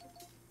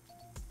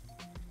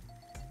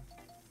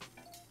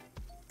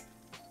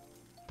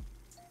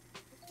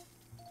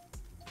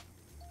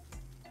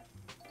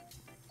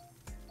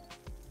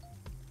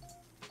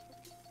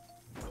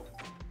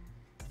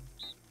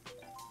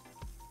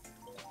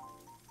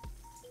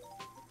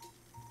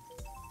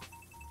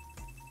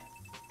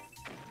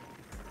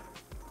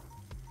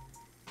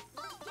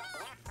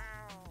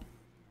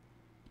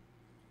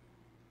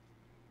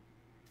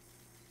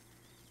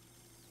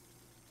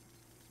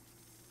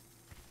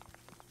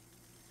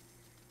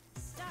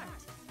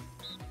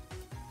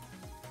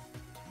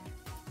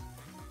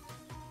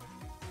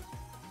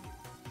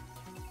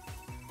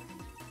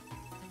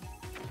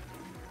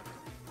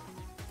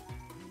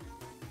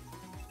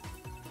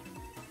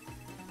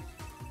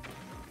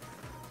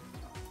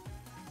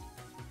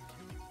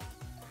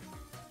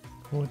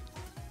 Well,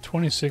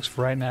 26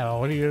 for right now.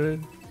 What do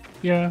you?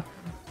 Yeah,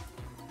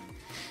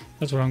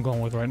 that's what I'm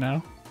going with right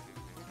now.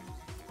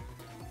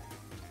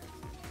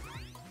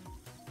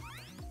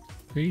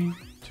 3,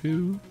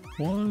 2,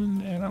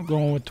 1, and I'm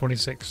going with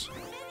 26.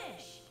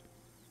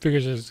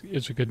 Figures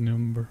it's a good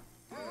number.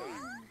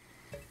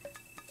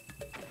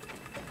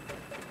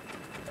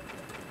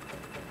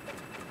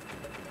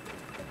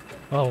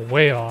 Oh,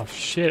 way off.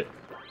 Shit.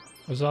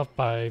 I was off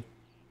by...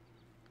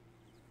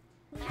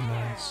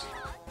 Nice.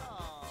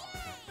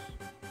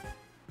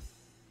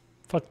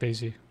 Fuck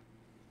Daisy.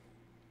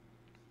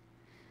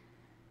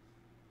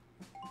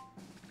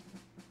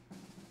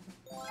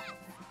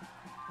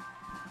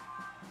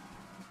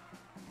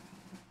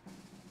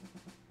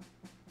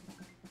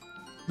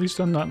 At least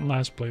I'm not in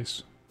last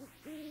place.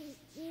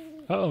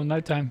 Uh-oh,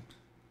 nighttime.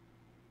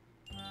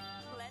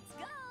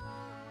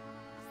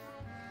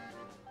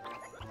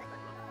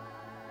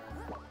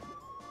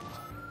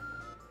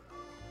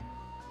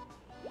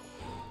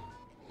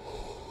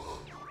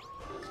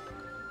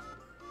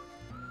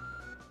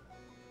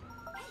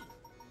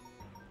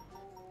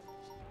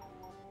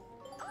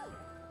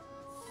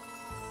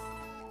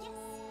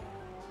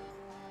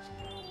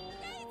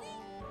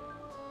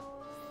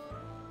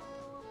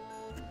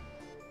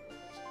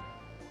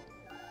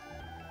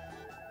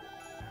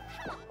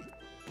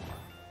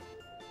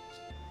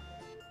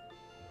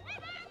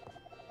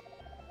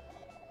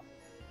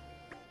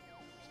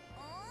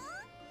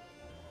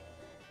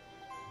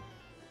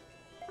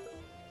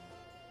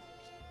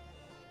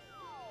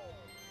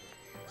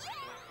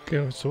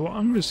 Okay, so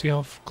I'm gonna see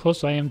how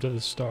close I am to the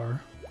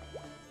star.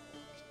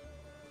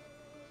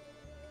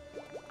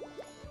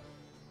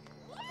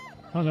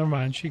 Oh, never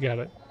mind, she got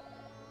it.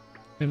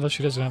 Unless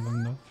she doesn't have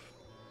enough.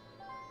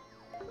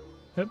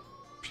 Yep,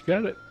 she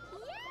got it.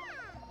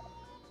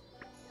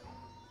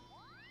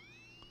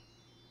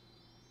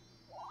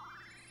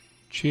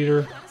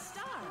 Cheater.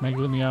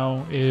 Megalo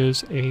Meow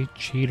is a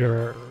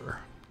cheater.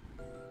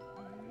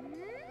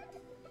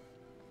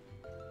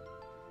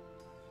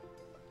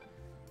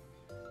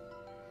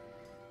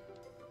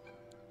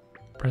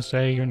 Press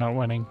A, you're not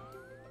winning.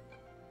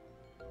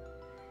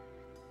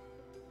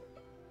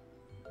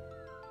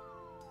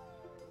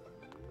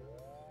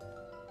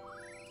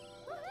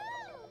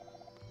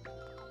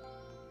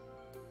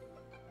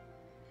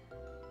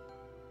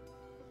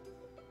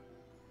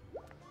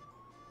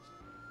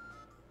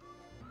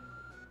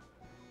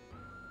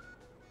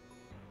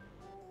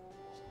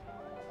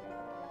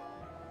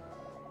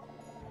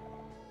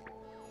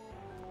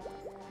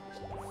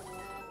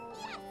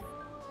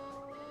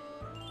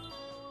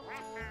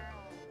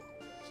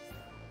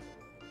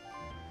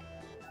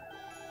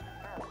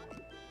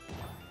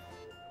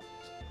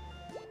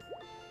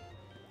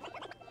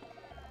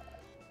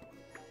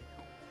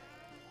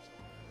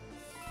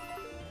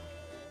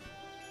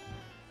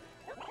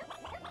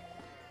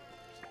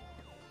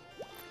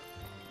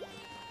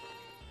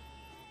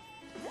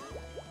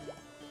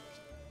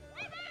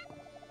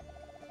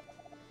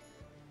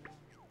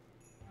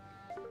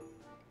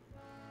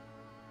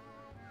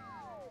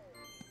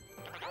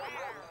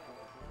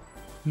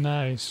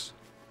 Nice.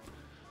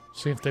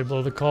 See if they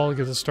blow the call,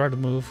 get the star to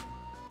move.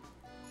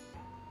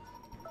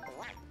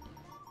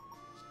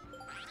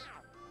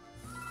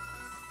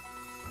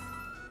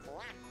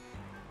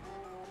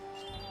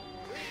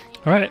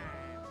 Alright,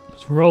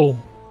 let's roll.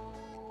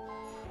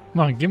 Come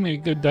on, give me a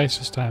good dice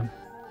this time.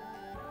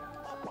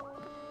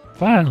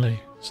 Finally,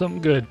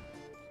 something good.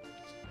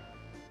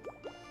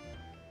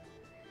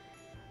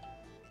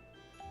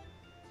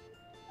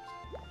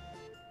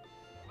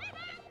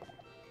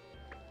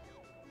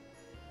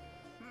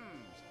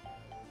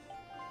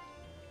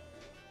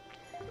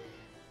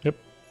 Yep,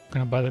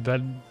 gonna buy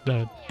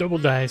the double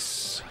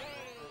dice.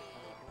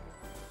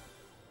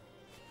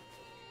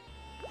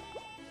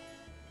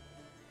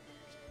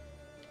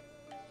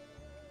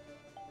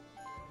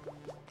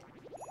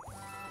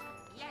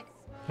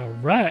 All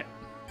right.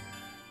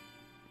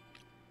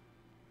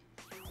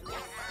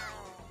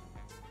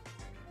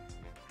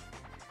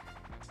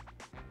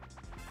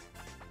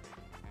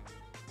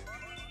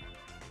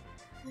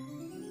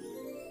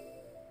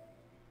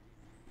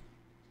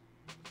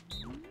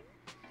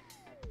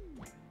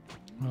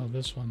 Oh,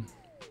 this one.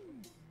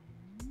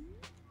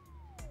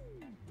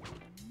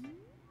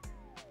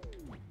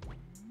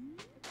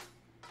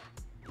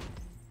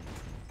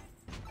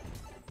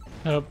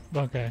 Oh,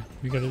 okay.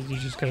 You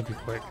just gotta be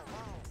quick.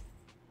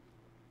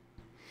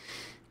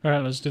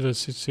 Alright, let's do this.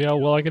 See how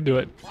well I can do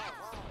it.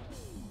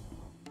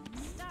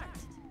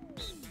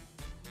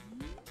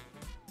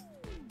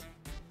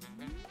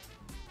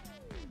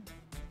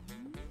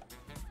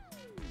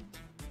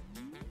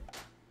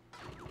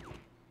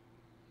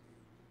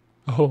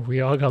 Oh,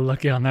 we all got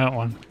lucky on that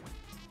one.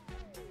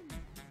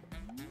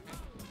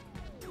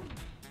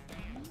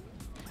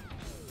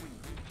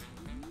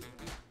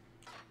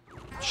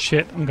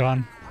 Shit, I'm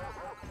gone.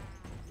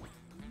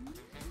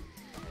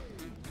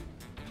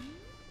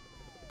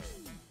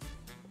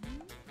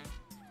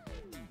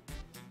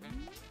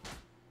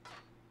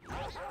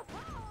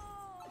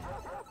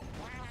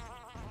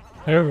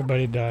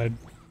 Everybody died.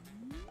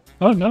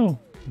 Oh no,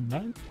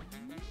 not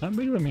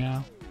bigger than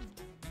meow.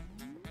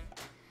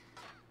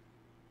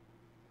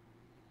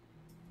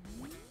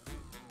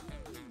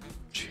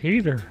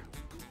 Cheater.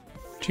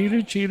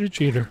 Cheater, cheater,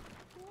 cheater.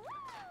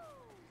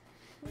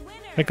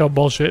 I call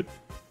bullshit.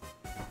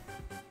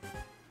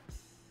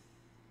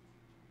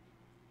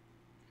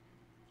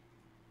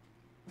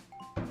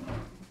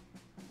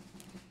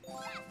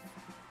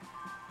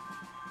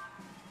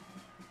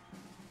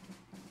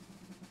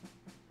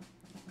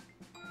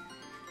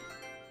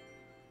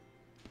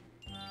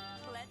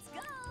 Let's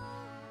go.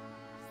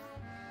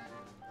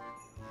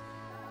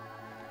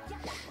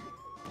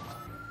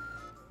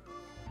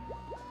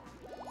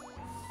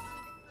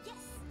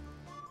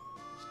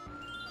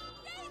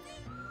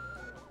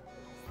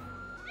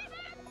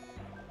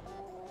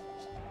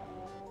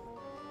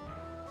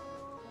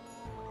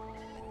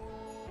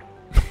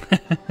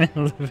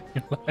 Living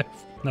your life.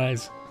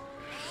 Nice.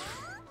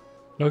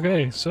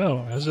 Okay,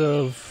 so as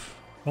of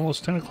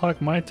almost 10 o'clock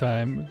my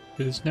time,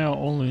 it is now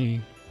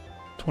only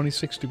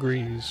 26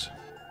 degrees.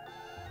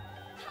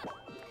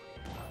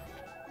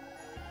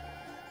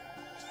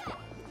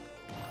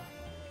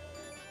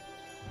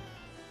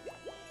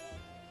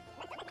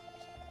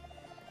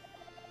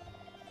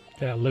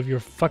 Yeah, live your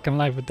fucking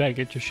life with that.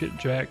 Get your shit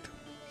jacked.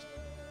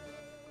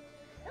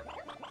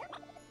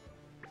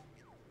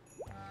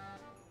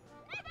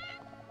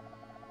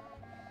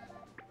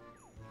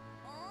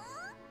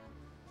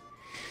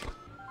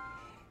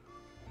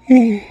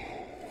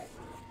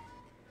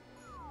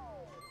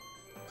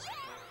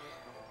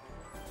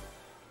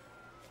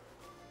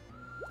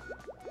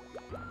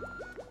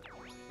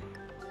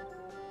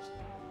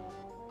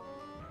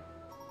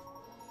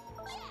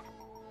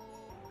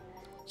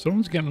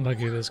 Someone's getting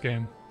lucky this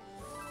game.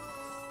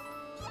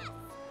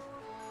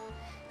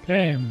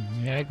 Okay,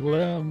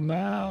 Yagla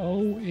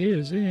Mao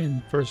is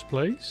in first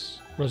place.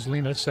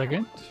 Rosalina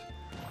second.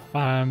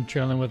 I'm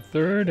trailing with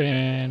third,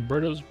 and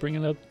Berto's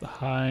bringing up the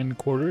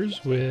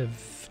hindquarters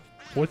with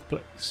fourth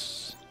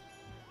place.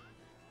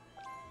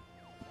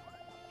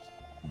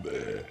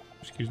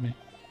 Excuse me.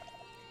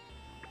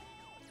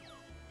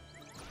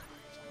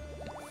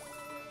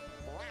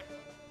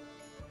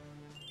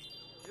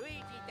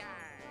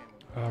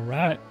 All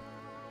right.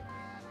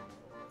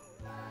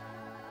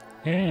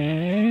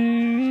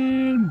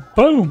 And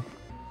boom.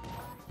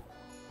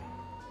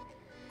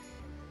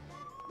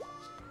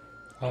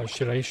 Oh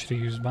shit, I should have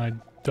used my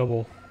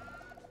double.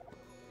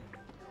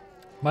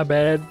 My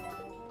bad.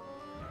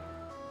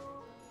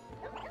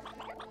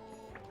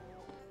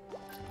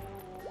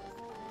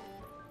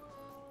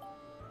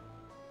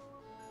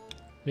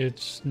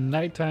 It's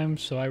nighttime,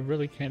 so I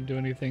really can't do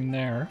anything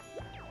there.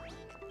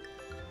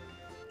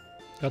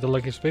 Got the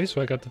lucky space,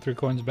 so I got the 3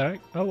 coins back.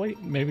 Oh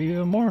wait, maybe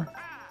even more.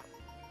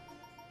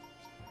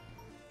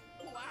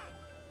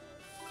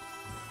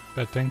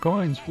 Bet 10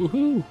 coins,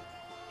 woohoo!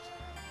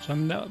 So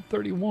I'm now at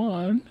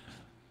 31.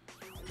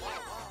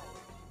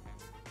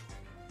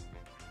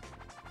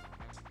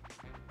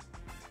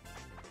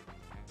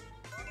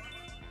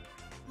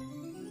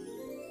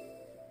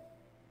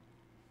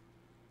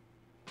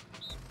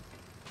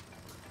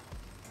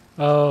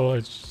 Oh,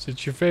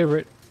 it's your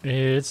favorite.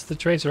 It's the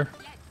Tracer.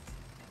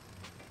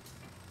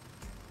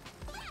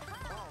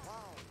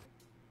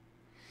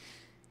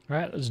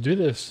 Alright, let's do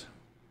this.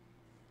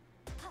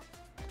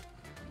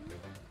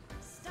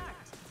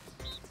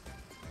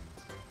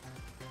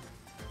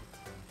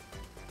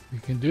 We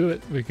can do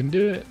it, we can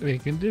do it, we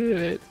can do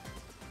it.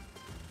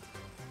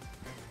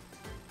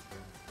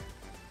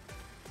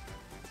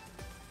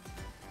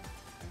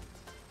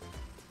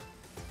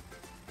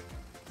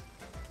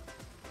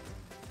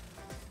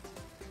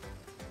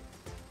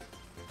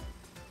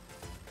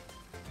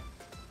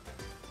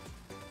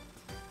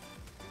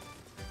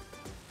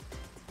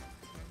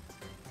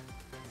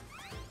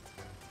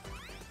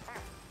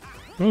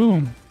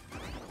 Boom. I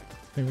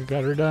think we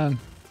got her done.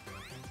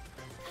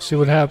 See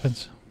what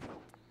happens.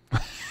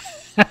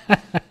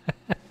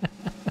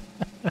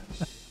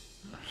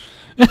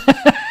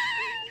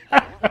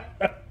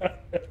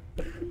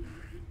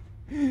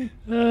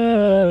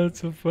 That's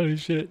some funny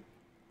shit.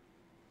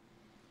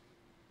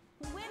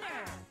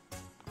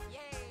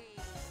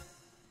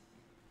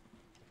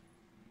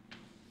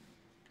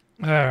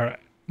 Alright,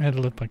 I had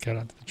to lift my cat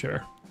onto the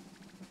chair.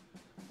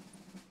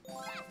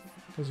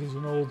 This is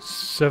an old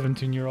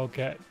 17-year-old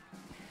cat.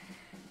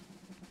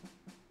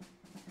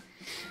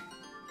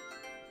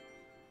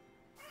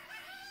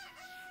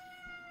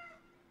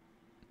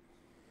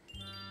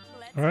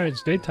 Alright,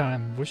 it's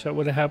daytime. Wish that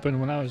would have happened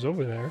when I was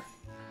over there.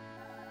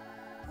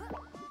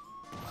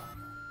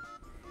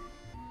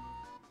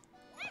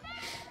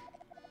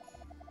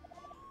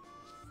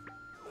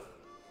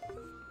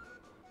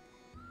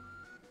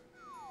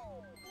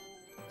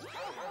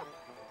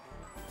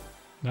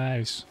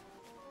 Nice.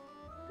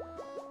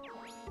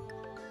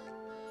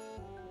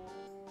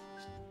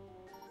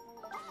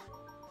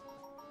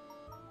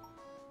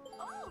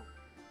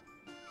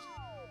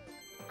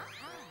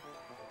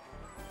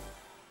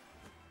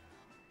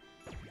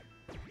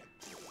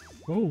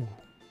 Oh,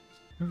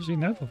 never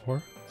seen that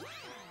before.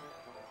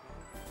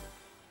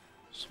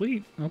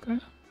 Sweet. Okay.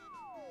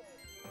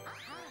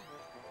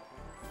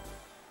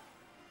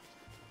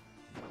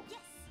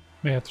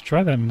 May have to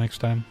try that next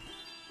time.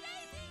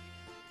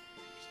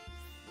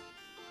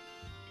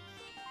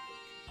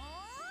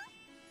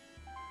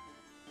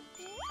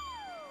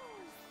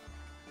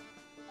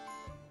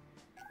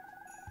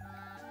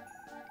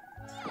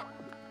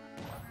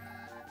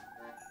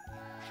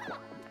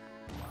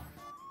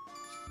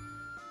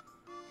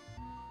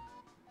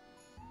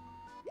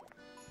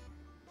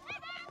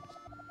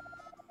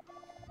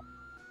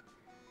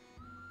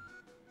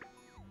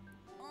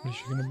 Is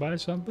she gonna buy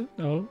something?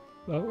 Oh,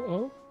 oh,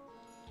 oh.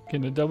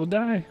 Getting a double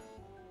die.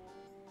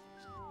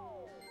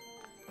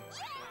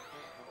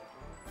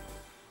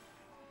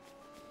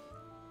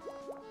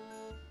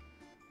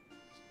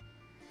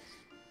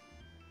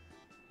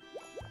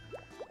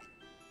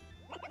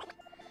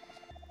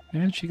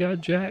 And she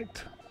got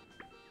jacked.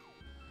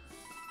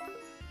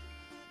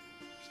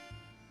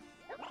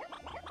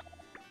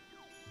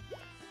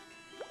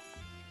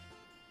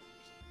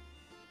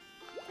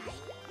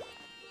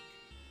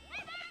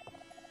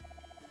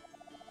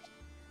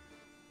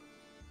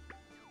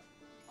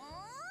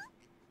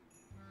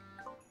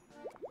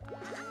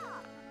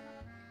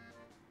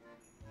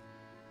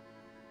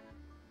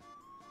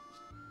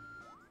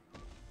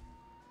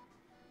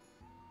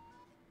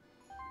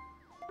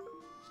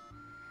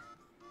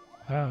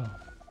 Wow.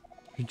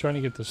 If you're trying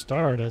to get the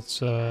star,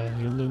 that's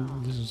you're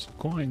losing some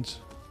coins.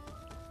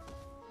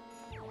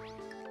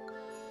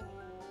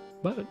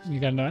 But you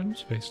got an item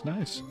space,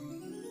 nice.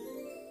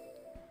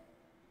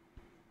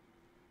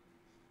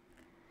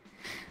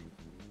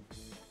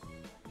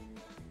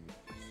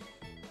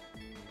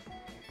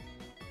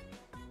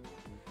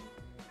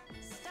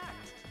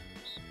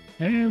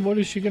 And what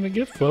is she gonna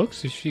get,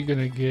 folks? Is she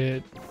gonna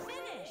get...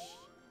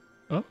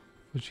 Oh,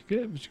 what'd she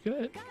get? What'd she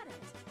get?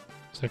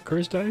 Is that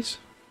curse dice?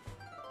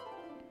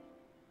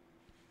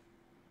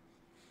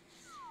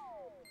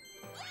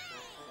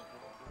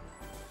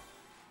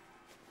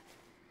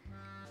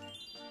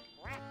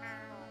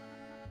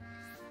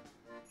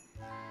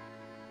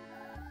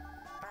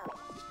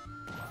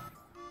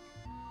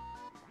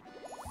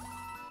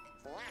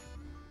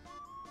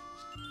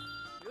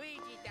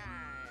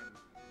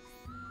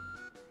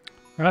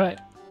 Alright.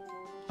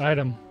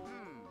 Item.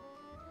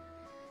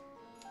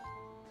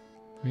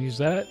 Use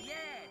that.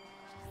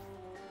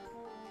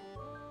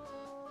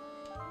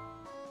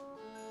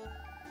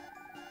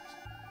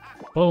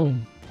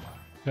 Boom.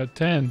 Got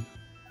 10.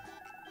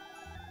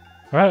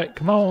 Alright,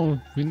 come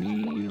on. We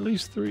need at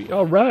least 3.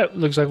 Alright,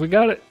 looks like we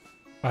got it.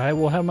 I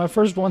will have my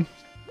first one.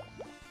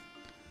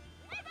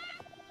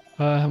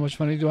 How much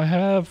money do I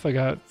have? I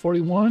got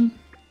 41.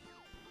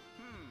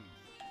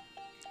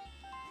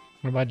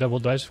 I'm gonna buy double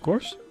dice, of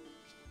course.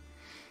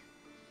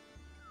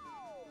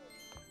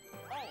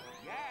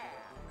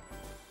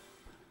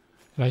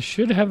 And I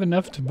should have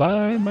enough to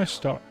buy my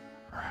star.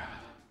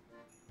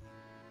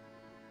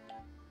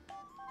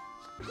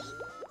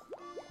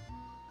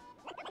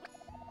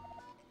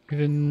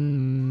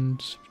 Even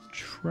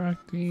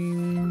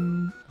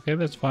subtracting. Okay,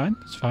 that's fine.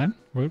 That's fine.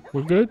 We're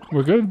good.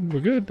 We're good. We're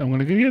good. I'm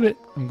gonna get it.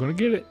 I'm gonna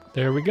get it.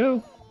 There we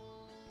go.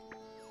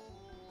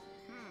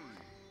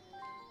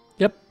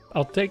 Yep,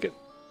 I'll take it.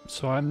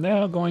 So I'm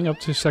now going up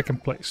to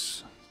second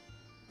place.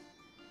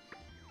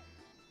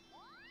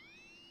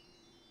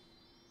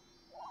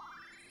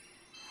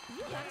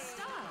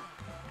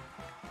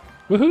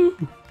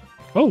 Woohoo!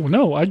 Oh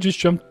no, I just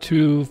jumped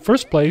to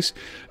first place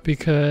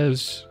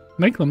because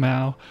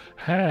Megalomau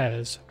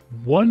has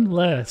one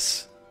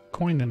less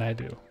coin than I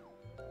do.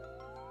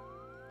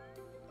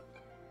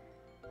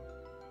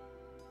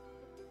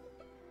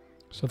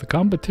 So the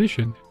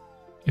competition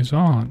is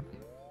on.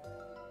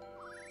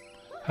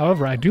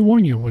 However, I do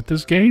warn you, with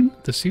this game,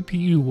 the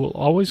CPU will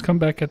always come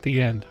back at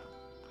the end.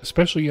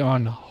 Especially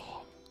on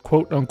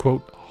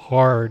quote-unquote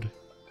hard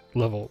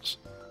levels.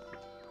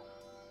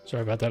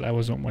 Sorry about that, I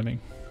wasn't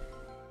winning.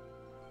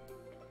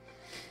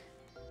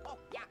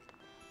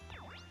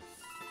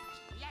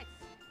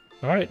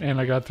 Alright, and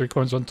I got 3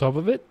 coins on top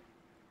of it.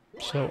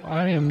 So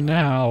I am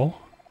now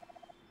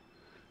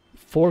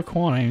 4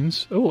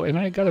 coins. Oh, and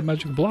I got a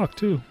magic block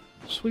too.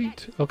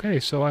 Sweet. Okay,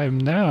 so I am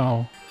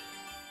now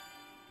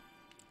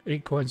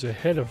 8 coins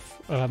ahead of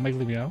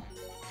Megalomau.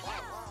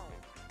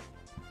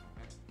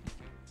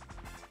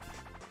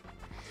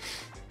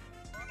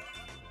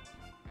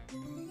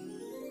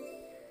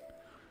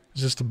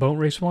 Is this the boat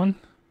race one?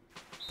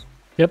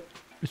 Yep,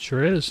 it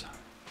sure is.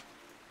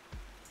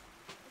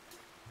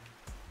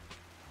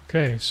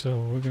 Okay, so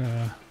we're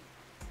gonna...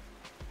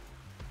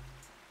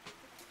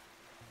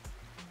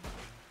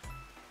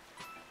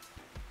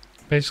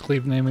 Basically,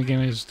 the name of the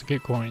game is to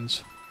get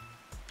coins.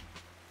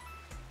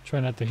 Try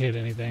not to hit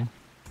anything.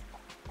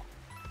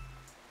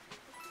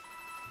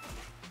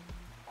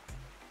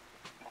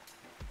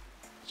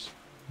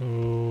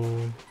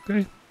 So,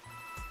 okay.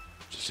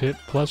 Just hit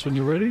plus when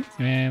you're ready,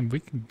 and we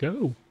can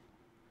go.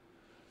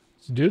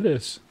 Let's do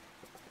this.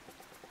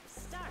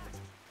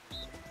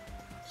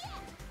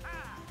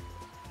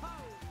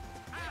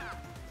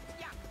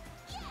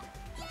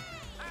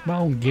 Come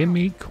on, give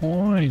me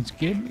coins.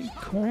 Give me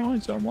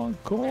coins. I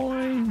want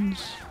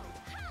coins.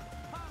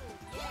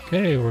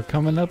 Okay, we're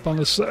coming up on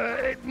the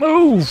side.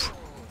 Move!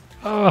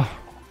 Trying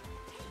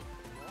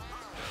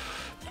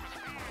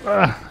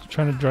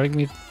to drag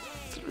me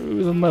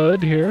through the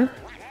mud here.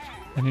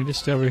 I need to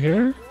stay over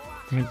here.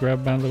 I'm gonna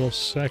grab my little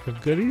sack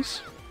of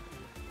goodies.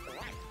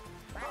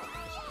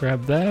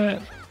 Grab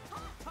that.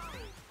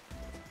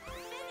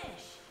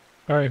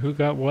 Alright, who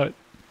got what?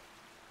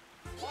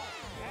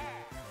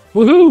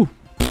 Woohoo!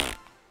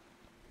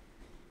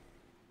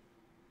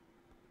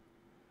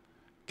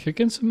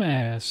 Kicking some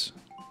ass.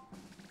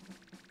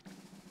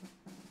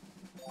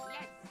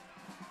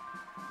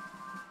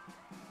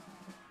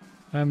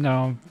 I'm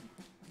now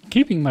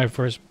keeping my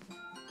first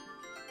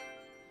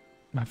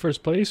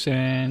place,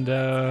 and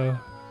here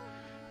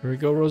we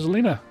go,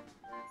 Rosalina.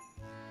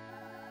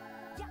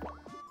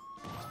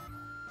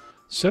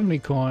 70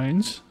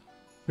 coins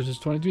versus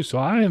 22, so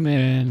I am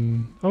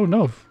in. Oh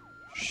no!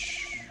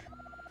 Shh.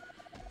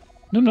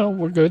 No,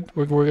 we're good.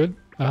 We're good.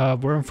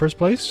 We're in first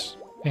place,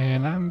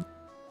 and I'm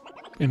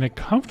in a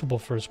comfortable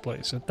first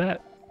place at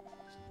that.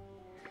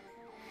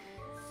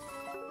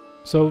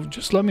 So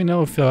just let me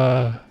know if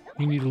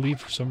you need to leave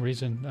for some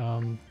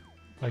reason.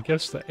 I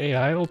guess the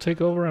AI will take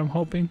over, I'm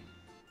hoping.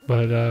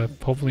 But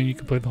hopefully you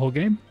can play the whole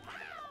game.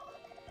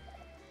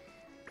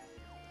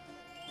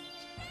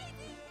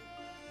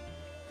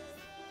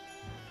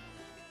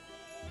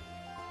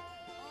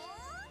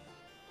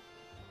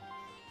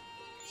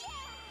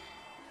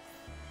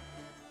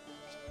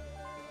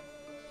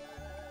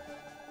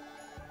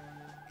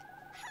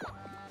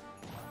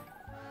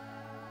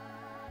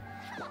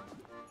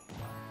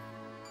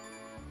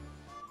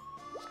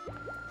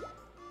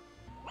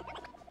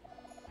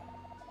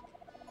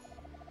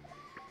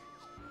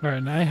 Alright,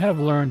 and I have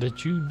learned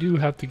that you do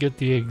have to get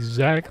the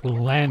exact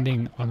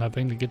landing on that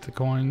thing to get the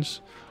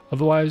coins.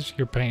 Otherwise,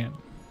 you're paying.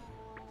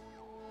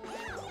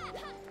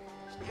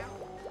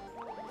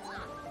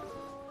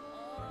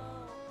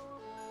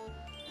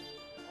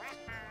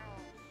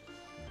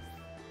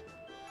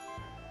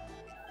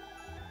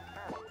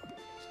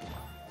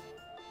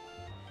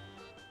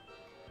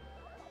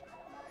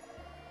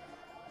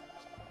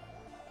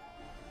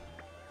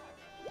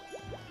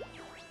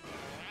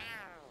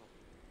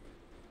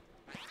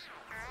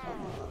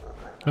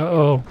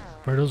 Uh-oh,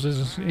 Bertles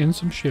is in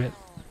some shit.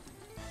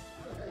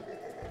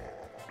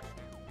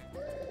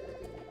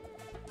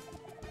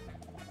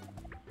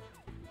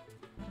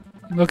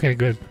 Okay,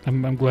 good.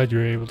 I'm glad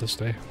you're able to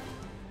stay.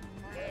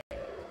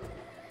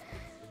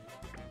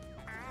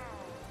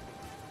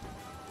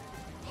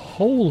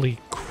 Holy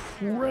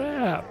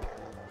crap!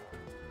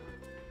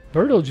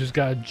 Berto just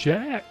got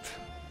jacked.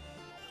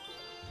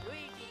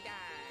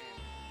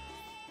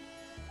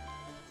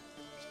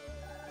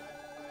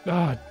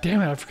 Ah, oh,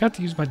 damn it! I forgot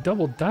to use my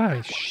double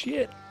die.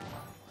 Shit.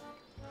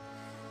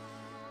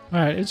 All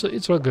right,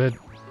 it's all good.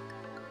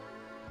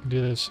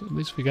 Do this. At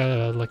least we got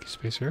a lucky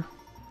space here.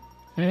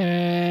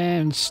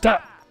 And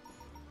stop.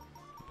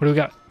 What do we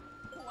got?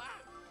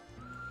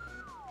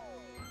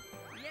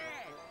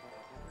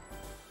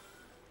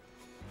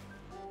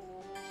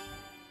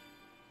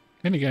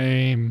 Mini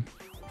game.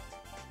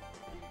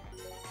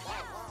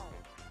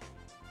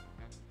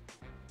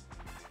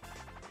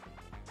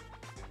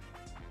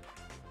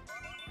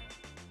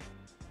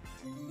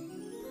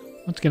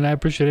 Once again, I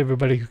appreciate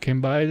everybody who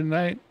came by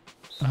tonight.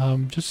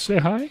 Just say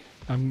hi.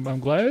 I'm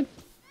glad.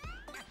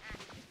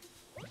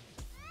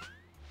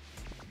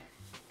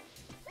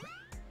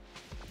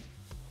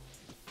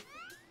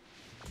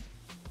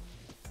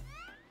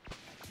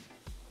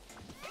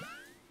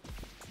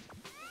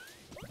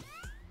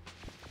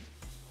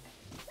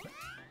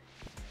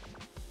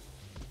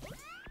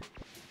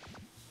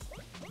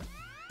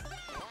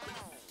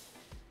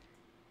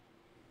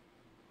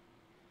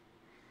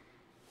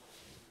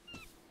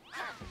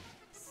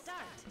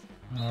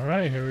 All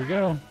right, here we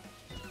go.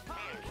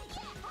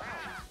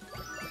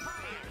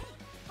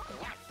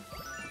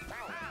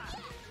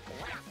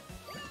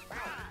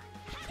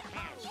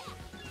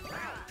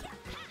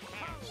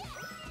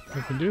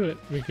 We can do it.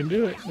 We can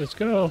do it. Let's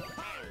go.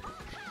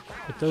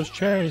 Get those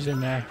cherries in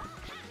there.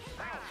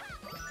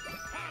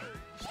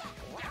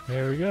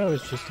 There we go.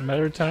 It's just a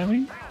matter of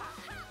timing.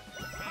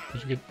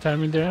 Did you get the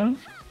timing down?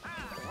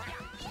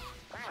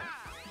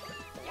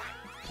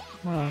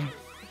 Come on.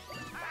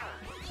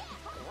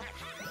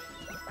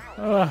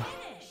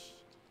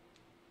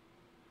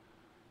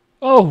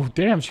 Oh,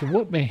 damn, she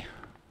whooped me.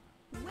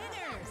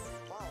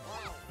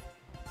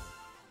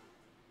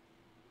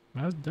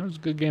 That was a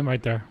good game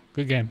right there.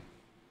 Good game.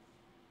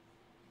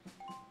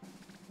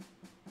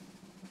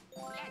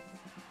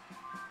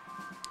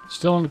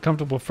 Still in the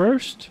comfortable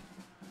first.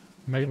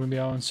 Megan will be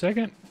out in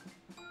second.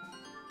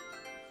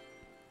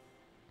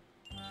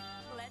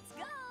 Let's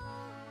go.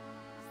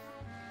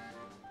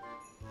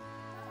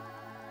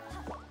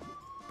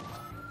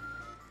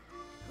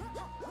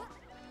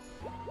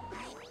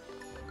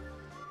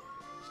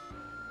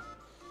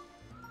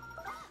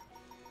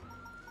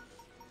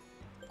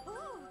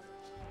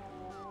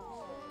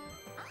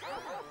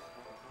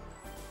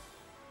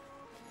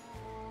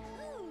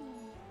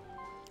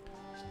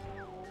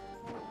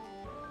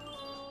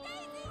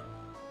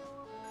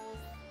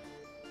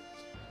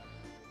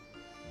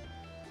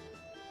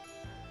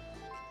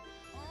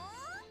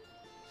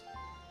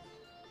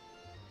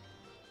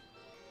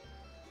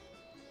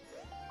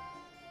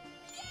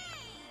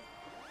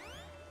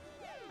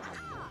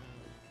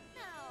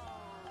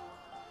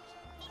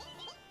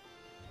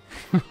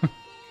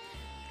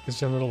 Get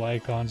some little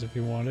icons if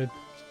you wanted.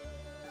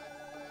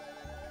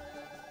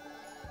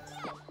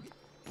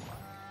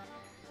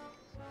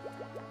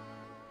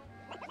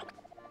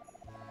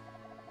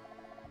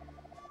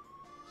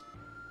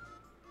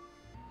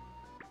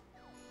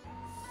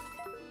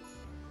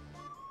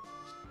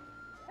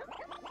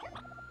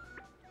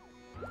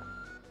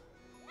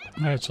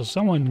 Alright, so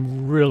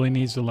someone really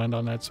needs to land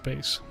on that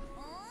space.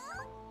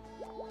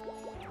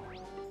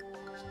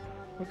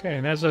 Okay,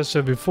 and as I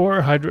said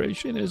before,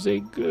 hydration is a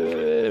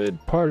good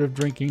part of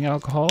drinking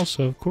alcohol,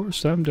 so of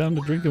course I'm down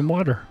to drinking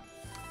water.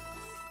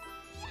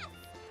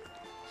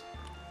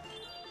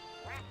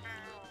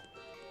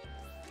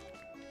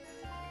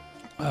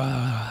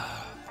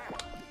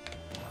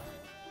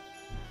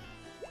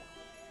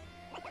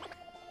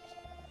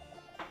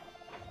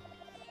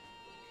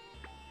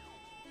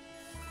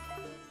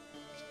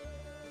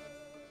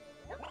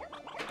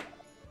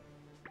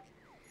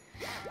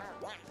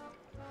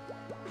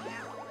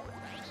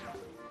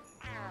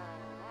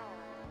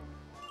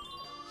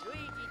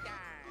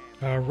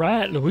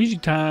 Alright, Luigi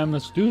time.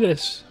 Let's do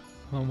this.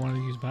 I want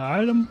to use my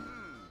item.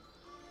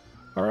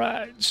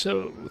 Alright,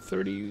 so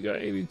 30, you got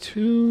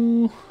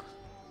 82.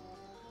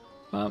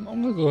 I'm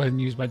going to go ahead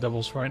and use my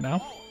doubles for right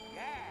now.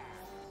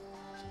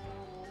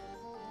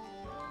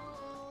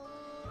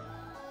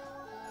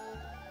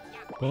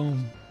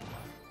 Boom.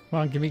 Come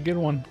on, give me a good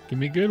one. Give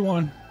me a good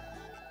one.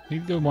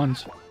 Need good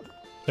ones.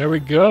 There we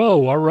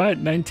go. Alright,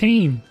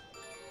 19.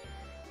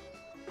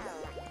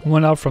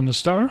 Went out from the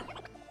star.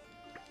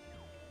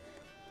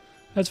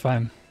 That's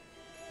fine.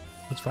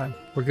 That's fine.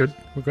 We're good.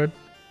 We're good.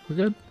 We're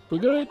good. We're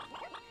good.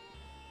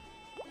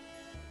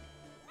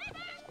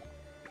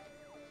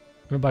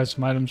 Gonna buy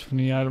some items from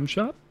the item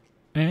shop.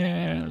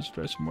 And let's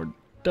try some more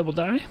double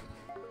die.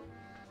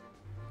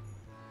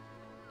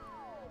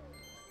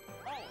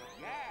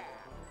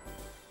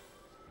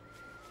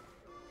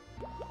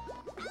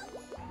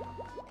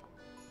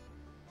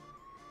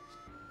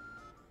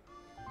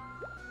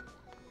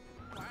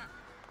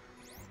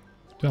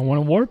 Do I want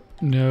to warp?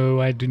 No,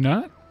 I do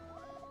not.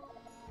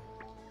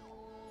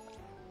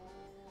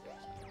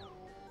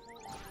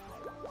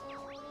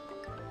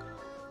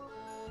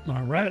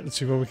 Alright, let's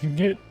see what we can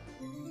get.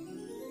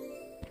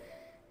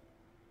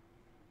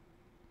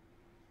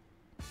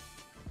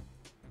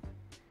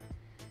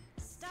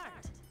 Start.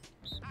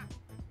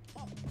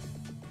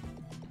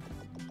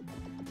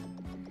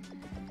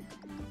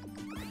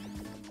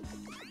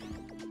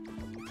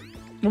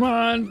 Come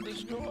on,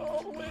 let's go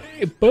all the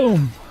way.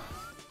 Boom.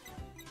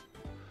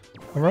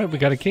 Alright, we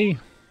got a key.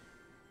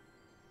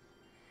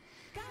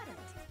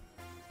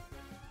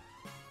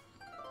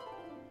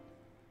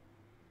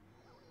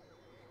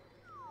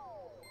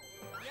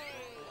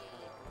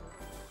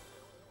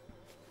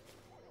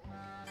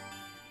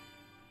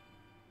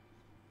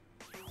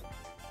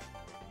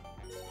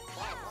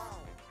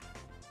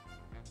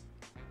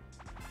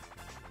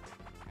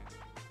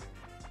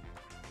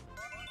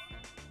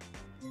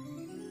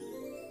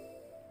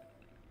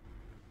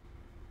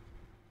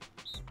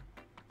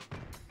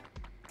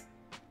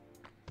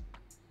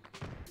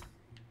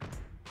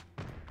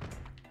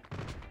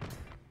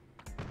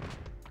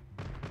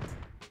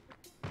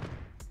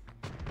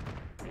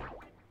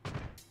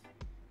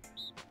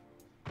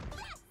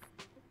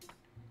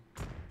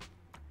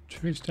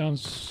 Reach down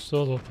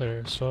solo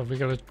player. So if we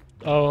gotta.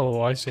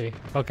 Oh, I see.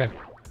 Okay,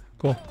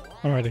 cool.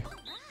 Alrighty,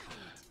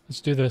 let's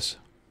do this.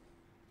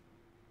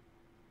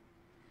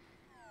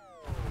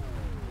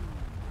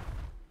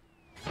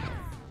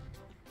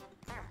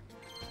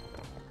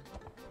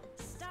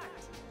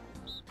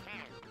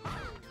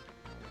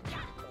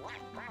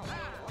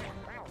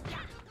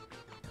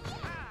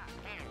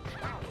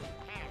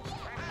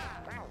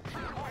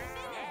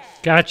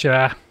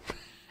 Gotcha.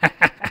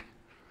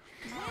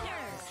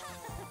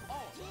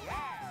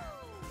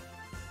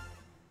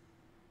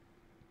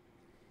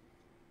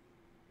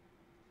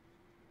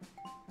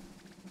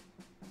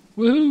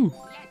 Woohoo!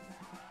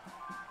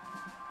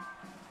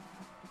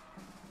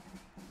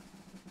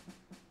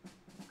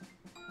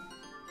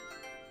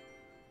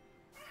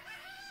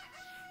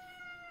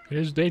 It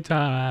is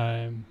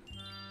daytime.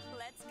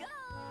 Let's go.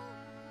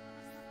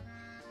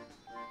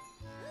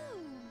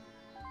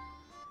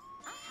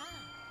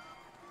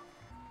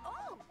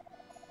 Oh.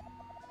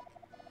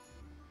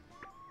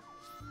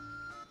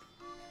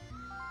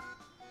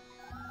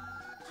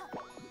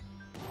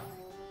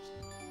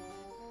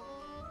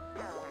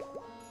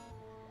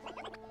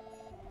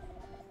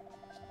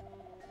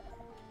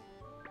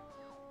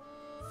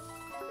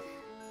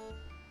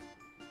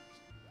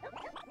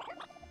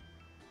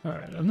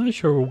 Alright, I'm not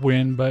sure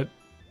when, but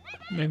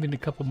maybe in a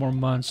couple more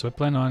months. So I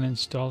plan on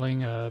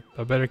installing a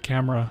better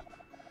camera,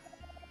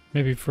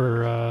 maybe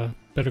for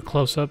better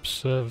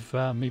close-ups of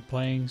me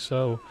playing.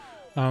 So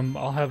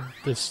I'll have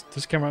this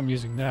camera I'm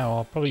using now.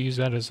 I'll probably use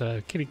that as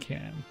a kitty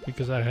cam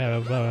because I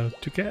have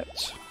 2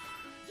 cats,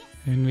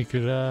 and we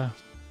could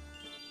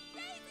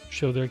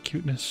show their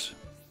cuteness.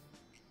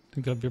 I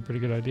think that'd be a pretty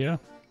good idea.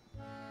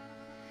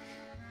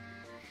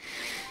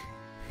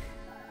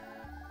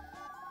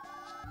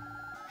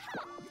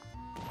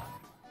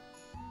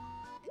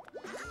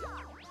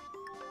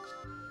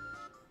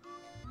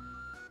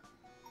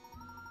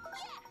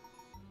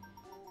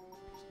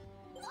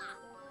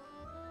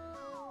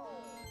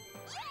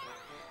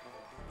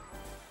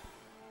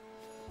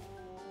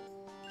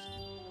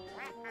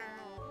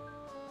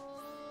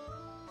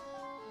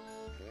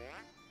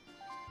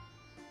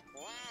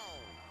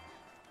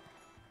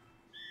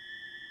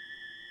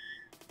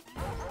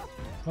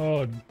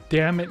 Oh,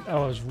 damn it. I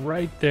was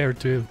right there,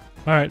 too.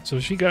 Alright, so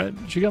she got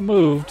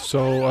moved,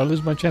 so I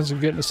lose my chance of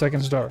getting a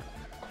second star.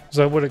 Because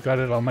I would have got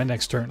it on my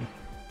next turn.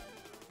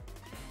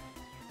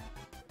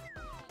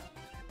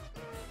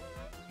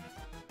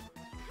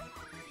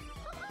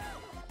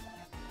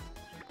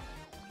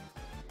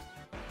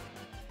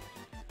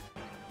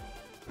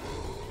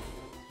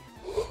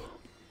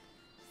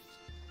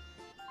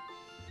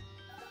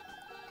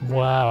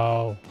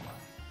 Wow.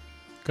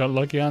 Got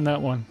lucky on that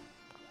one.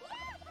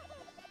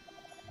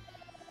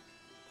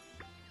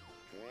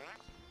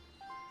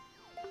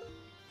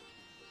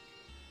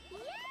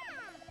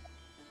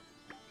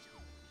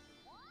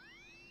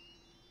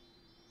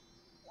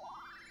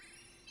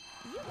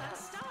 You got a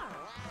star.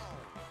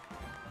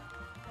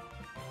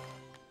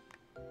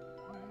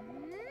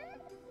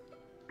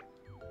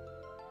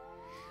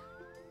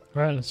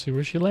 Alright, let's see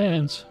where she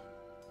lands.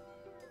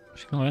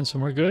 She gonna land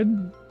somewhere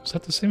good? Is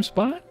that the same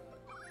spot?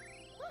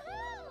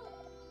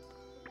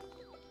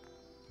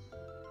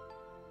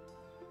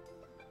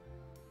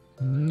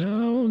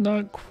 No,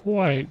 not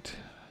quite.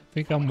 I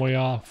think I'm way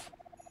off.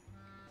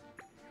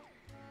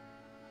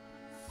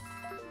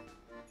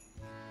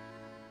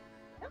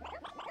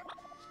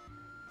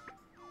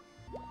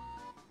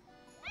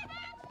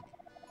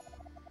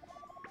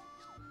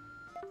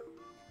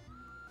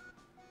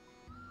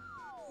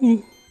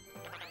 Ooh.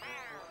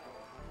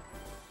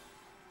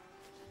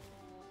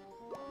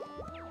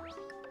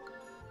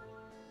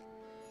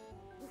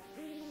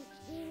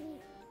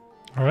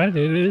 Alright,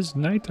 it is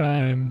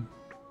nighttime,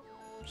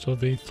 so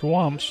the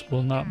thwomps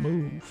will not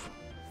move.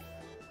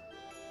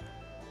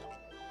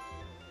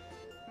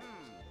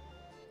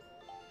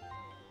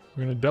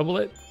 We're gonna double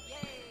it.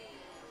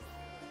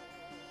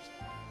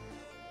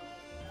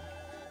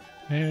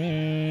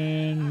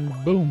 And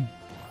boom.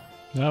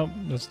 Nope,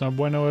 that's not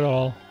bueno at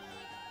all.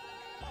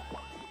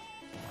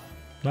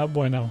 Not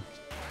bueno.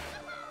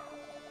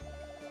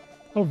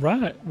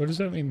 Alright, what does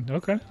that mean?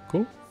 Okay,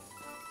 cool.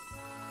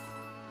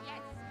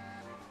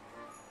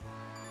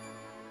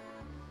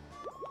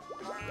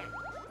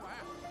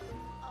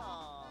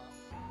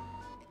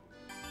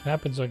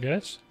 Happens, I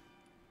guess.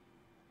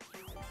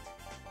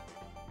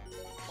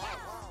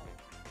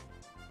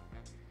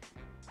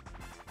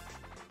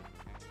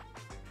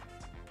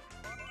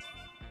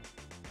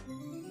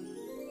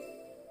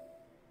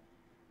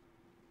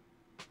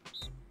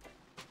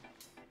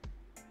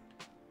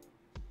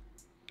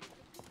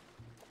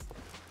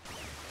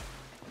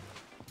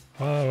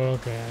 Oh,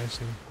 okay, I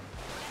see.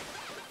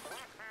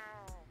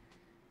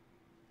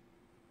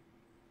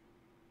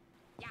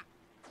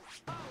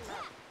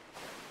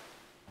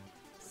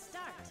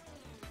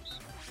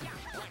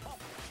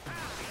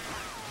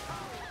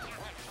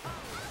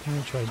 I'm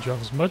gonna try to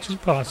jump as much as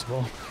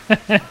possible.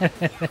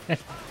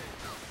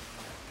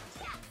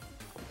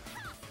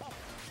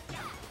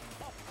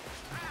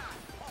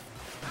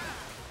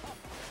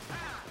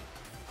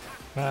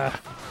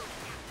 Ah.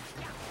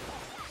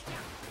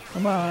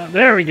 Come on,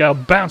 there we go,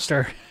 bounced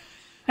her.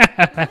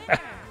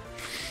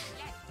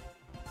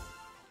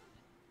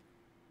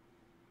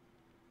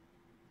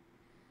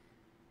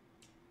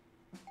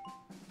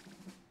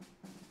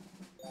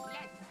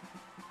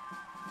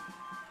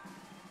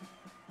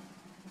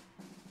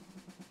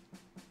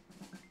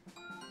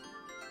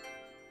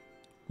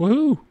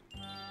 Woohoo!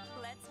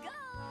 Let's go.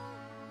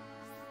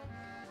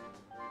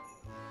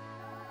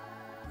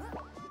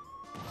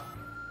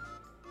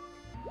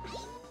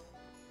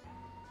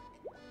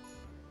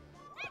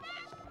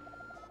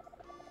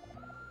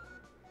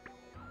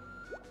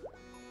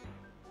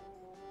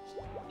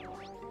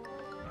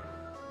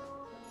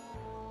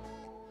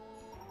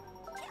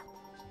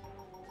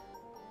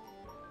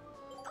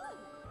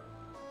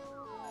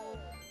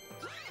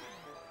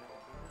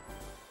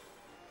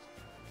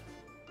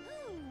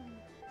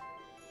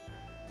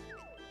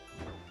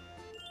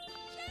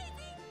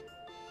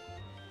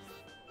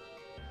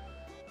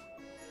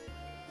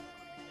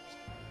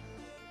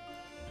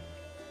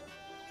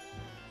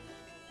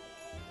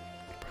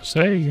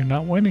 Say you're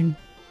not winning.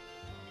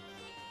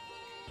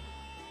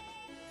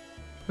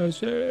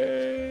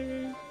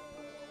 Say.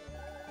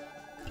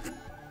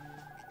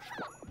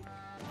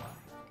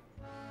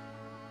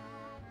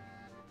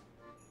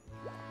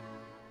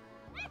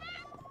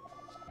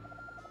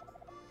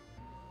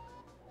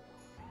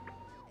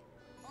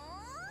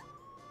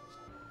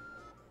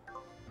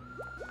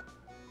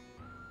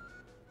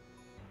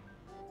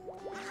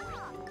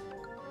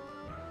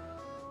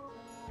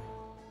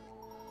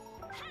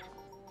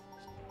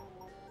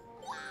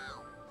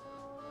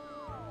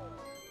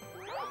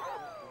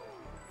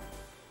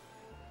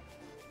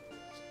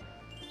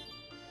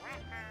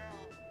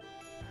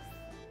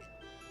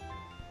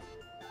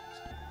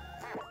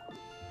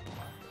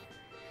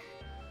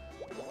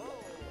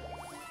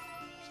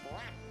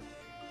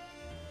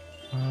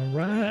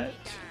 Alright,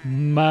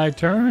 my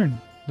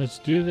turn. Let's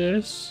do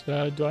this.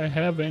 Do I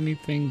have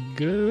anything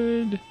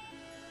good?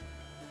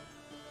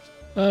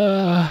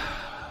 Have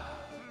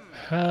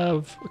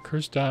a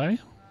cursed die.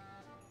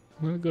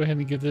 I'm going to go ahead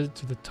and give it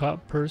to the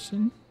top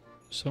person.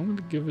 So I'm going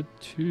to give it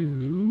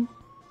to...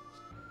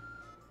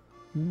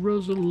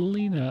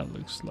 Rosalina, it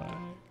looks like.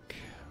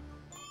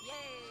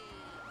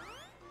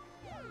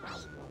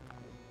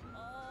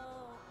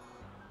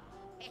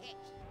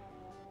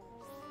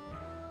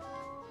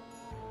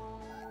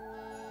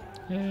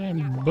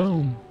 And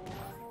boom.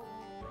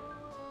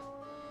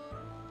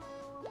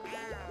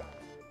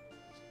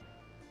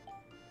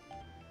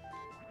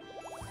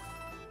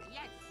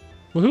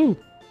 Woohoo!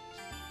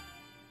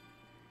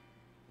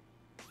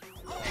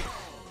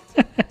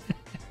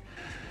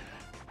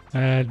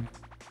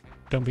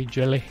 Don't be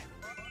jelly.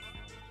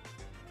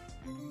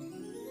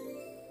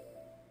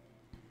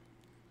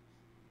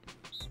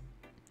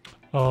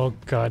 Oh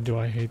god, do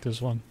I hate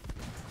this one.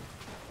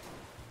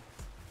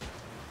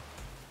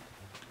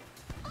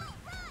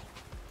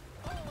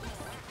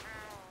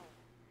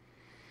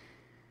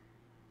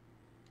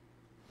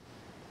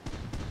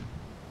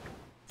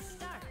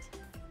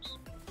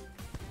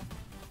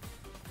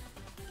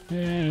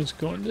 And it's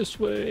going this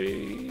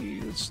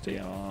way. Let's stay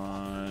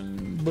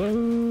on.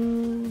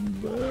 Boom.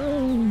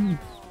 Boom.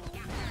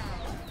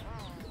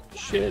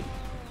 Shit.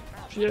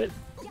 Shit.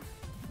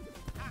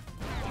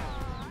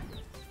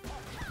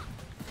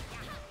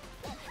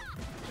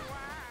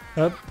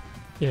 Up.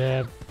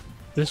 Yeah.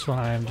 This one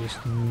I am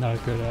just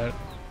not good at.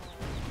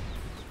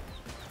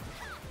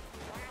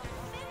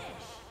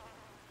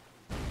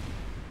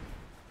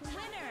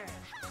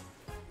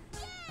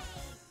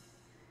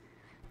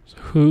 So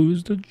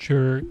who's the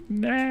jerk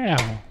now?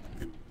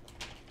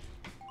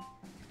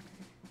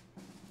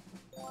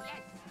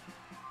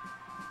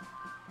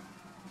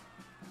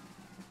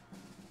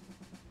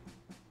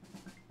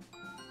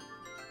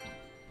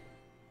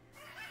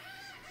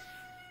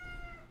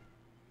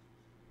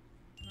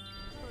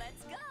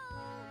 Let's go.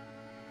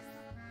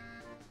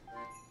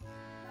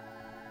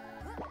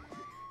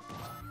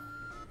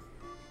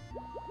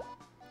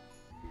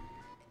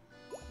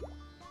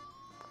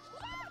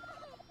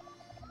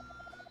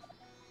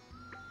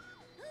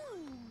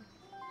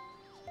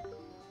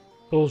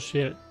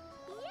 Bullshit.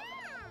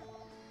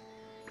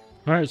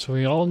 Alright, so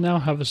we all now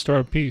have a star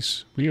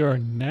apiece. We are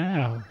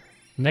now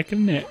neck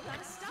and neck,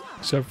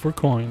 except for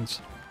coins.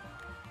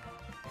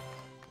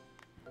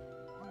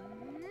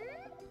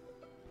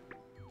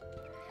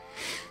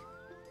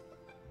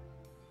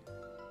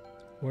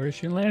 Where is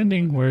she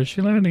landing? Where is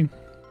she landing?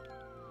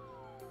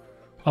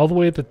 All the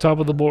way at the top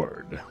of the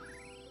board.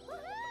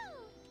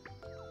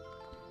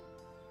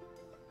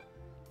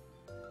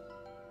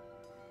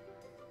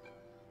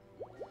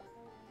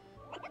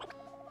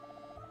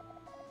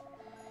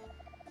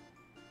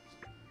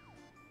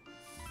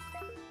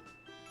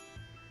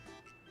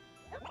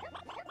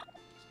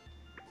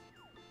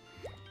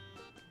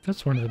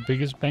 That's one of the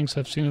biggest banks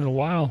I've seen in a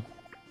while.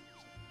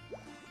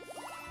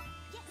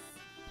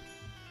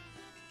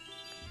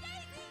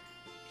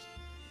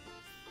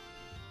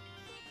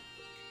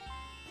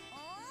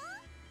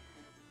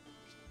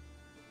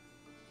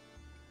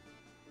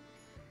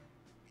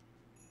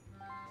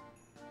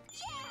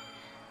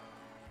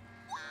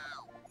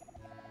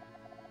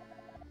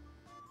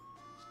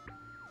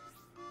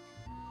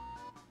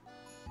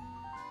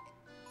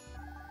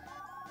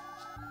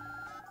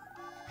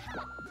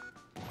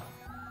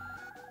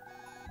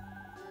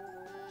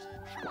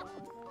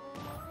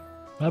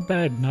 Not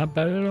bad, not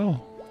bad at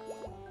all.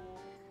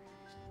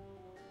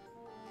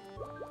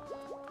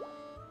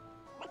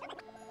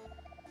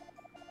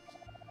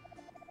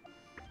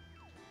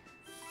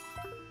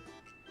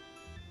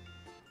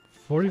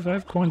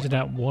 $45 coins in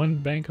that one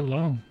bank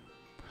alone.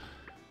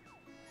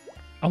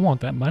 I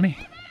want that money.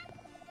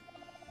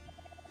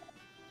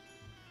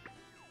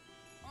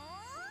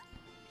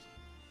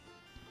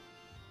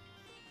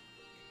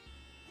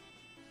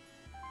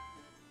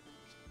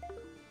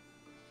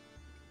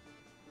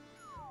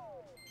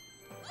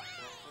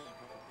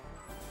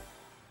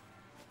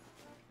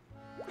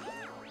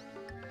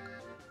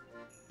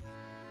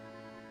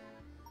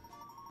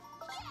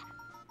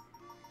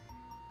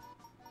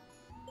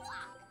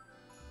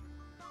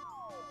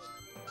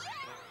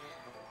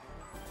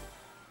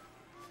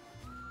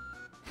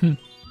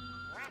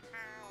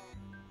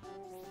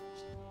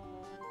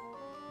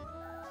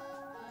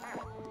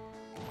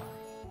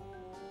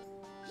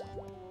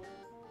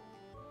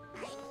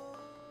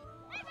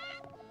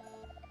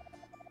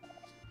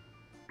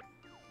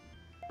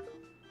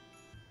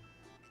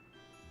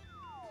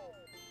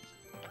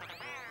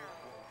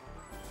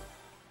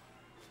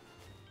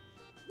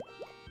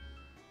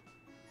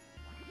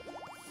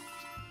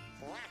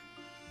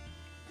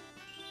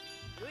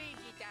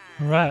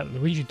 Alright,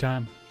 Luigi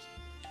time.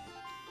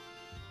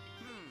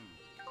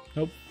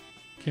 Nope,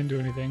 can't do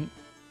anything.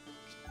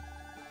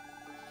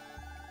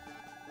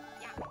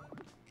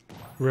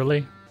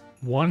 Really?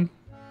 One?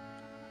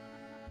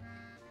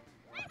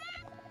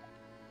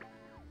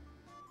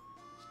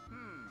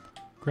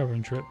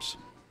 Grabbing trips.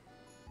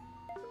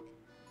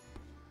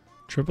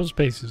 Triple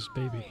spaces,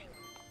 baby.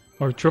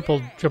 Or triple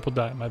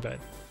die, my bad.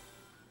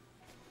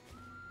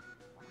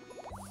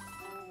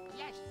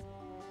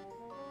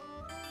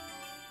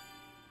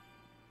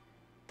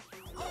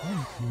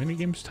 Oh,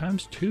 minigames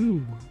times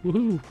 2.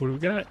 Woohoo, what do we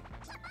got?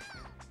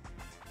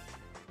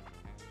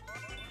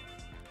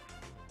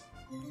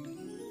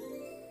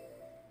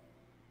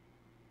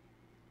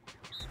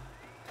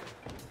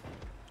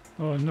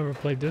 Oh, I've never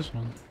played this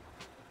one.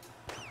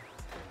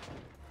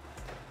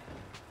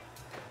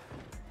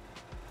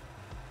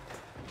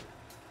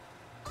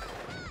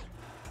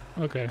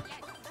 Okay.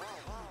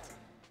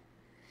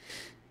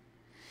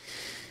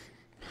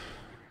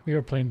 We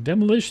are playing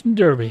Demolition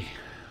Derby.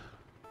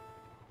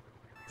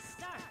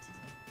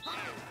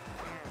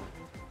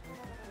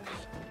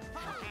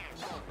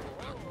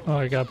 Oh,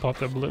 I gotta pop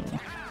that balloon.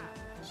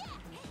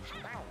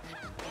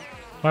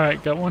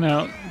 Alright, got one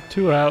out.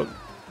 Two out.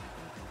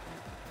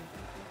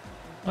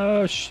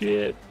 Oh,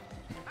 shit.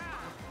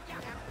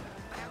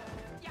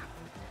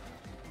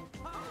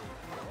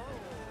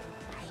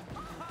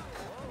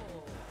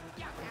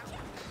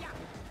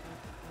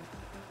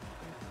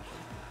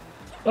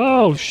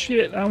 Oh,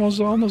 shit. I was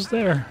almost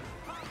there.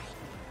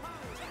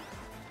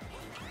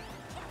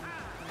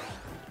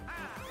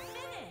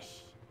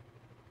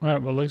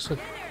 Alright, well, looks like...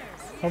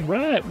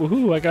 Alright,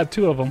 woohoo, I got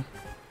two of them.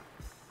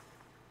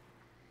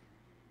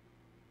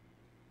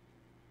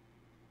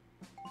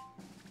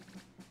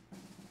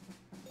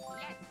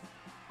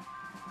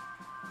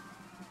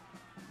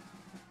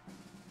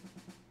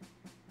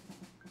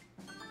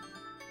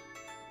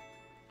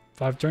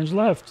 Five turns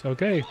left.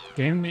 Okay,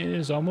 game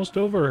is almost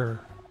over.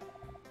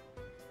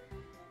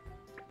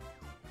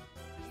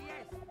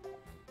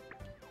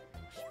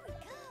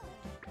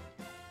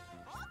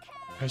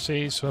 I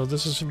see, so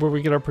this is where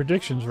we get our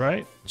predictions,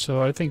 right?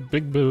 So I think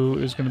Big Boo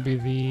is going to be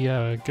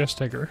the guest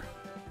taker.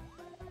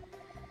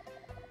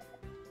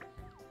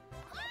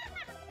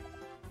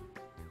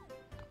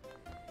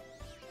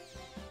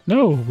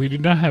 No, we do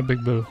not have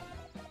Big Boo.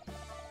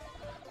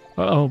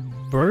 Uh-oh,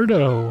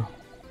 Birdo.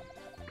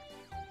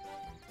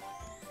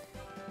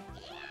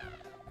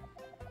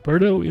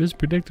 Birdo is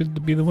predicted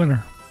to be the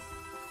winner.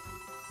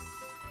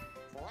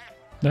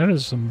 That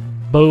is some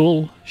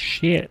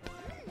bullshit.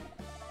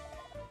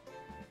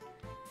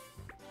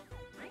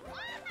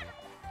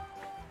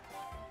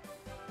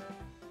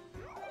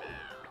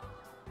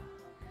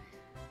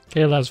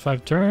 Okay, last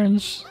 5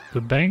 turns.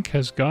 The bank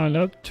has gone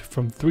up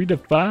from 3 to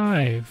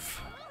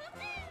 5.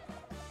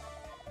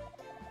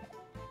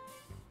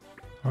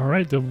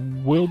 Alright, there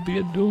will be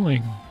a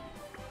dueling.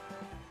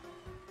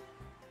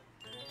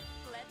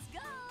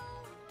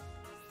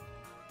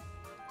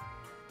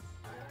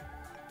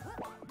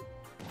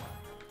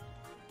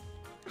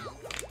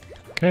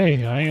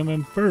 Okay, I am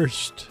in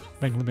first.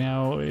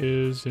 Meow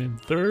is in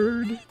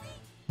third.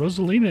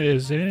 Rosalina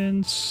is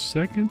in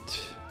second.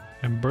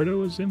 And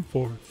Berto is in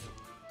fourth.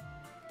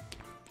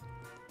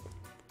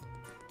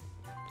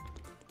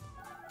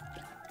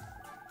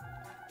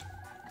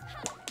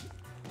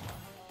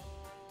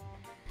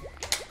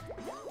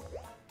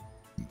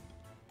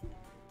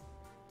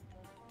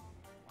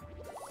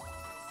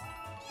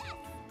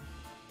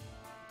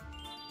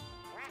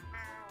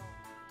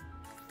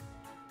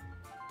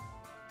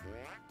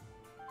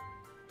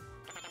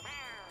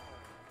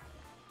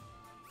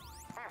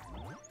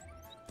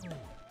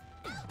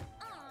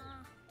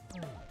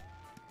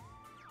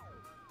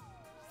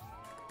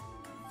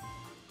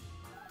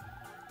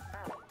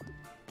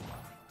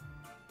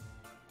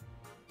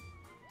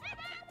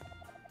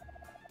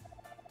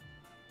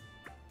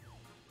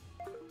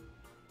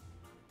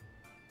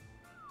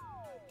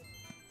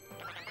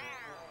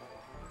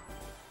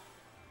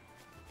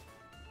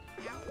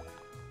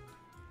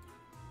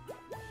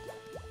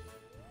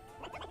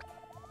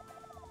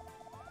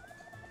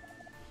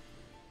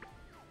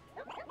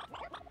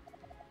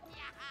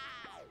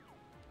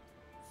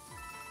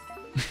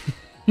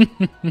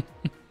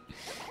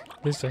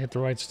 At least I hit the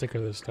right sticker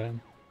this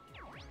time.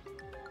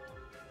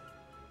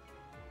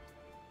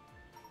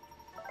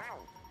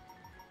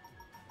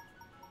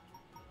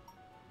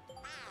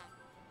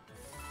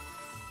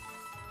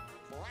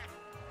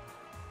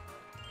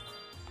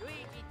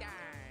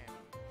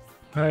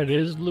 Alright, it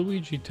is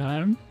Luigi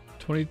time.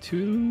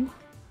 22.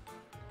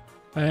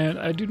 And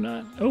I do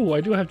not... Oh,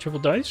 I do have triple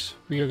dice.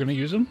 We are going to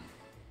use them.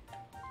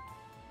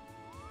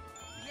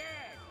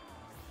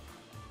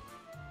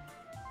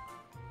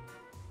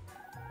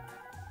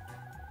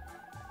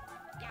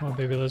 Come on,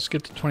 baby, let's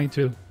get to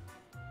 22.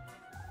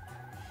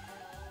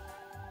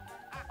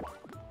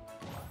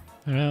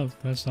 Well,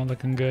 that's not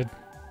looking good.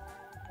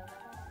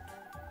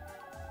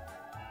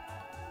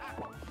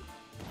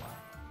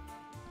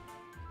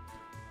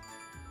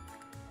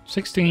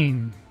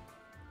 $16.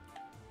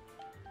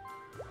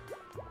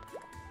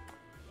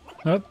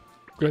 Oh,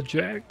 got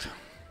jacked.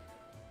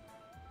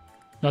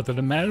 Not that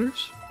it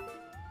matters.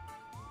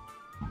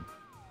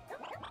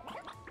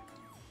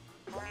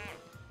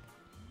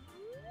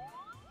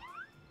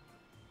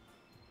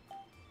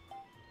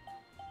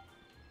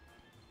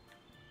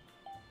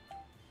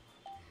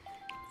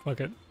 Fuck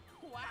it.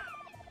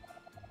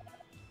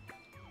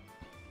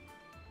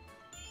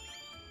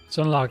 Let's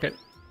unlock it.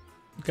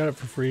 Got it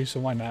for free, so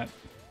why not?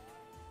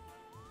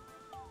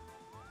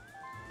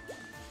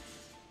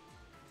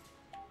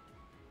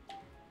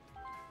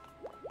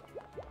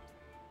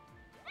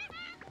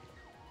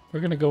 We're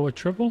gonna go with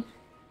triple.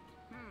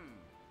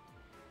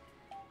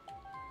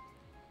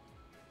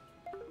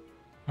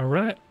 All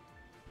right.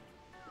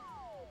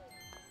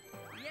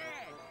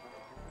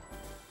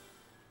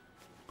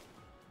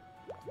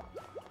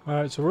 All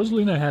right, so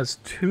Rosalina has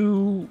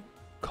 2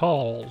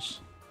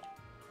 calls.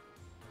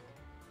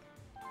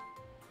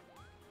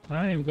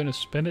 I am going to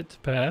spin it to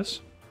pass.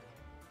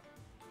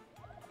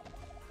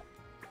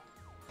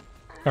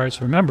 All right,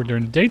 so remember,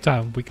 during the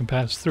daytime, we can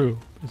pass through.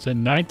 It's at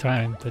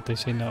nighttime that they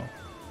say no.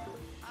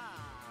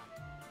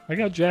 I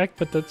got Jack,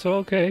 but that's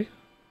okay.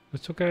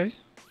 It's okay.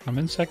 I'm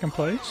in 2nd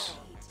place.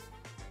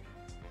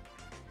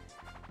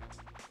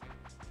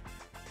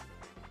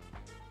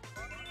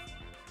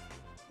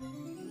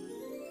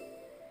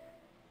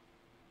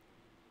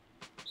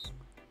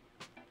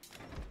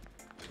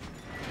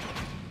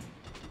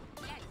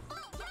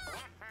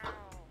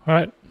 All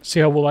right,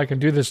 see how well I can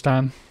do this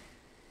time.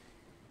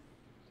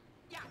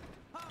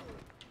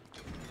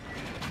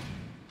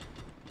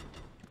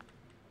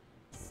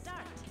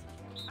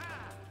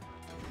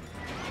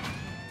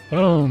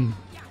 Boom.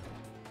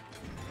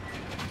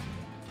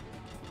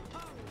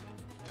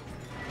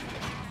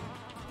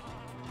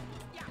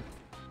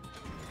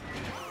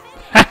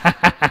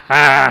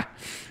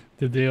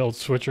 Did the old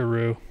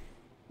switcheroo.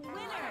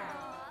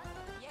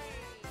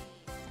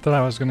 Thought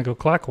I was going to go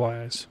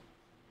clockwise.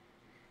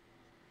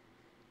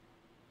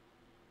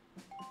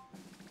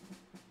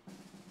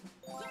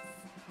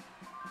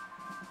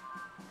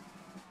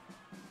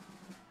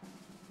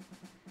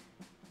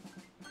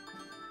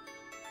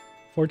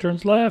 Four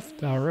turns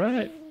left. All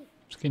right.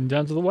 Just getting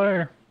down to the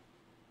wire.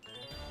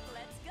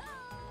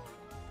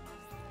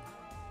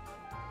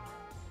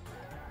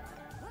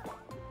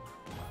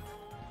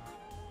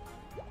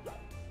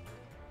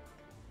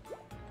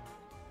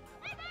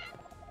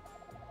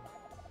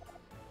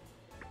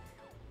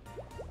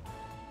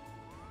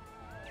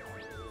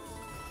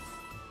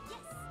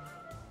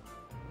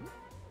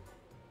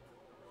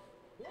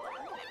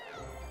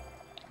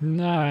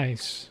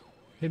 Nice.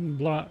 Hidden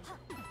block.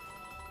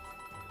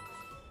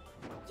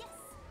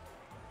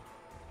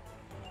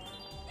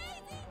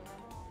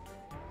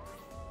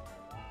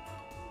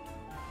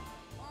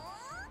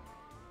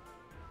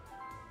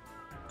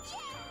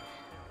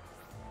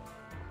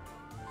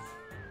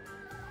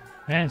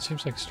 Man, it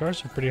seems like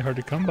stars are pretty hard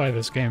to come by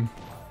this game.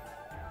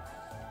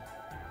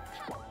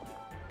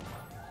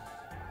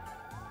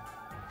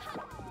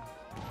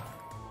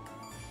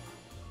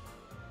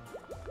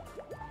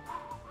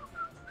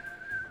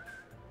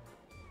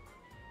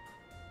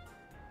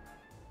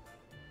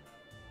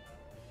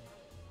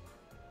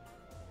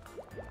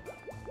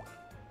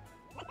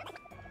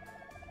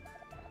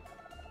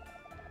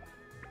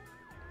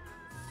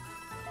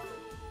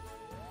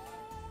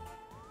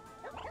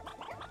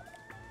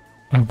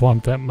 I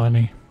want that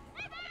money.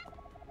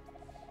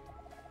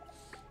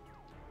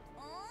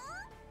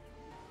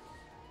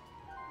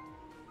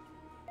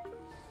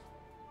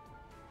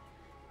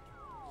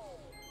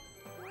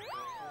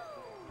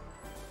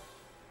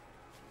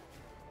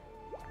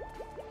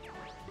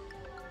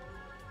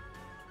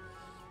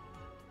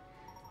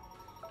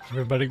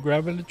 Everybody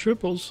grabbing the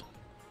triples.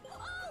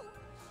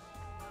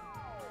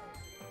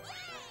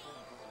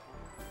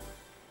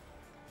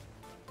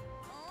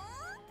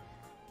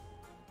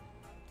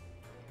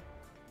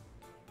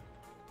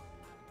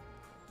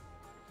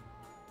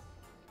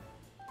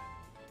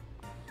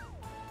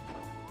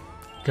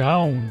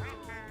 Gone.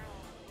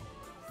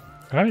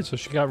 Alright, so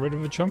she got rid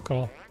of a chunk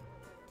call.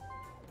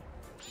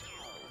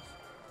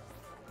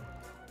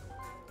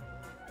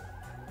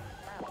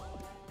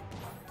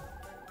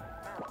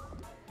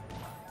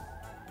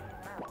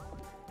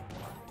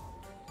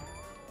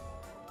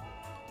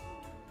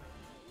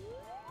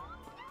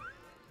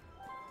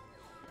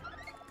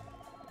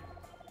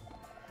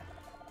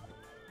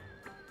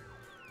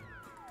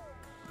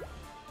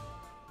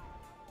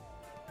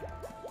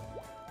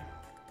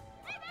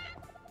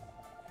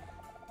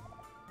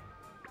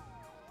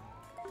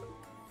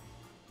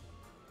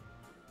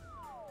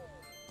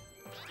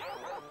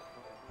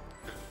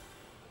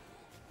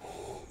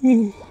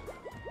 Ooh.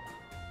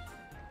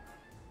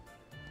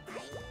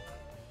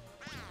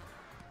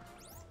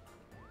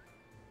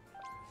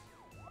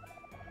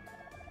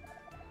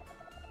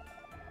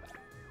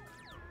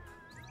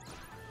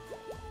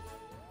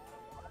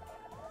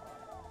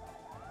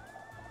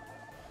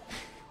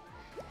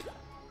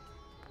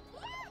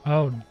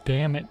 Oh,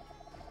 damn it.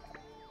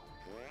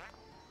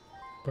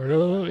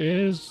 Berto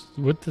is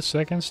with the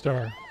 2nd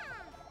star.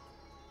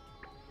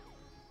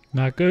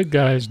 Not good,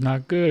 guys.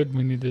 Not good.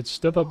 We need to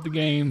step up the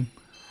game.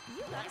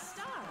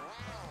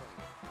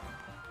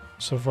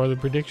 So far, the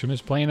prediction is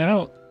playing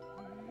out.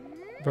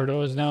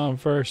 Berto is now in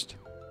 1st.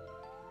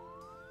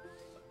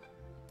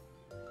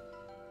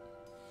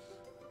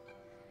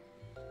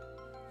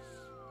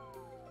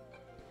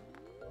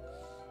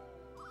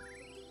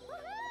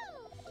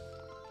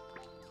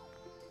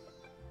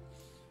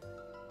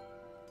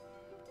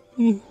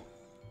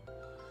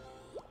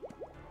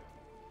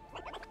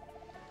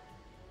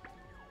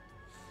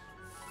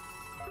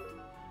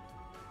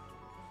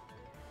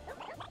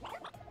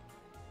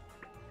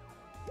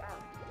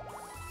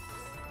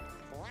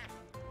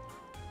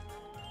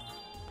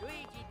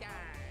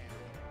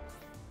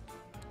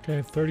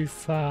 Okay,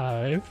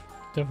 35.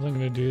 Definitely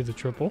going to do the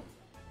triple.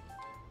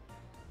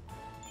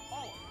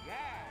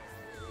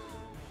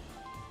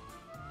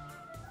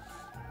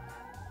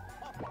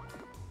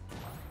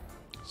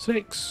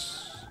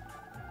 Six.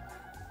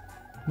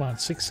 Come on,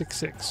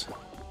 666.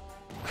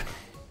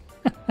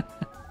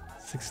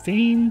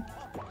 16.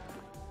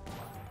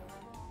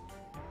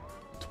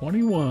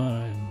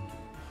 21.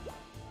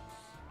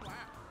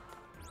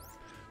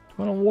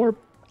 Want to warp?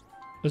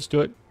 Let's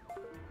do it.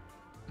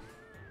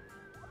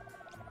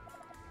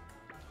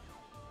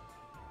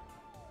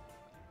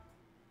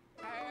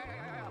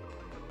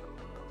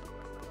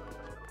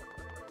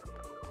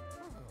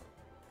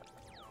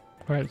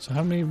 Alright, so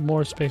how many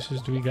more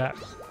spaces do we got?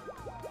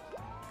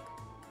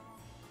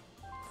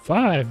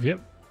 5. Yep,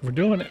 we're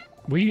doing it.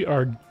 We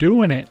are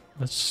doing it.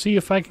 Let's see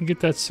if I can get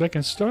that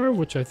second star,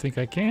 which I think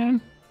I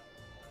can.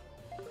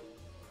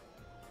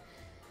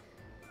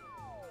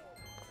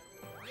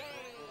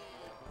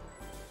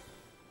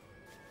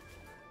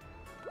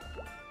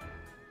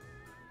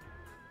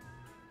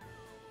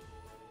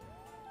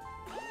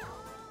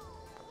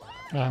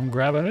 I'm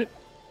grabbing it.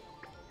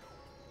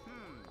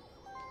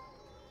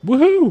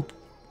 Woohoo!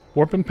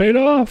 Warping paid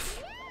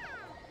off.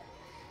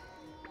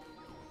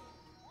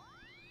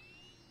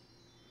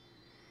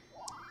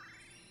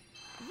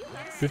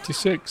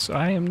 $56.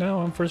 I am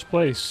now in first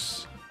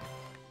place.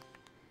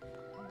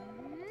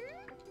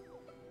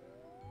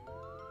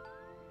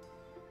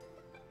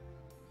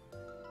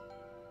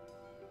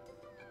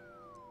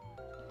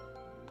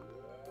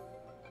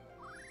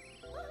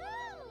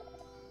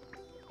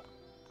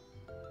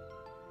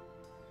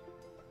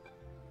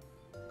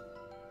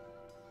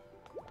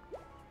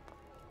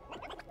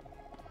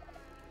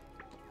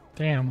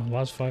 Damn, I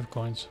lost 5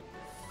 coins.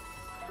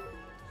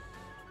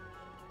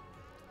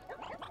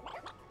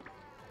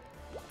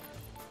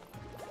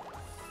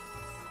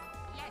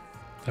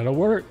 That'll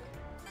work.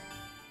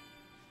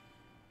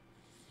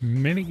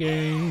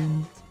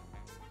 Minigame.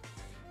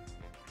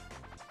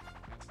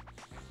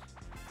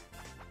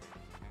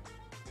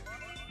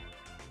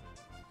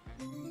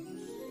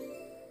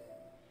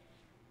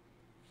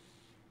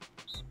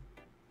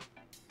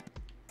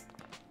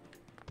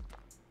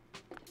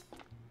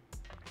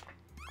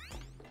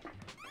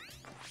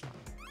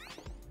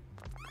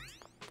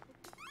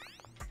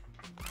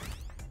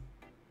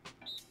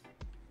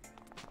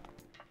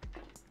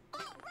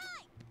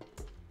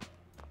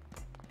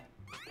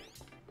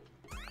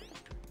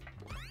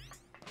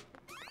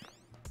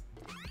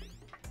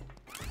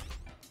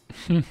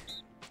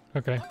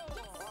 Okay.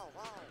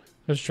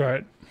 Let's try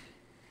it.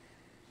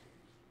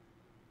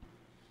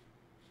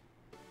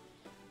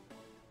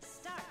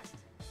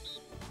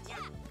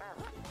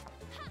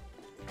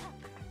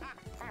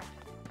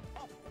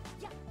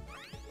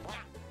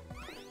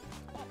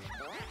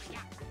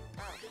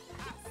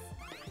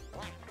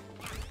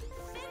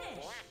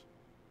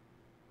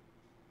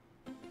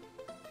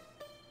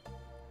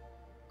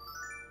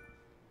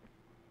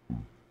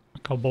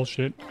 Call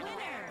bullshit.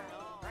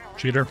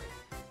 Cheater.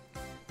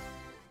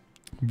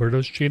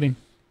 Birdo's cheating.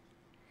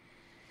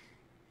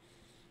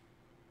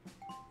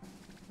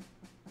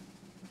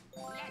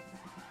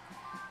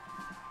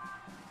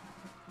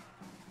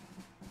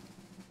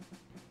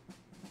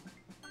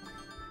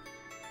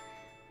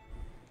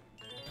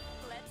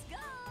 Let's go.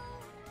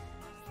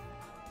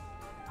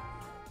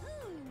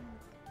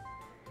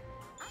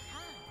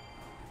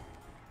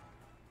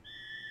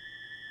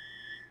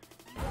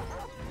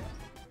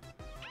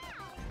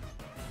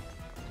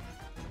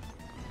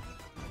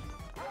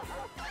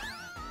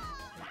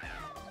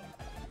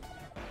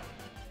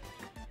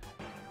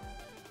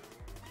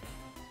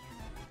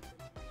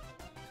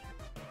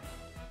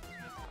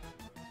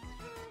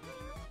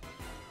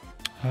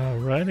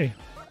 Alrighty.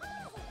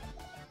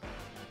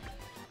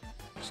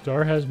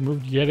 Star has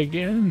moved yet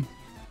again.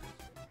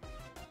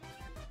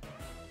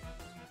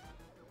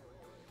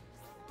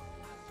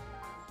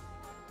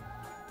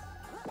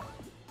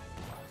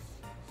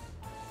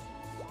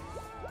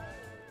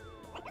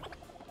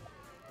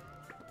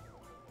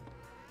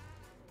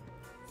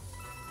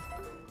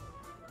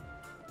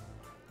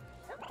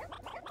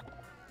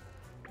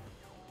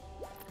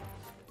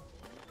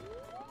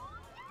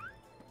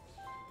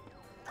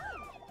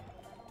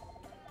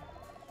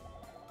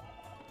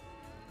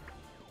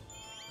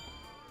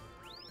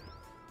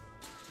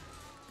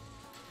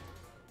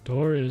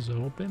 Door is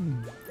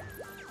open.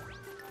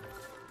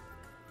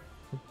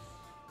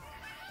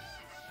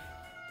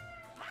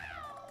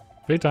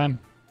 Playtime.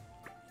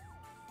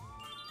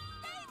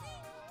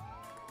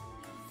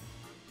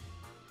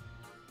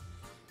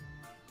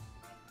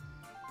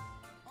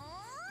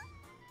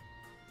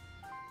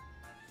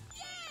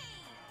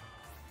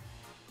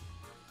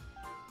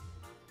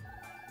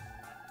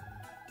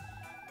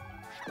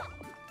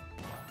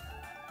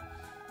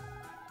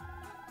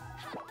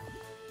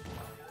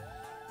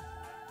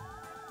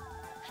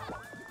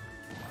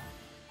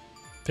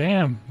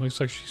 Damn,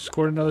 looks like she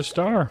scored another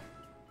star.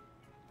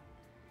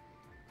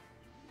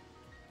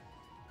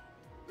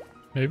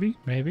 Maybe,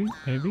 maybe,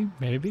 maybe,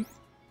 maybe.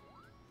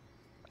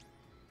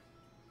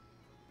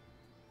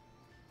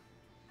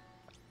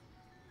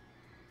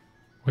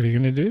 What are you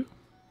gonna do?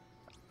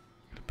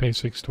 Pay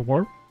 6 to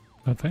warp?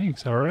 No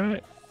thanks.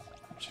 Alright.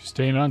 She's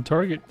staying on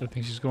target. I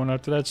think she's going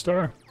after that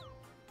star.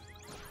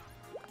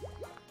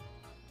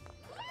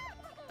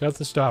 Got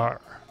the star.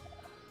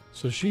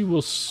 So she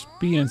will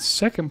be in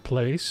second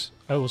place.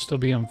 I will still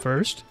be in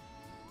first.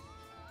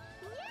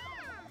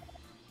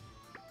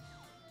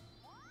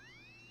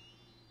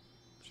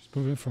 She's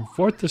moving from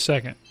fourth to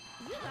second.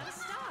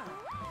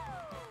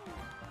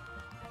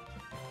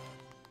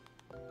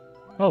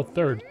 Oh,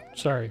 third.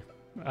 Sorry.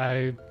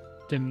 I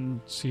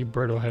didn't see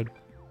Berto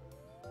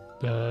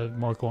had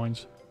more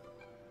coins.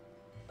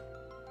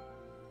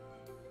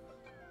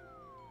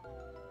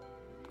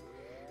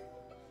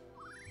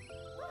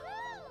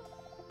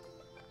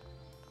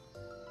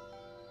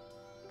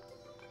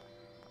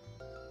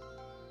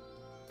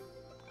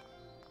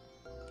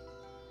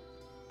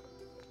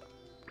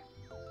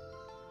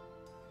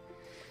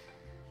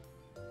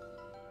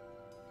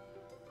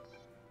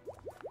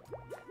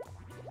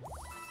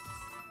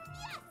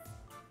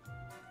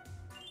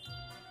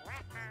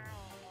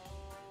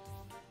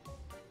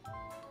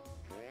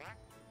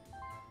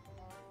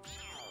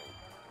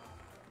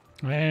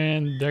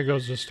 And there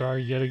goes the star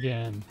yet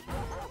again.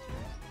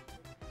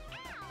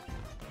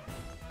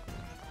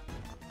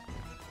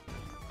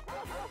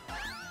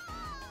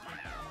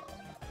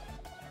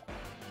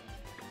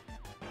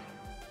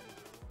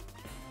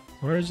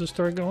 Where is the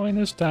star going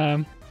this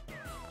time?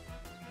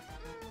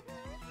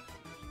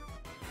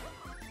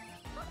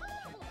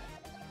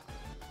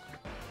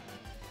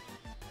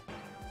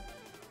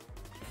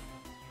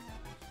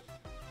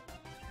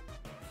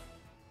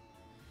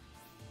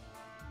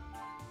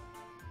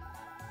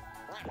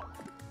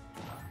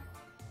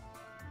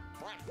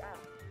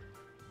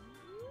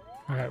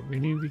 Alright, we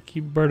need to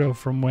keep Berto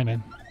from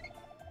winning.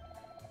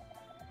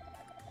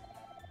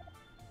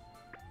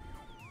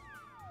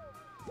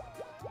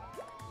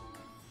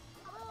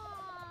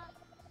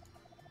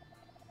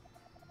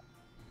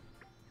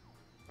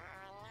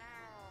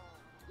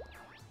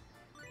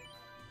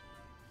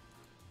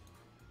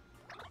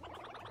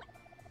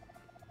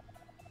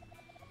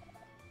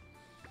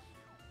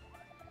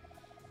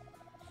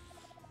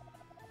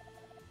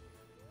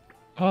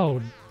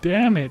 Oh,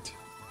 damn it.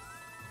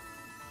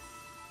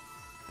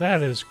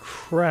 That is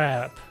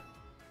crap.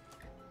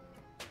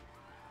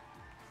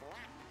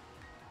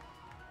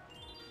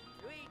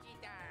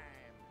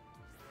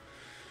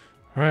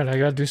 Alright, I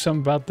gotta do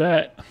something about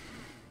that.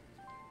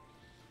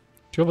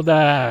 Triple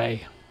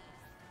die.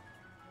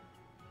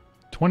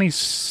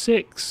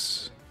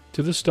 26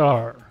 to the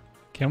star.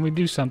 Can we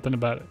do something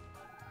about it?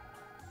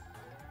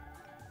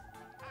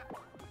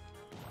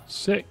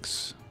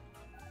 6.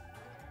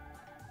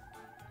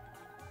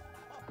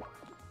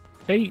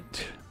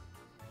 8.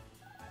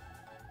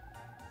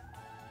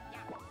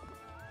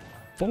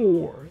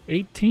 4.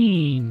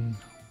 18.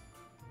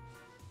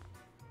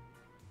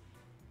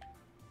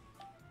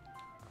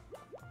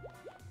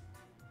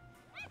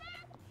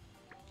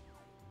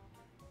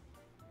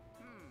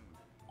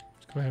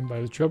 Let's go ahead and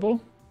buy the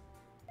triple.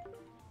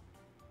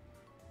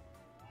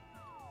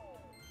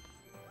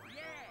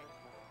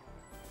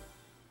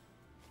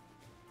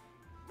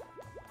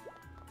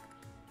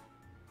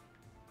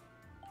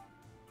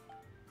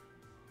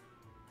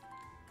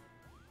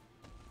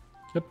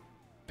 Yep.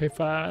 Pay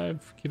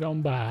 5. Get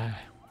on by.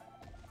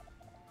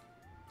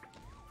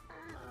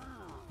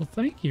 Well,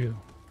 thank you.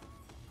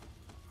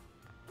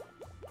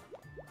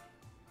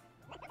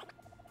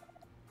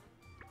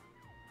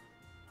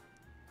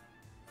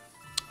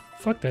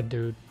 Fuck that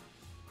dude.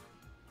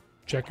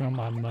 Checking on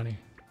my money.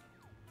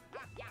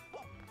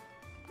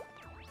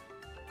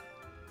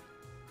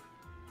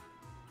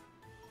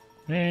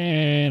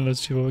 And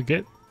let's see what we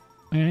get.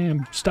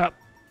 And stop.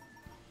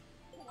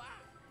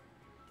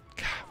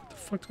 God, what the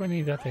fuck do I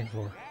need that thing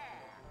for?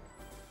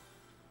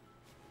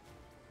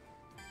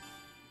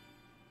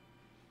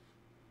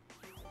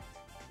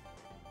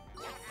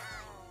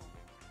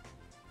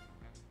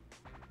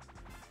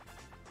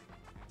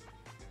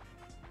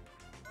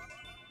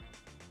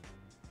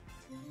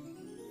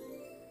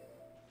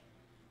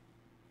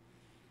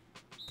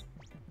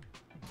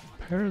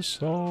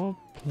 Parasol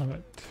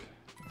plummet.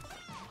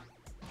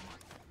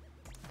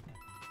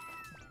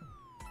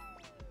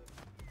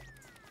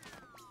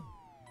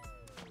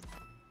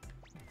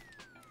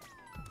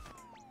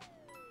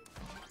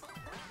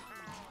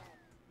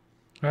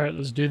 All right,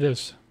 let's do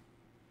this.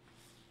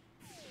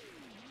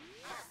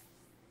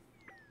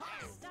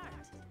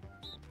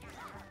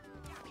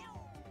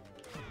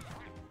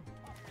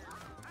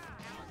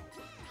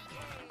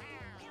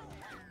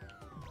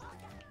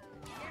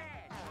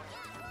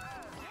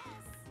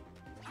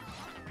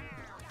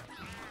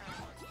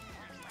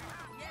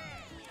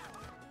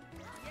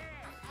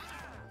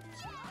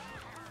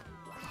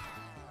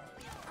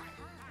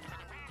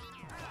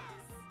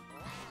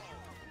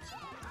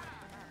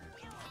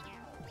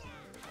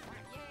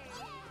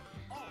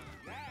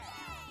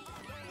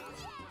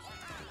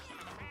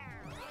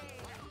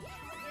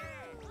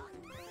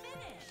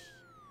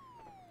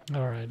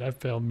 All right, I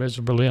failed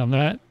miserably on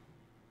that.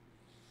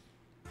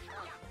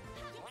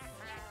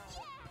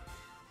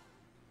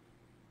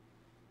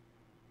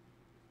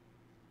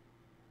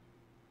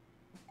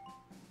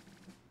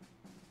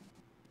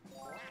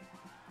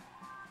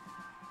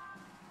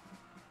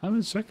 I'm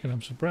in second.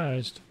 I'm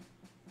surprised.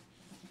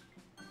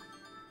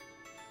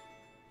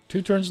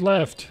 2 turns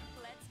left.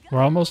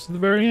 We're almost to the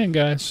very end,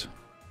 guys.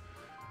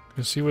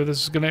 Let's see where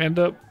this is going to end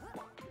up.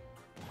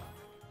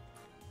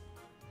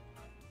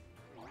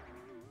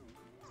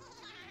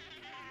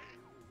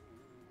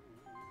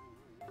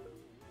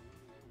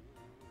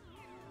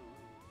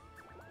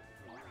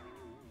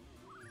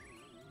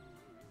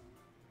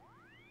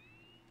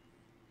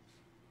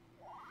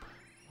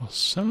 Well,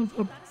 son of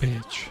a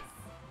bitch.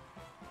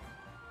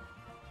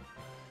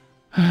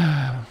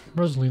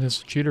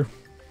 Rosalina's a cheater.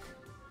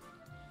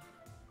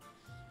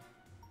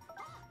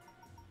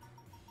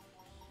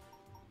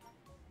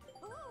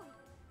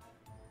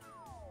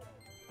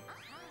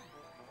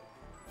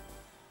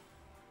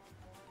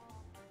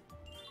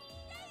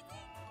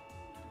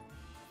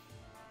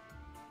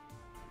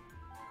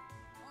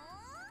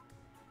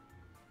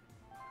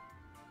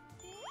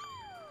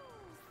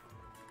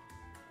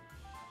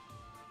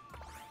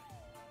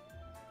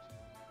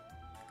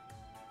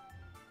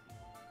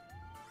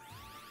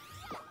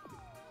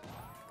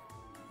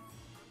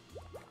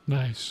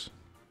 Nice.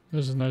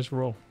 This is a nice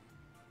roll.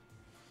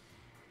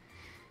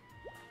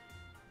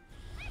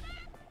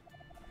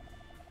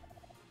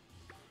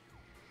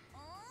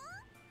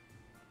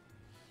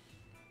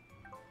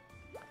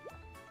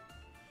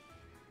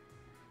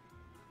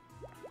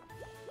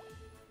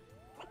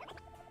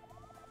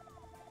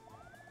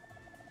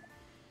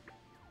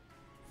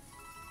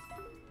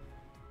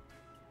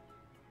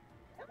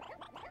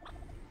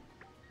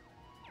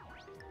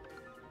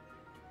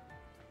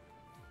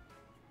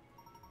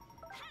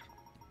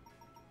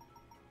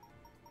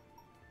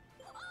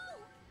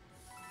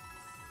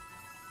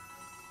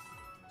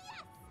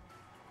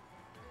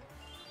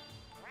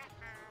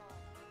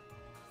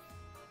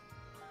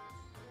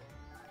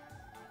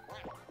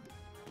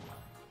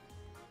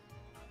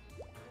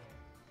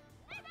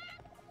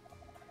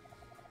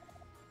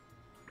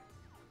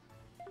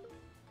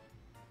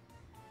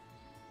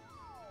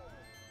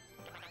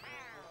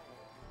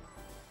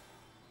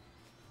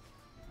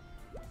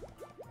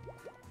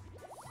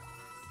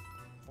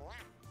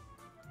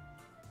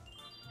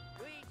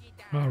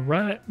 All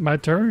right, my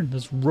turn.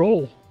 Let's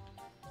roll.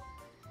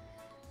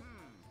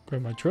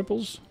 Grab my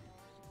triples.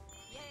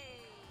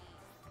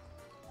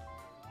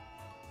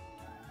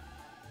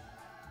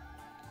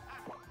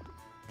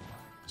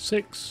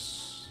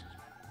 Six.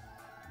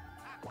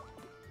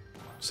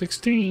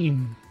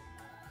 16.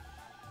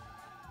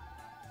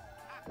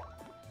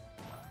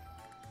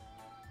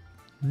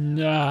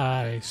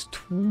 Nice.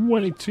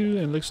 22. And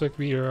it looks like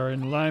we are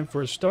in line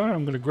for a star.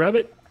 I'm going to grab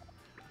it.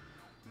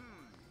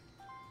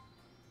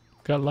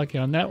 Got lucky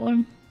on that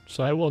one.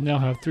 So I will now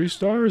have 3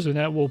 stars, and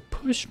that will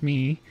push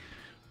me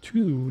to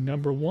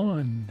number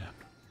 1.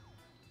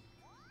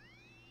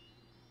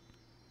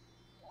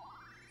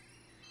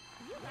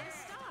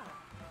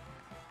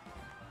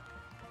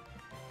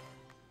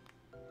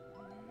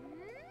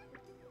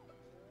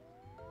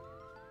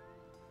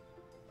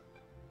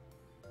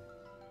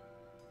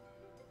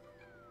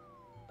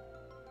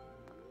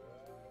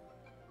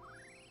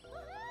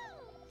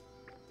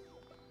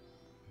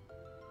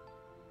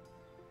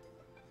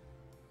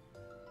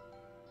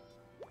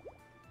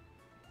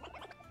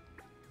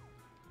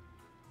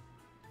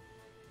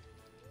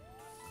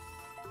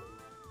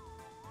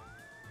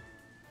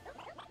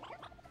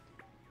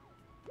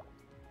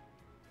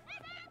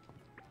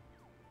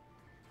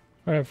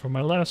 Alright, for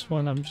my last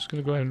one, I'm just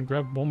going to go ahead and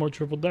grab one more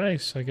triple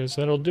dice. I guess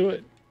that'll do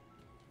it.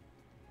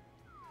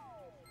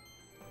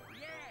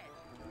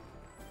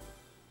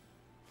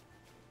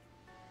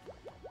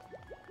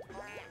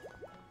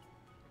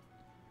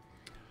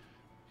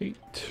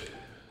 Eight.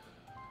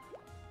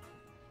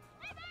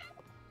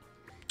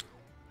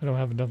 I don't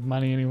have enough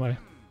money anyway.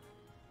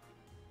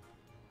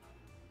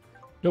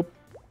 Nope.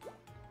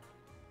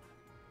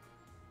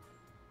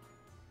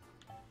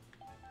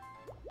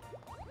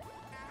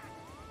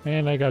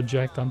 And I got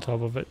jacked on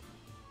top of it.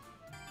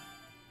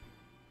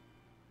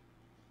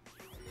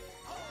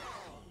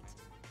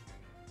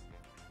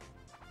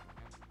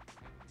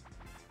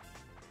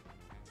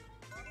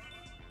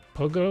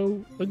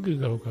 Pogo a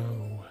go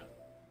go.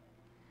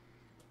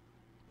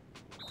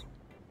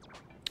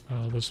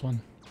 Oh, this one.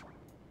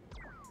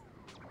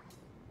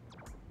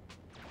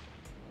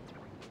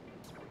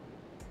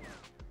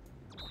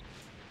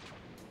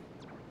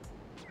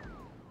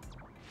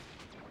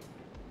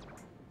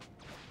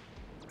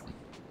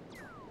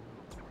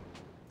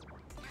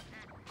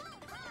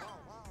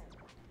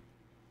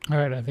 All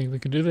right, I think we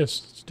can do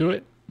this. Let's do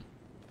it.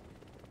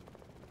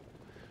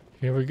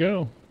 Here we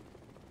go.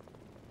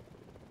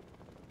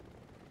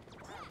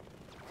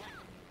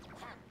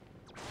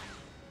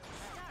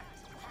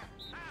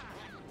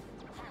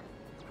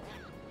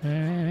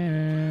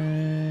 And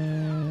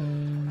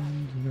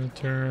I'm gonna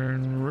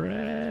turn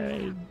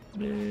red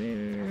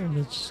there.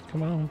 Let's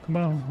come on,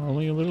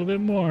 only a little bit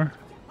more.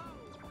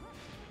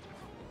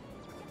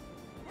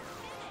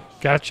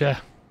 Gotcha.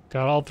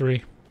 Got all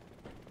 3.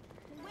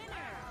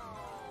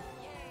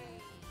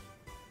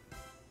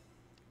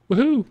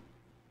 Woohoo!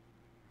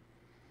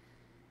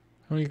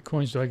 How many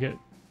coins do I get?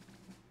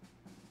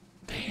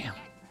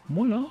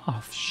 One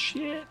off.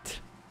 Shit.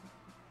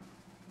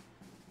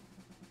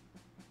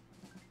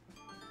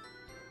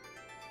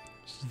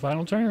 This is the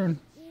final turn.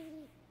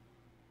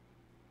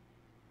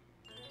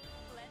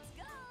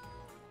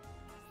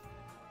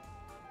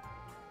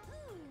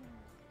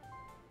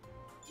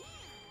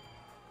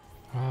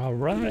 All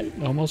right,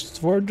 almost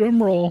for a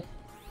drum roll.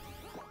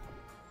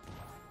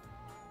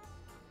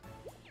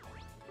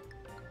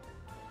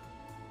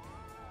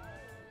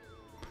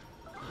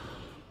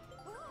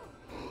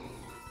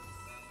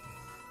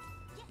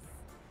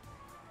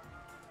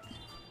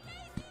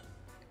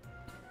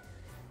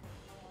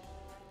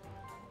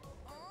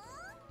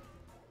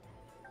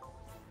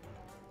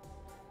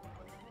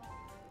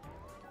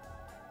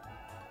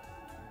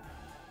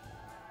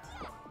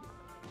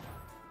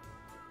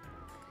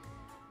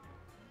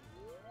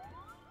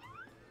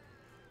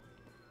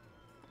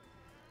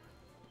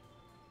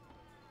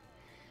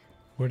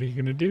 What are you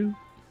gonna do?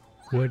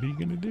 What are you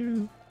gonna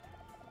do?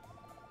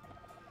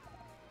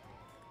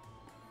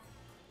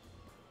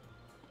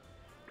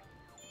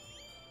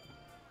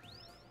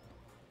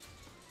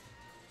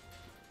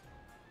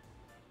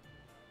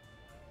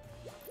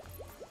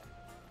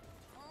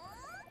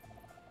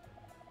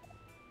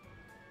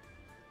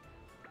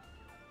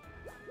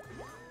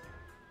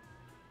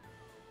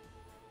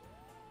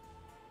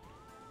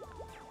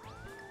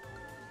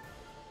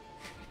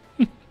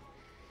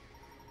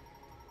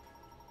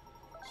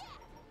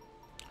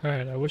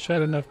 Alright, I wish I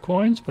had enough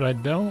coins, but I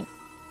don't.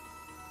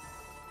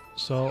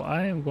 So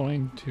I am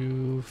going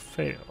to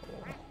fail.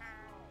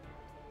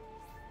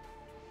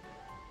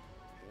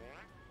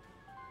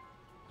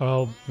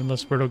 Well,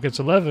 unless Berto gets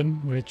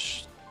 11,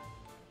 which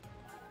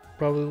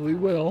probably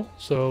will.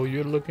 So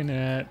you're looking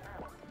at...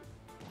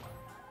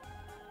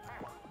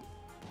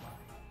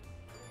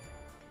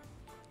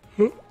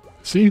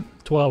 See?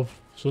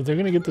 12. So they're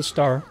going to get the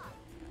star.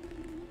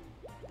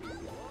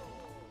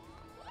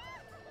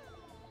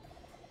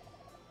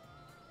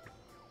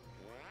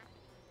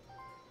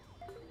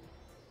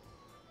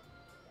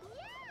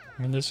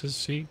 And this is,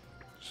 see,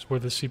 this is where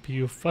the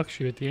CPU fucks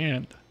you at the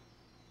end.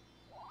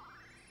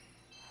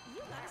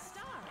 You got a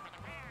star.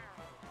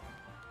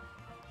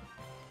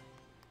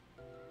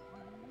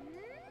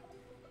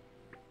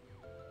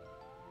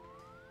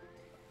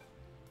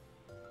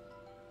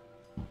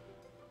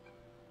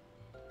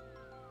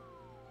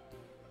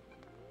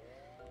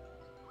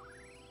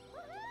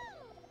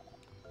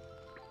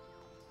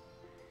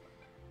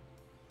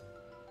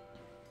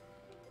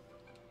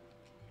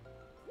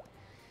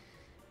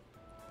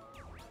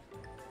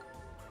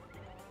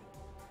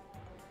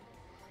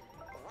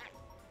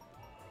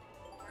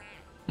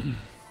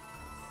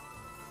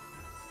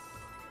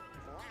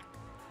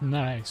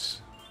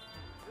 Nice.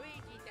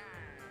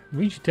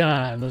 Luigi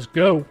time. Let's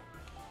go.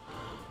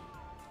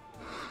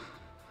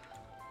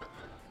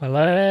 My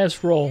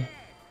last roll.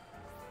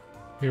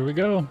 Here we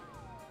go.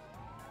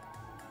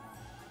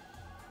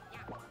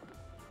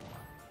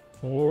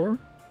 4,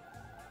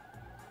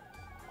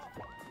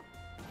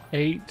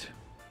 8.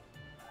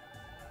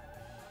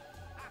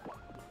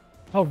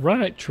 All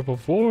right, triple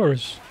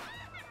fours.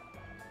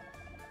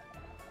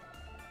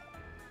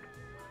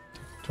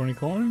 20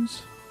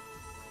 coins.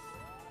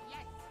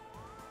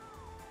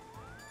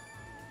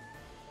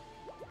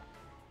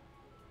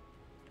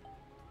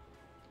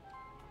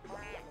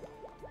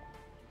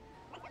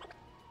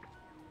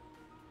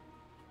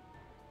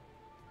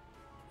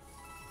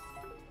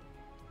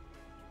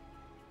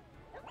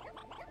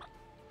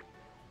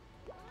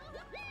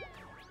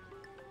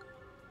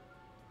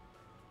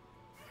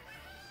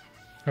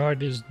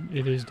 Alright,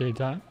 it is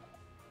daytime.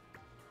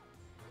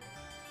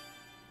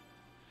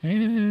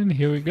 And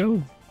here we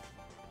go.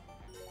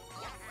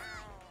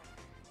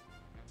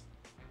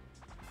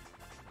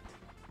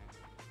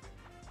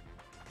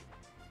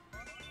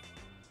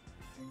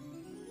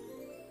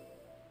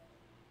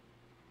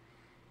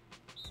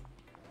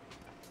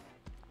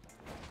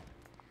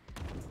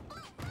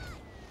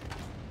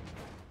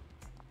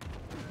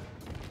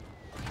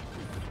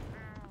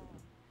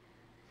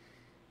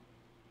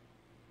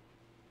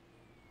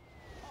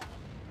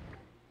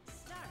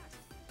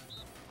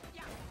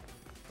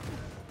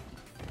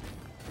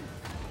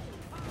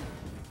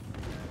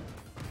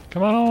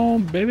 Come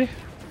on, baby.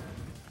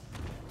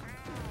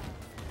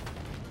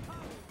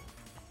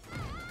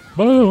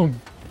 Boom.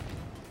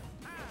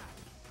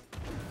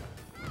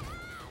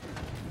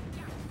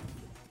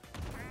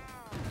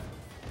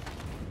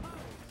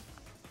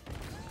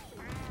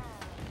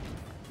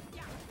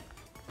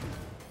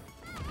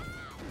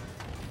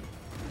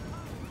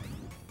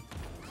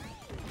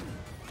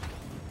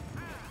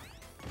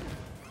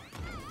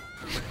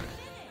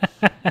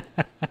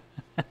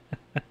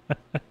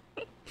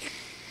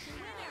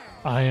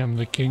 I am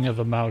the king of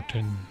the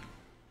mountain.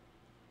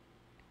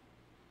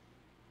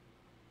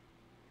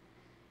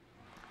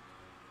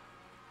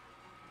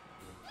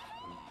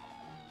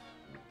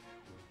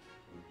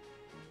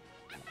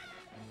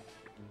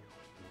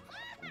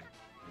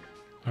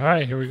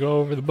 Alright, here we go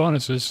over the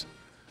bonuses.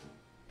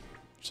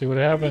 See what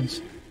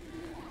happens.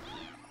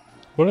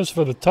 Bonus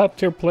for the top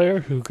tier player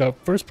who got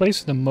first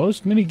place in the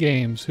most mini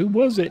games. Who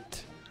was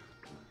it?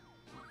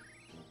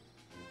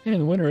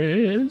 And the winner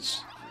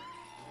is...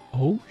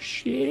 Oh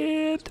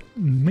shit,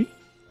 me.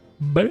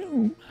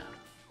 Boom.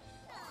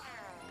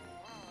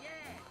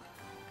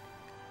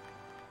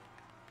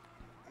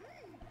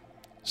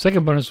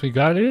 Second bonus we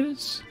got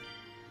is...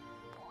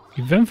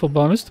 Eventful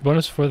bonus, the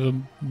bonus for the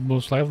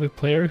most lively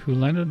player who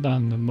landed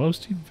on the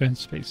most event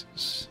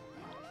spaces.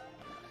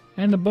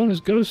 And the bonus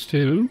goes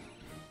to...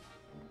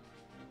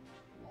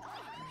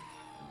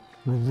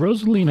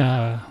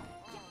 Rosalina.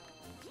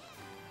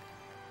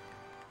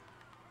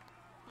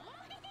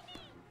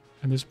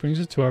 And this brings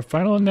us to our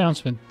final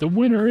announcement. The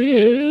winner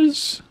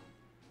is...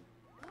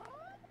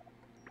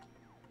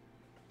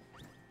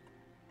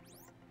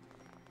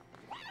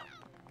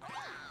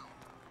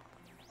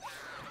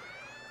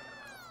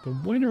 The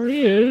winner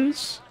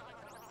is...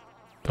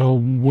 The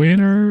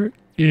winner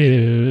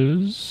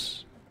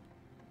is...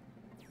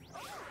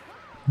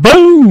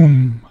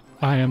 Boom!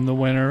 I am the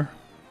winner.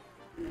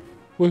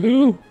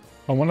 Woohoo!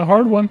 I want a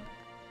hard one.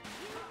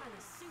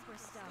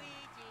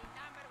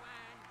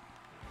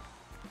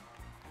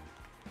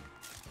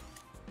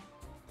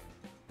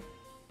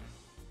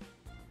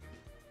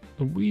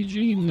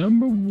 Luigi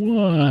number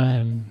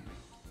 1.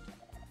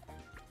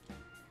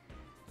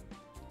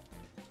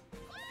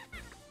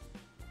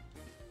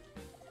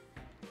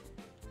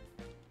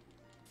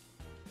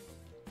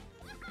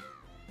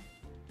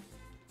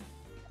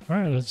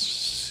 Alright, let's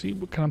see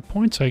what kind of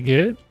points I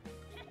get.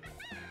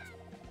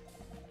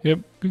 Yep,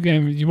 good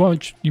game. You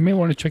may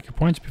want to check your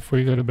points before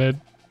you go to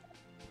bed.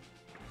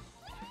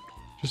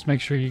 Just make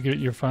sure you get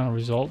your final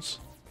results.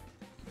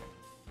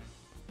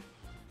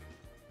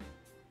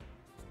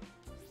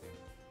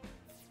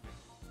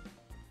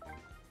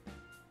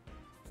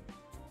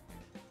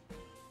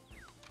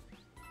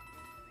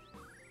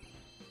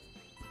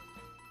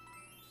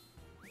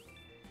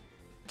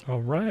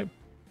 Alright,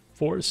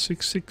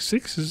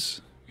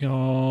 4666s.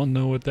 Y'all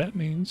know what that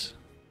means.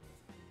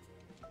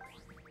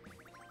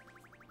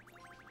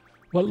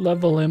 What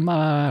level am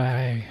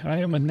I? I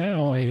am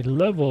now a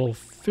level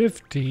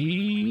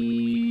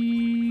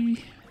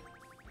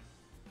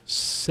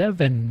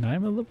 57.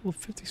 I'm a level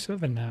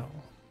 57 now.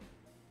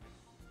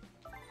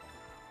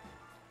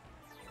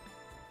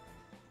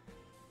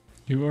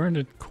 You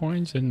earned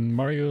coins and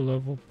Mario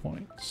level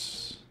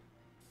points.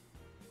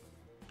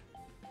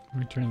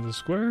 Return to the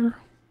square.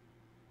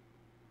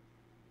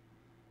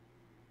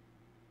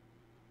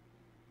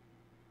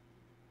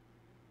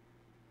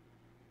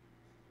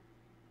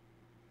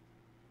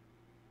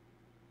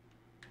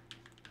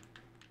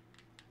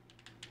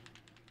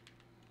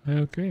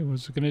 Okay,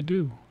 what's it gonna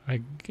do?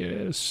 I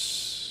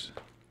guess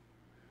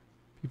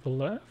people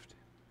left.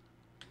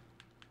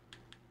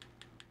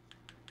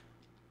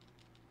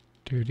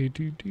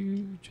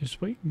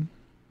 Just waiting.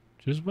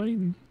 Just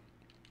waiting.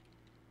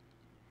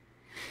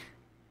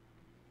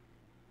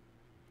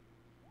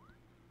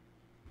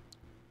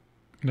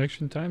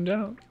 Connection timed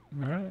out.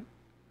 Alright.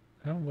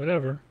 Well,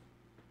 whatever.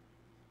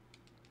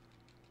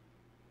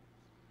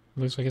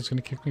 Looks like it's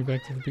gonna kick me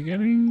back to the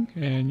beginning.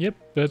 And yep,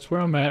 that's where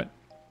I'm at.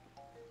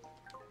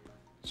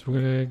 So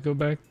we're going to go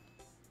back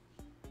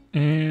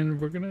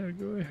and we're going to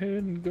go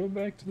ahead and go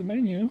back to the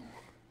menu.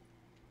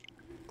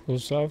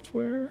 Close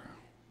software.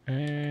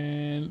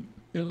 And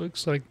it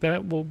looks like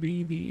that will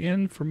be the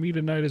end for me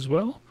tonight as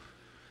well.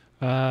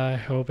 I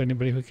hope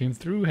anybody who came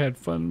through had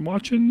fun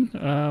watching.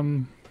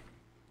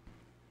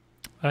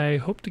 I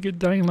hope to get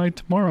Dying Light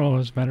tomorrow,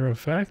 as a matter of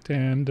fact.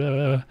 And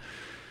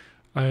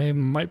I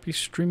might be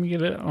streaming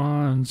it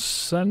on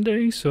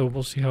Sunday, so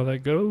we'll see how that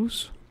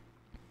goes.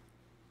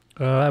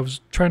 I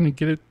was trying to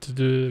get it to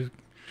do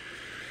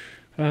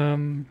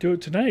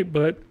it tonight,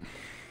 but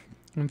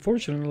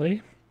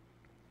unfortunately,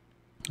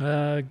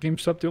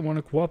 GameStop didn't want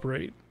to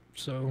cooperate.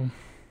 So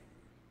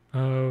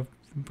I'm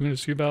going to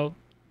see about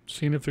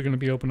seeing if they're going to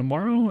be open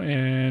tomorrow,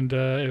 and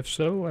if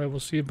so, I will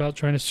see about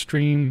trying to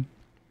stream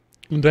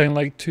Dying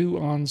Light 2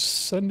 on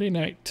Sunday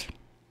night.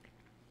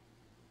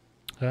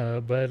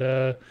 But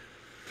other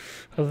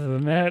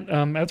than that,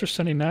 after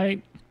Sunday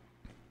night,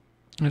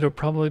 it'll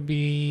probably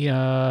be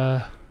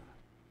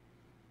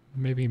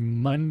maybe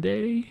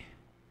Monday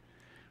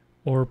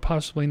or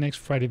possibly next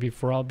Friday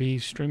before I'll be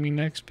streaming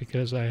next,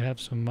 because I have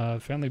some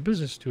family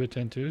business to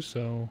attend to.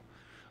 So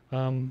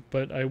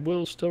but I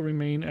will still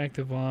remain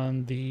active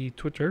on the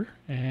Twitter,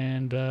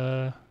 and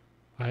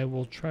I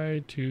will try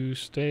to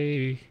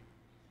stay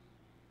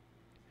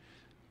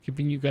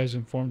keeping you guys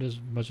informed as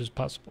much as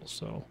possible.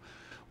 So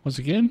once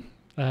again,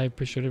 I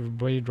appreciate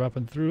everybody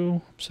dropping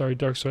through. Sorry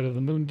Dark Side of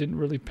the Moon didn't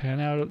really pan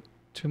out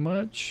too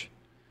much.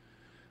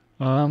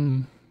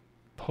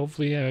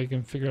 Hopefully I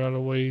can figure out a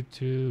way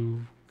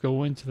to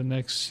go into the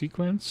next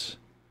sequence.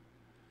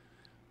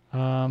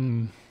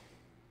 But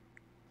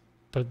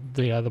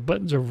yeah, the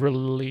buttons are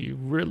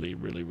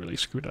really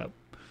screwed up.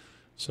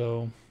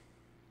 So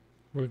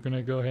we're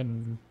gonna go ahead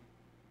and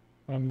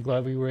I'm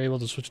glad we were able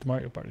to switch to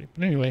Mario Party.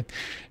 But anyway,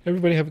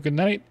 everybody have a good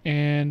night,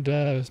 and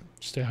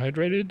stay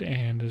hydrated,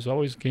 and as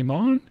always, game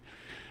on.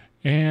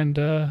 And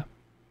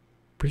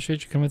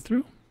appreciate you coming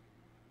through.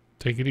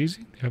 Take it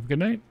easy. Have a good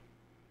night.